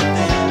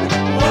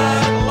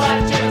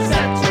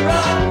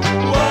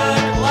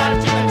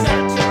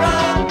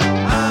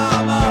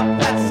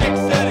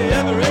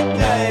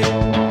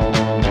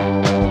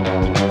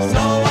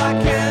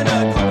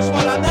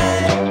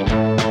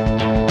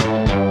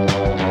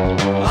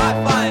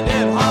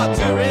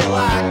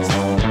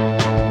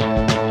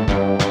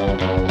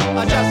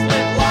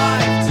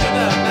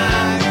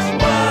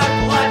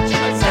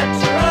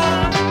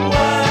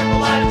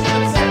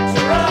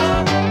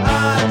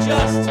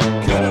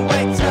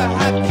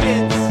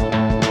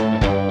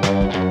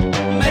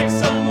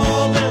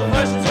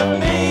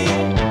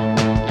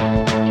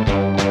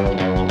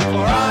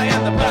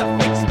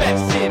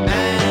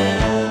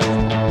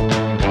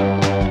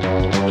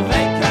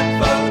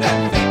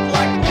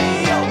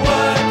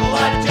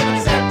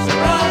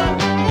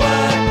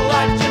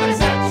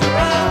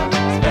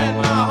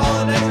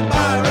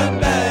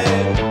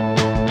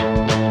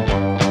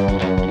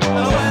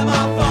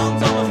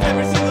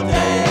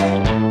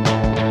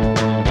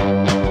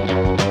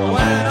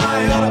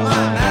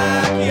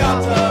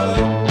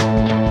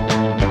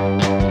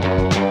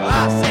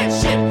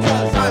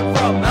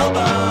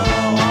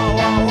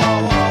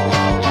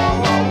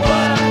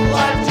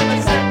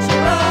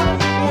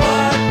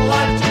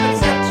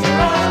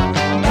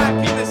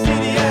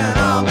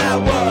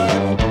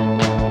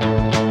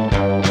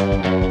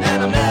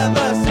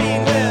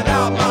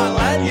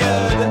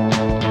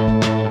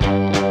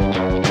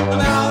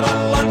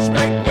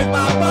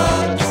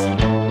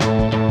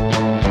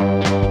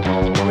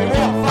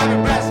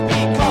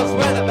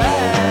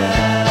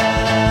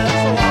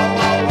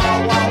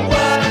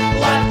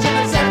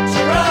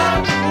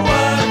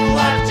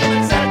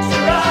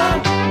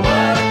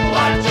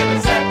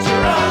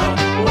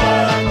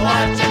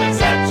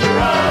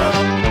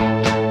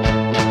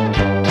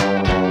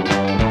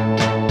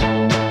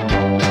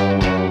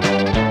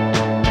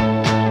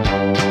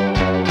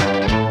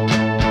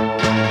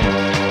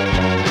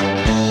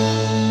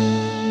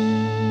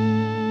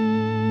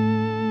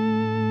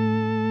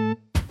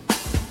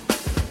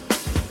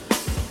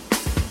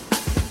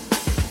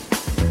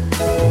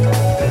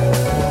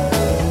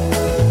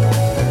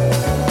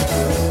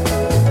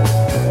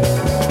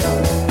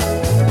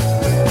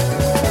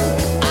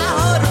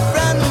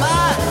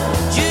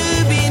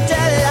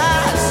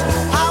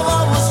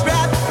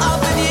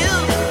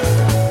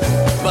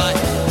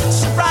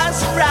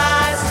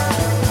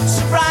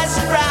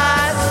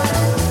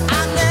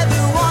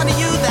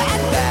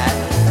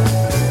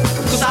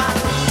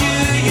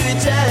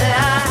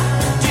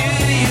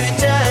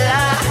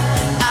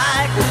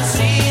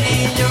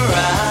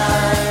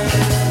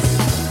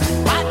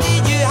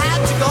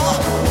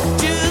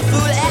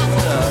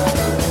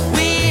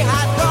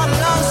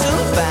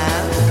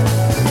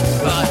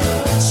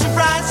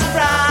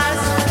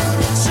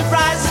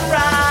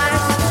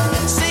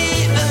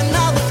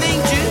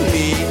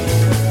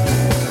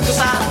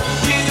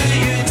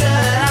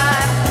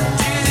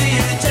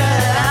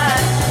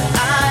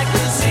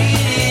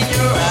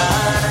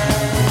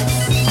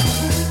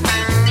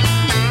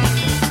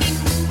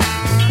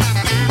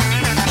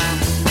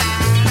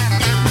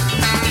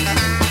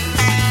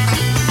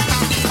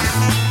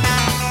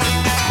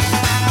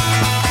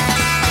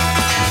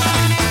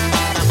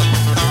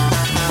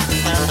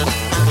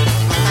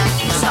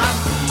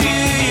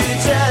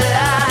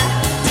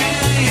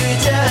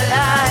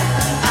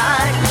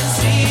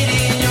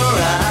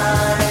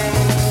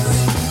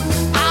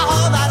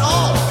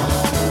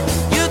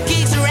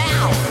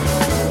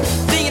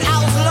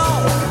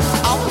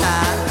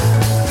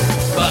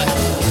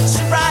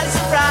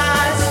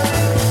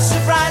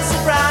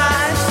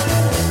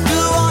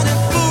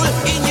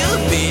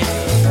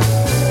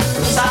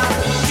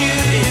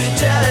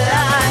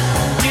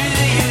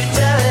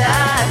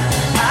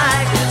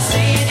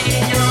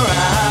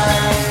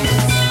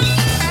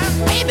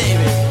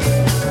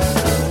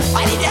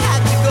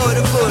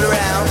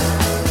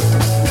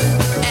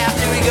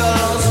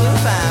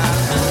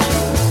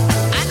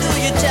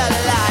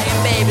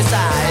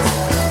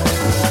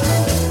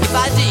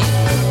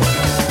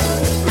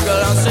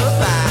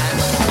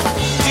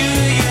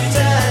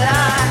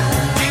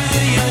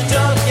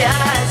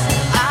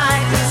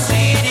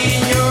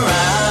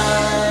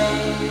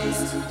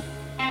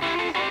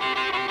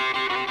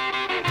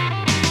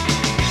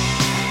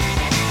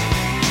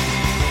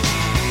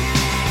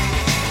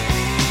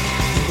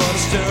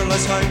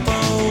less hypo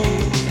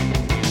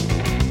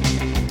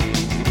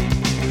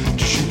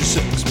to shoot a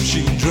sex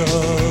machine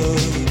drug.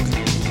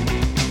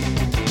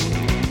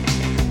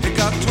 It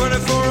got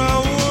 24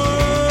 hours.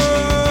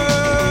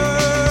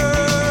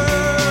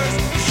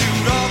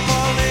 Shoot off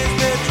all his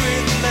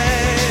between the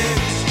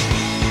legs.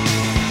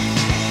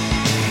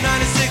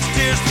 96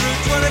 tears through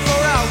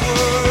 24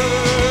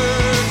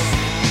 hours.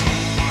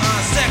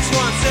 Sex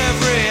once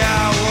every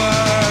hour.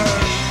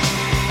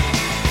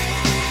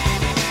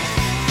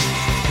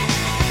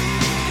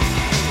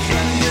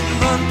 Johnny hit and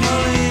run,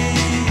 Polly.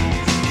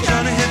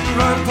 Johnny hit and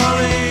run,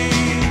 Polly.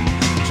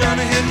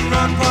 Johnny hit and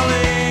run,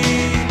 Polly.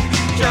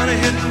 Johnny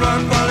hit and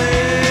run, Polly.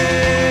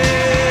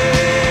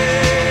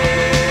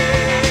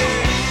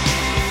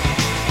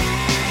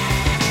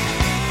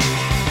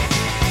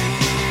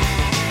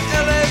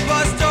 LA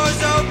bus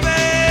doors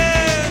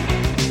open,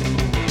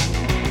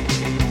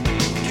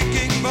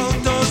 kicking both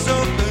doors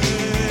open.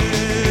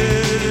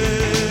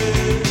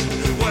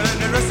 When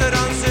they rested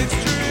on 6th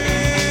Street,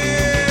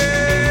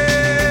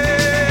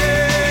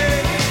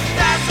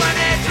 that's when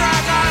they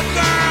dragged a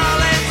girl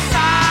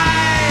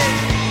inside.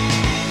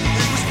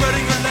 He was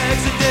spreading her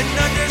legs and didn't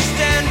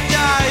understand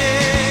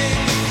dying.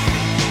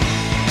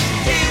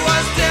 He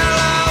was still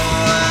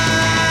awake.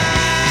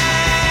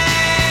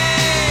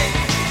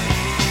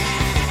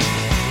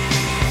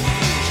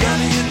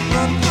 Johnny hit and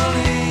run,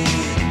 Polly.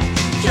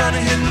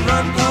 Johnny hit and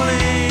run,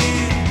 Polly.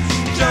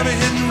 Johnny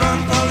hit and run,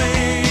 Polly.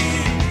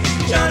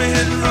 Johnny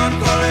hit and run,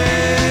 Polly.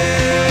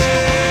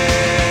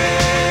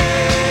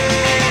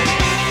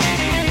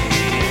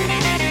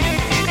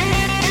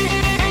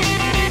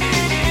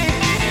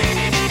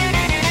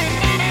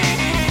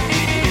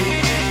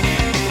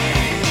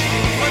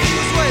 When he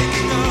was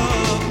waking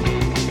up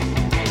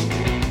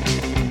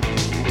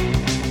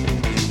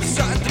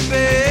beside the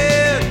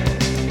bed,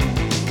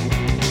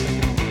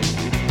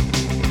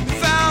 he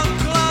found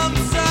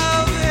clumps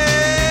of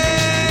hair.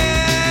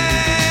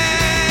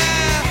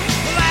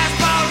 The last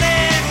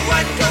Pauline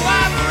wouldn't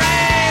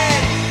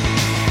cooperate.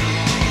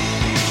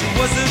 She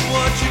wasn't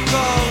what you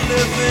call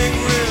living,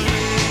 really.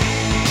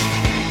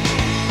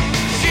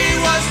 She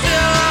was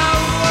still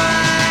awake.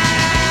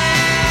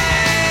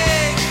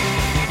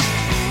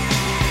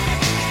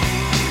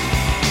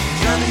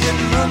 Johnny hit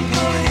and run,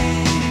 Polly.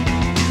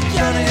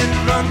 Johnny hit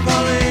and run,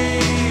 Polly.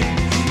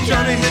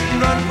 Johnny hit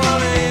and run,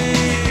 Polly.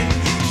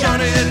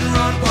 Johnny hit and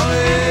run,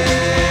 Polly.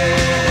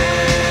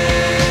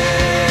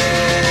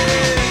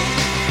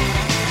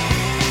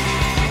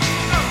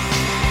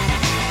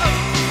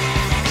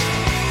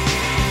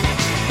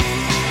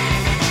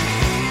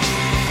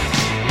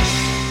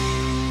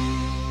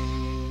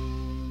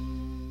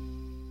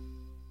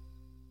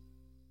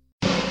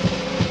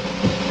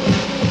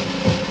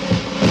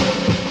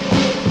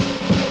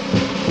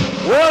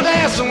 Well,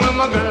 dancing with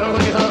my girl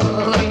the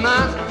other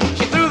night.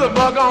 She threw the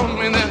bug on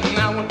me, then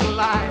I went to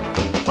life.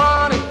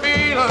 Funny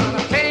feeling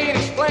I can't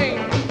explain.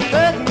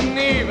 Couldn't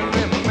even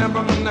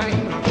remember my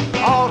name.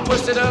 All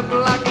twisted up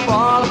like a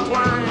ball of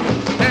twine.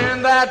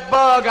 And that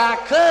bug I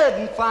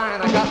couldn't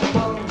find. I got the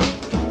bug.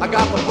 I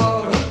got the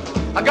bug.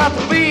 I got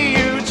the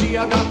B-U-G.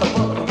 I got the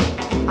bug.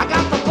 I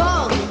got the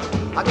bug.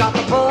 I got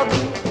the bug.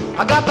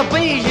 I got the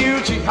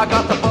B-U-G. I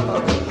got the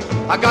bug.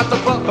 I got the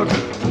bug.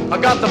 I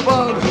got the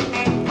bug.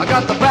 I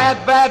got the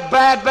bad, bad,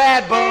 bad,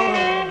 bad bug.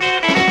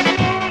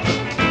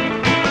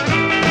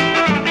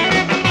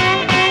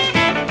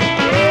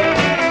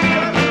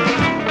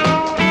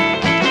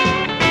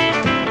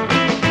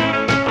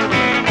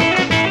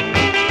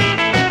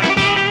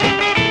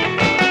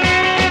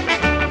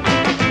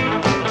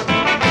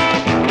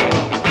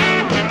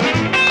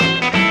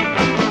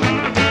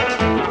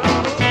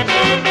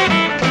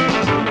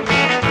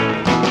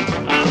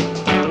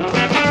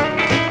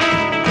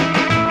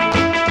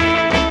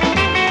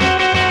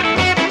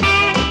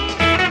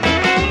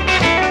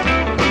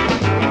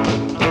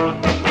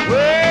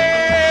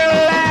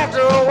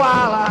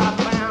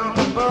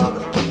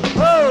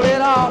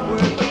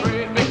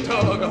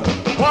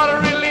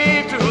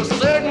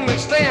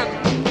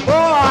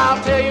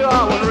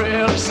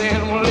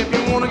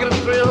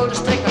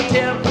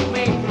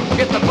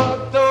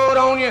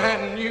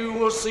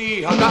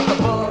 See, I got the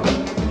bug,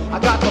 I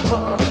got the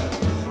bug,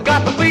 I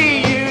got the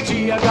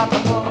B-U-G, I got the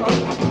bug,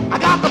 I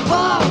got the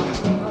bug,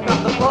 I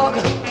got the bug,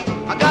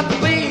 I got the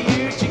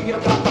B-U-G, I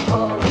got the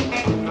bug,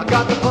 I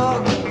got the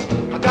bug,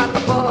 I got the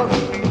bug,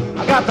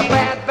 I got the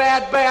bad,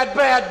 bad, bad,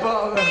 bad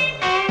bug.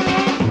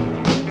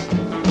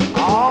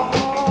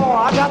 Oh,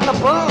 I got the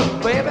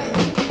bug, baby.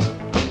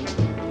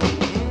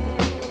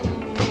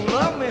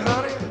 Love me,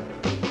 honey.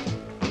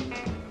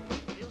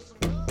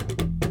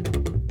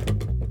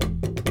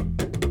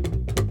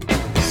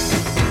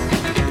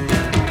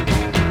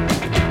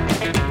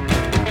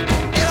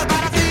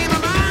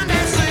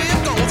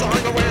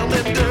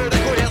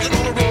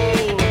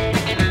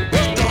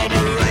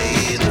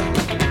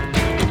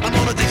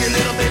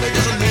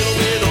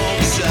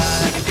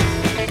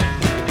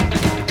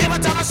 Every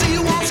time I see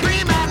you on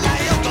screen, I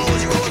laugh,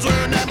 'cause you're always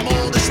wearing that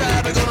molded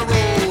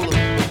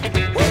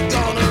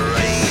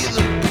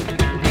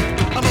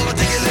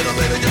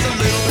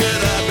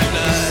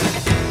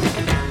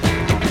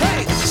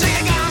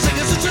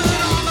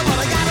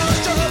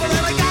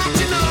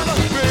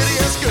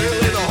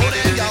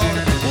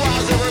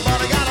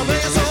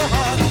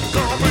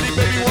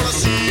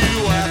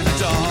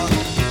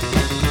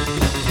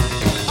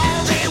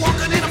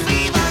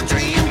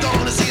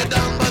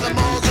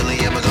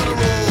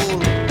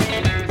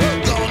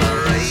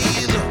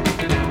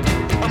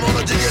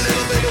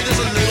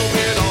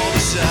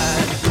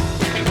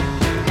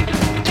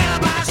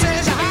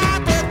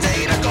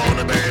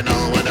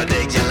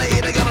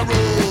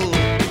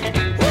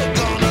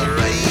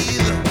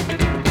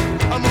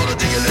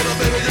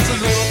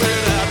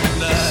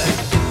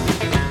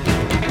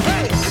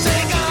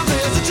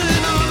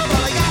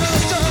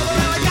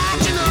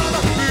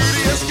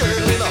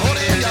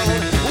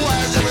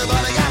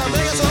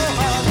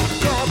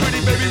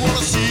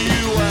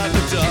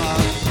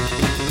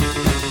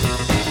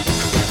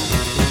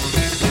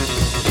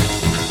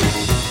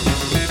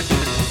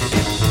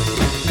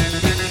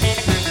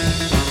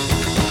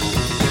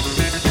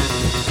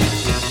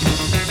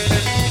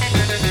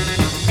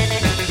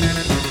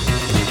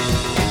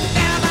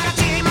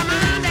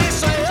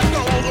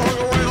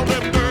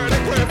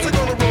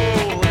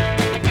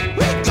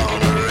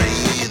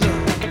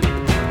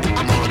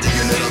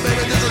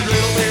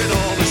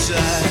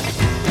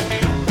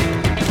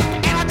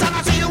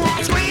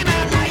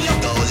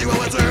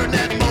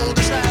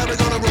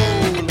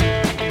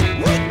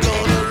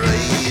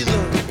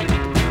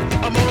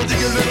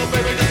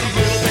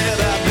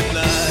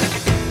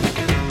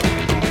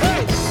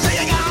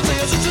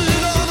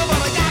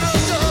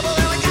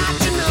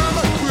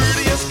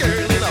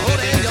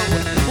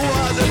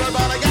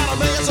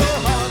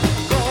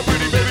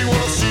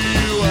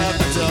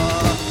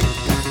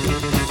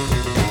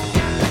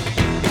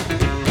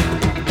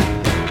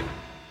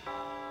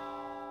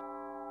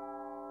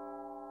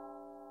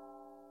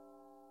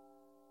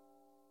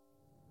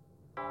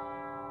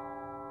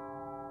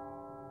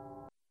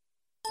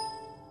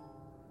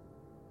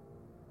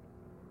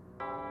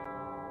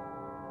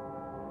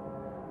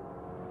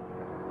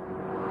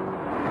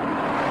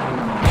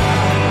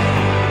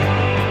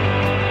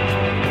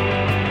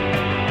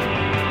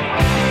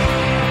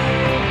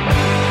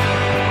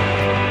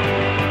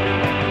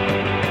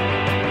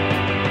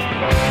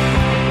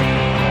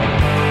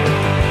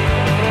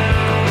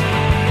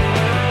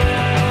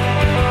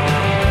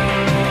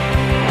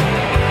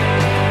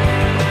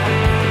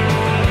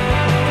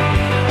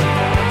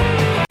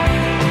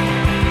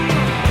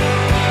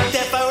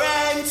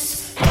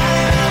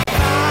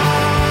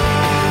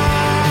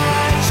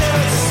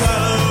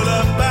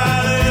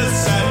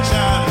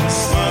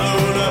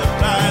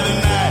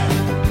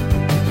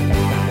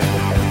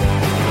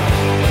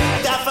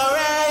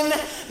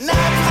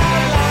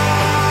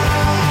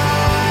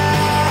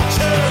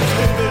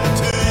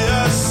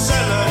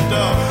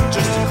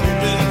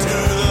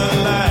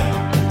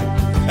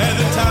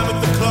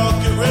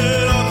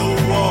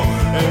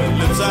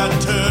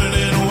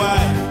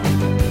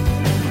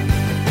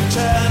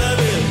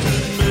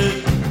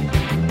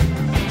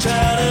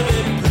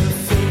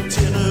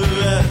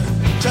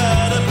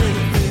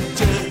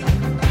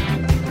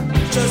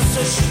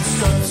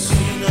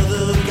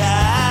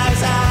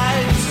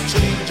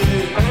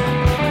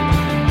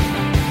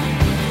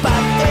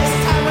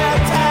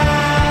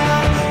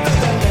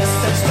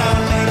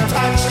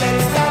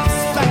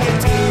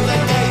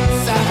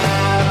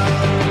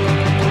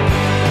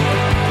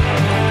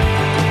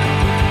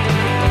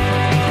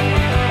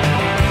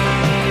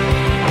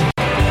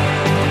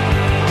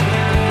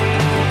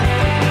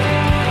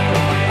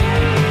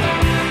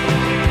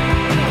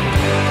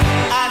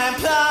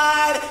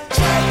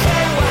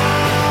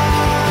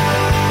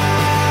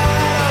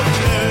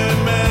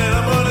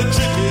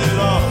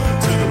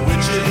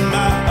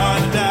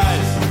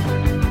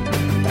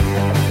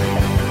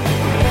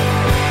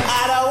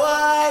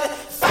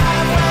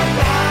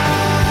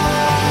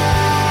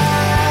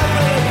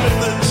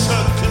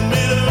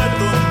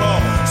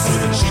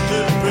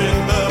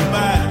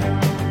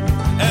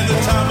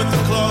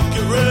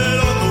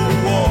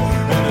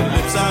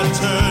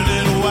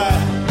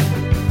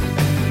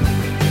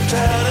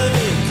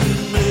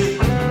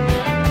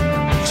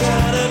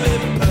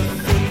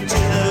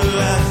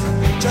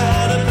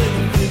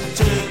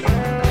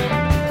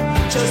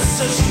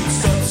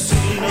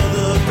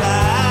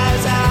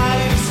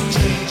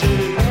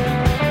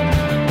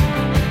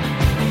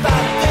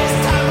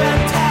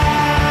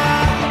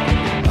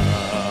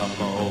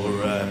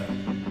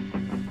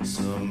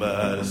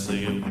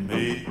Somebody singing for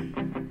me.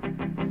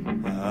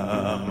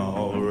 I'm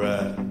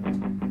alright.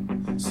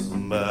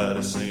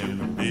 Somebody singing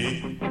for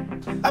me.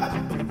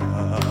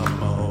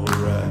 I'm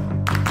alright.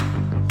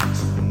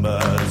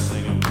 Somebody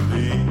singing for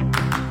me.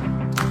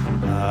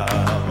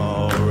 I'm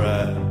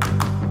alright.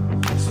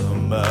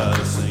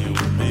 Somebody singing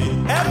for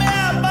me. Help me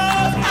out,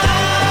 boys.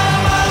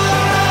 I'm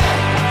alright.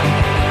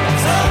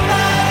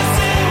 Somebody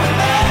sing with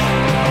me.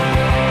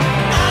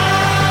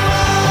 I'm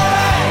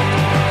alright.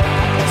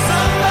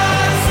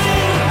 Somebody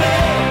sing with me.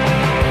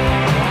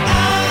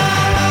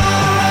 I'm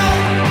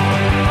alright.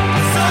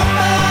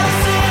 Somebody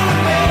sing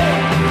with me.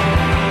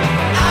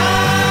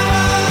 I'm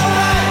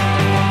alright.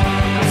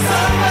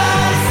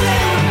 Somebody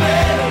sing with me.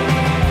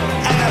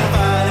 I got a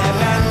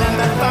fireman and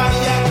a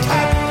fire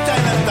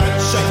captain, a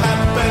Dutch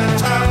happen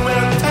town with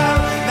a town.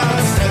 Now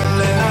I'm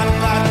settling on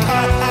my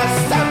car, I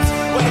stopped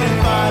waiting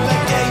for the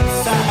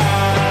gates to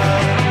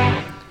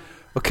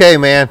have. Okay,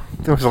 man,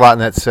 there was a lot in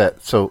that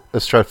set, so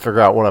let's try to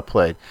figure out what I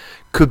played.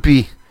 Could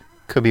be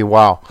a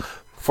while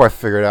before I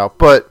figure it out,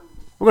 but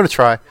we're gonna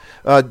try.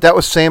 That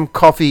was Sam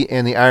Coffey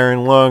and the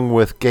Iron Lung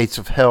with Gates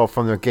of Hell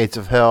from their Gates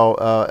of Hell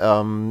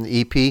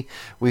EP.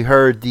 We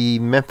heard the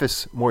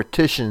Memphis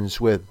Morticians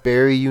with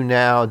Bury You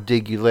Now,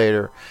 Dig You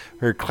Later. We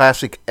heard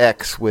Classic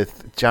X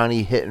with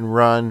Johnny Hit and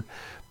Run,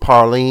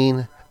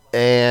 Parlene,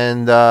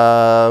 and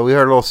we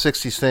heard a little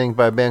 60s thing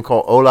by a band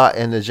called Ola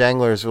and the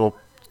Janglers, a little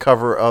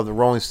cover of the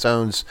Rolling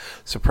Stones,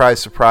 Surprise,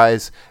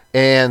 Surprise,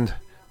 and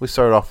we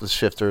started off with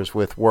Shifters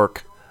with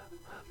Work,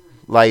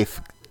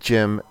 Life,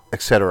 Gym,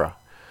 etc.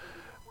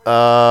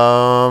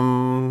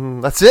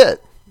 That's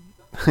it.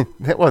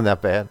 That wasn't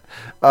that bad.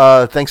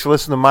 Thanks for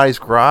listening to Marty's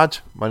Garage.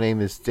 My name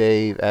is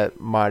Dave at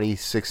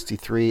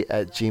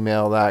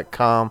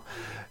Marty63@gmail.com.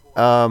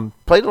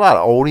 Played a lot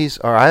of oldies,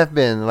 or I have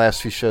been in the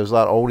last few shows, a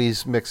lot of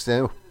oldies mixed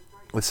in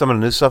with some of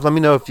the new stuff. Let me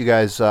know if you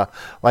guys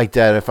like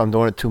that, if I'm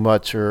doing it too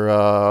much, or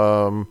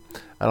I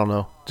don't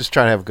know. Just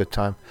trying to have a good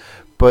time.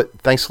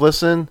 But thanks for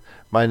listening.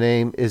 My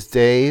name is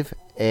Dave,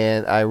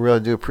 and I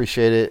really do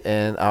appreciate it,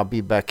 and I'll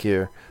be back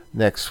here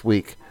next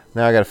week.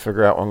 Now I got to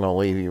figure out what I'm going to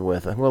leave you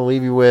with. I'm going to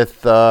leave you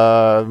with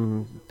a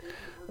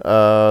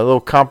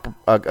little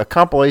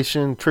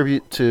compilation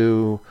tribute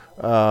to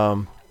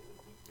the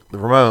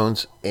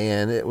Ramones,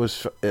 and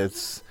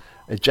it's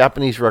a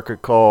Japanese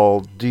record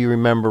called Do You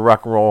Remember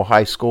Rock and Roll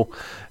High School?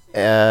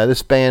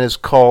 This band is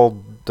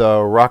called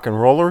Rock and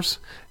Rollers,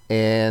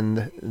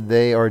 and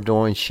they are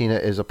doing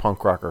Sheena is a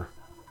Punk Rocker.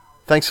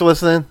 Thanks for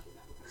listening.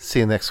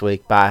 See you next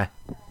week. Bye.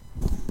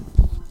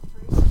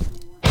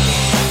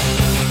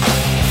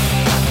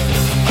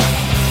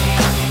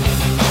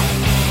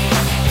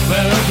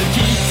 Well, the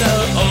kids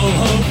are all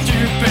home to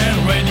bed,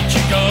 ready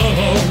to go.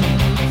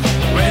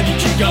 Ready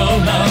to go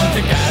now.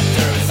 They got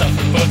their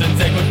something, but then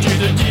they go to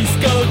the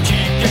disco,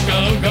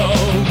 Chica-go-go.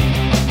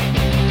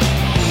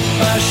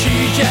 But she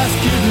just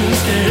couldn't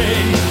stay.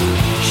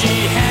 She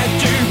had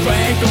to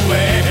break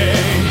away.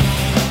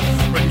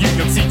 When New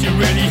York City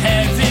really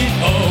has it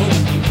all.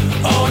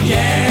 Oh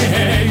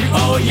yeah,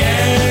 oh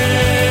yeah.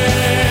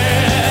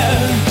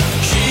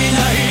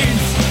 Sheena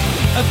is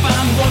a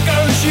fun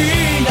rocker,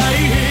 Sheena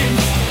is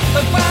a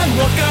fun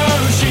rocker,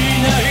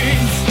 Sheena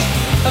is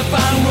a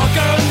fun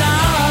rocker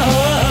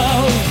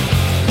now.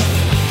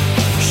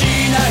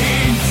 Sheena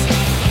is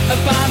a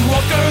fun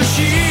rocker,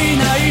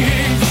 Sheena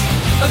is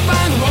a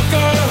fun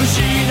rocker,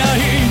 Sheena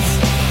is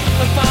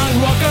a fun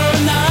rocker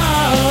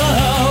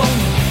now.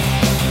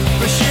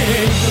 But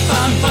she's a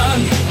fun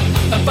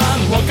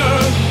rocker,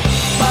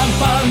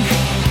 fun,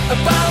 a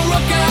fun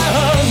rocker,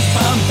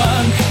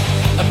 fun,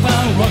 a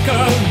fun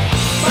rocker,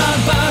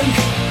 fun,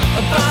 a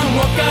fun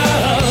rocker.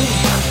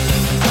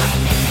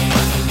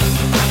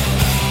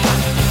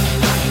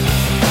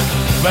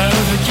 Well,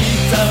 the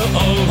kids are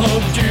all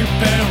home to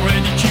bed,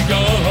 ready to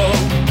go.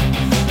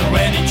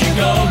 Ready to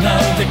go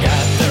now. They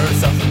got their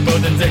something, but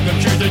then they go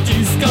to the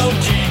disco,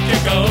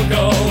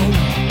 Chica-go-go.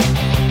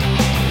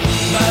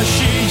 But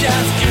she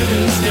just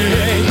couldn't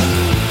stay.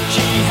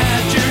 She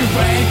had to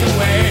break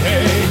away.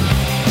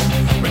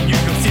 When New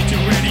York City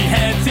really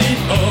has it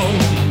all.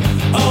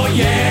 Oh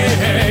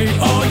yeah,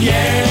 oh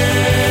yeah.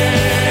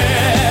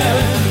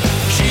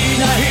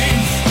 Sheena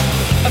is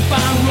a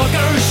fun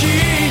rocker,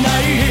 Sheena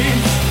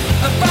is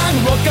a fun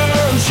rocker,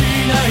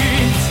 Sheena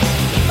is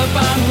a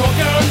fun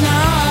rocker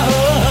now.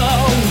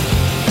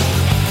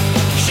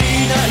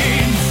 Sheena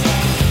is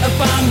a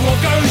fun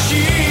rocker,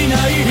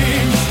 Sheena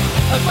is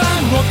a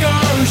fun rocker,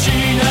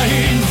 Sheena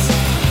is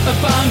a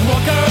fun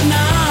rocker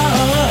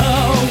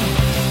now.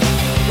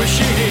 Well,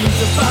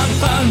 she's a fun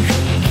rocker, fun,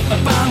 a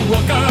fun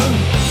rocker,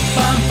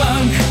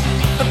 fun,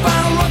 a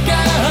fun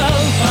rocker,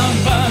 fun,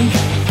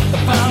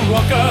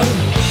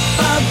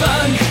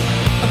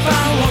 a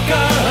fun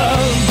rocker.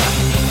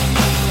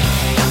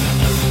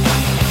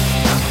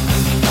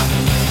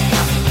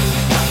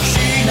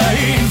 Sheena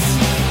is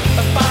a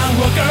fun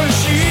rocker,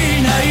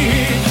 Sheena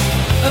is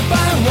a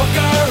fun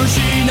rocker,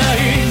 Sheena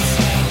is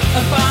a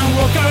fun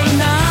rocker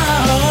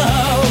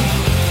now.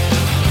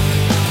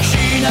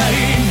 Sheena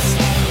is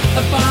a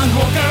fun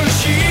rocker,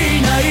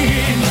 Sheena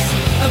is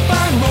a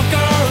fun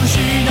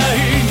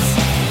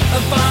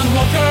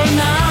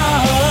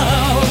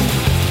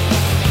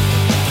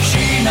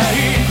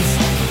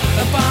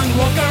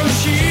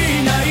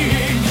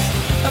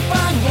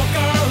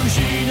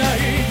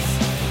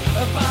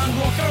fine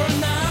worker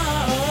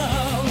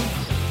now.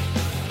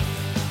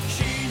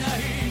 Sheena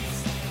Heaps,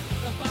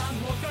 the fine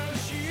worker,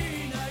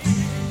 Sheena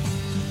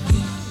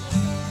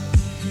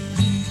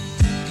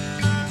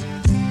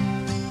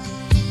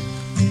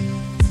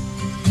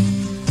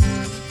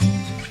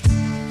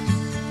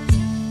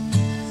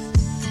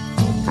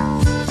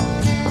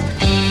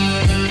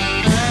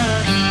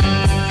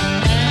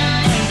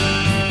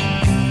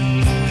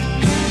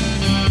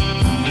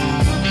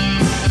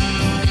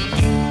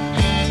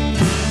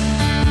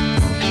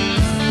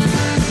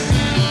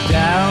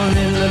Down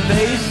in the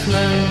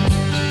basement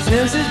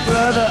sings his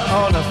brother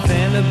on a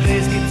Fender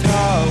bass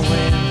guitar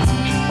when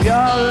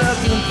you're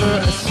looking for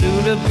a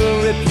suitable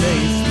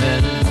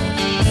replacement.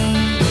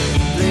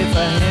 Play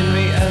for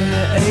Henry and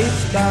the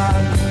H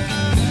God.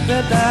 Da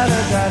da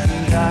da da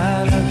da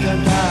da da da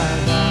da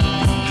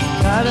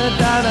da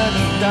da da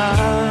da da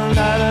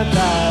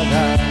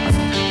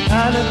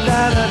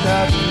da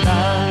da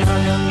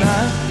da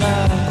da.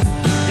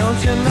 Don't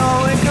you know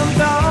it comes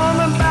on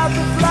about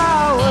the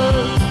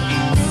flowers?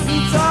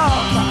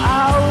 Talk for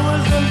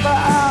hours and for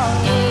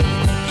hours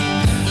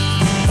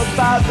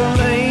about the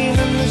rain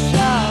and the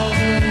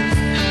showers,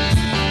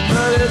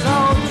 but his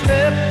own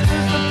trip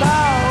is the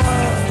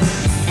power.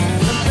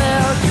 The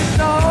bell gets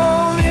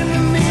on in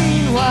the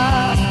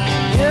meanwhile.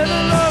 Yeah,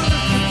 the love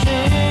is the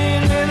chain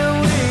in a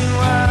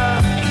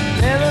meanwhile.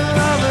 Yeah, the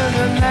love in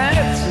the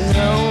night's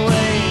no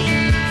way.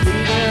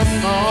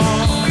 Leaving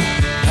on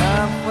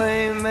halfway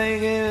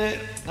making it,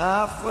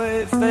 halfway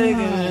faking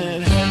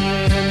it.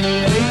 Henry and the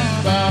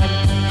H-Bob.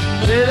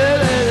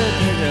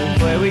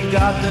 Where we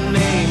got the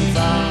name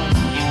from.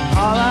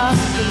 All I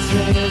can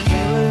say is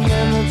they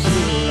remember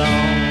too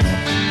long.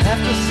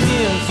 After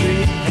seeing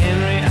Sweet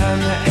Henry and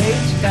the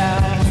H-Guy.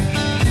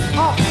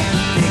 Oh,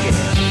 dig it.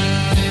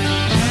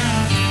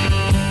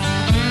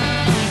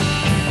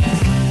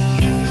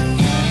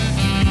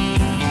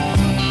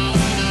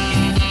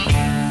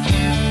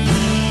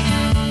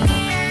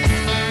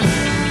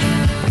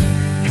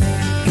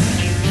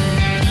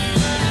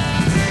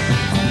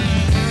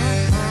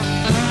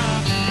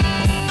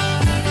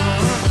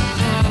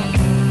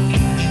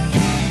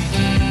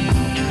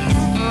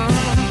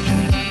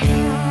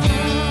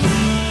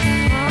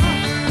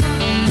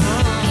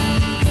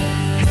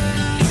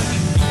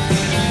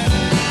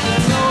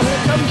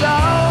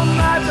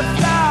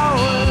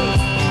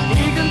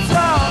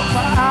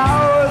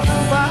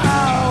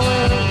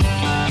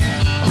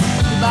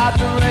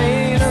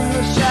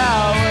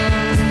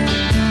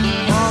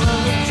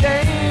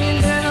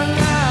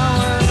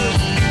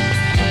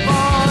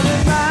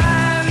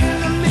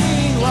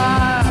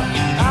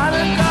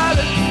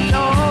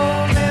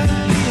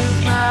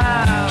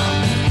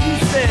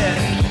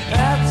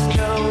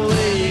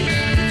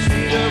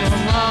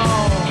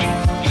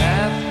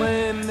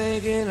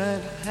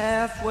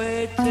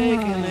 Halfway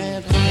taking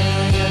it,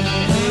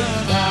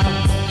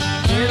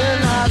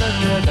 getting out of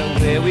here to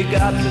where we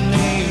got the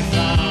name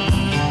from.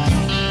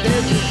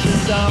 This is the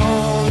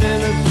song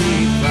in a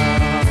beat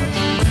from,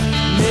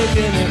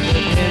 making it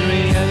with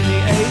Henry and the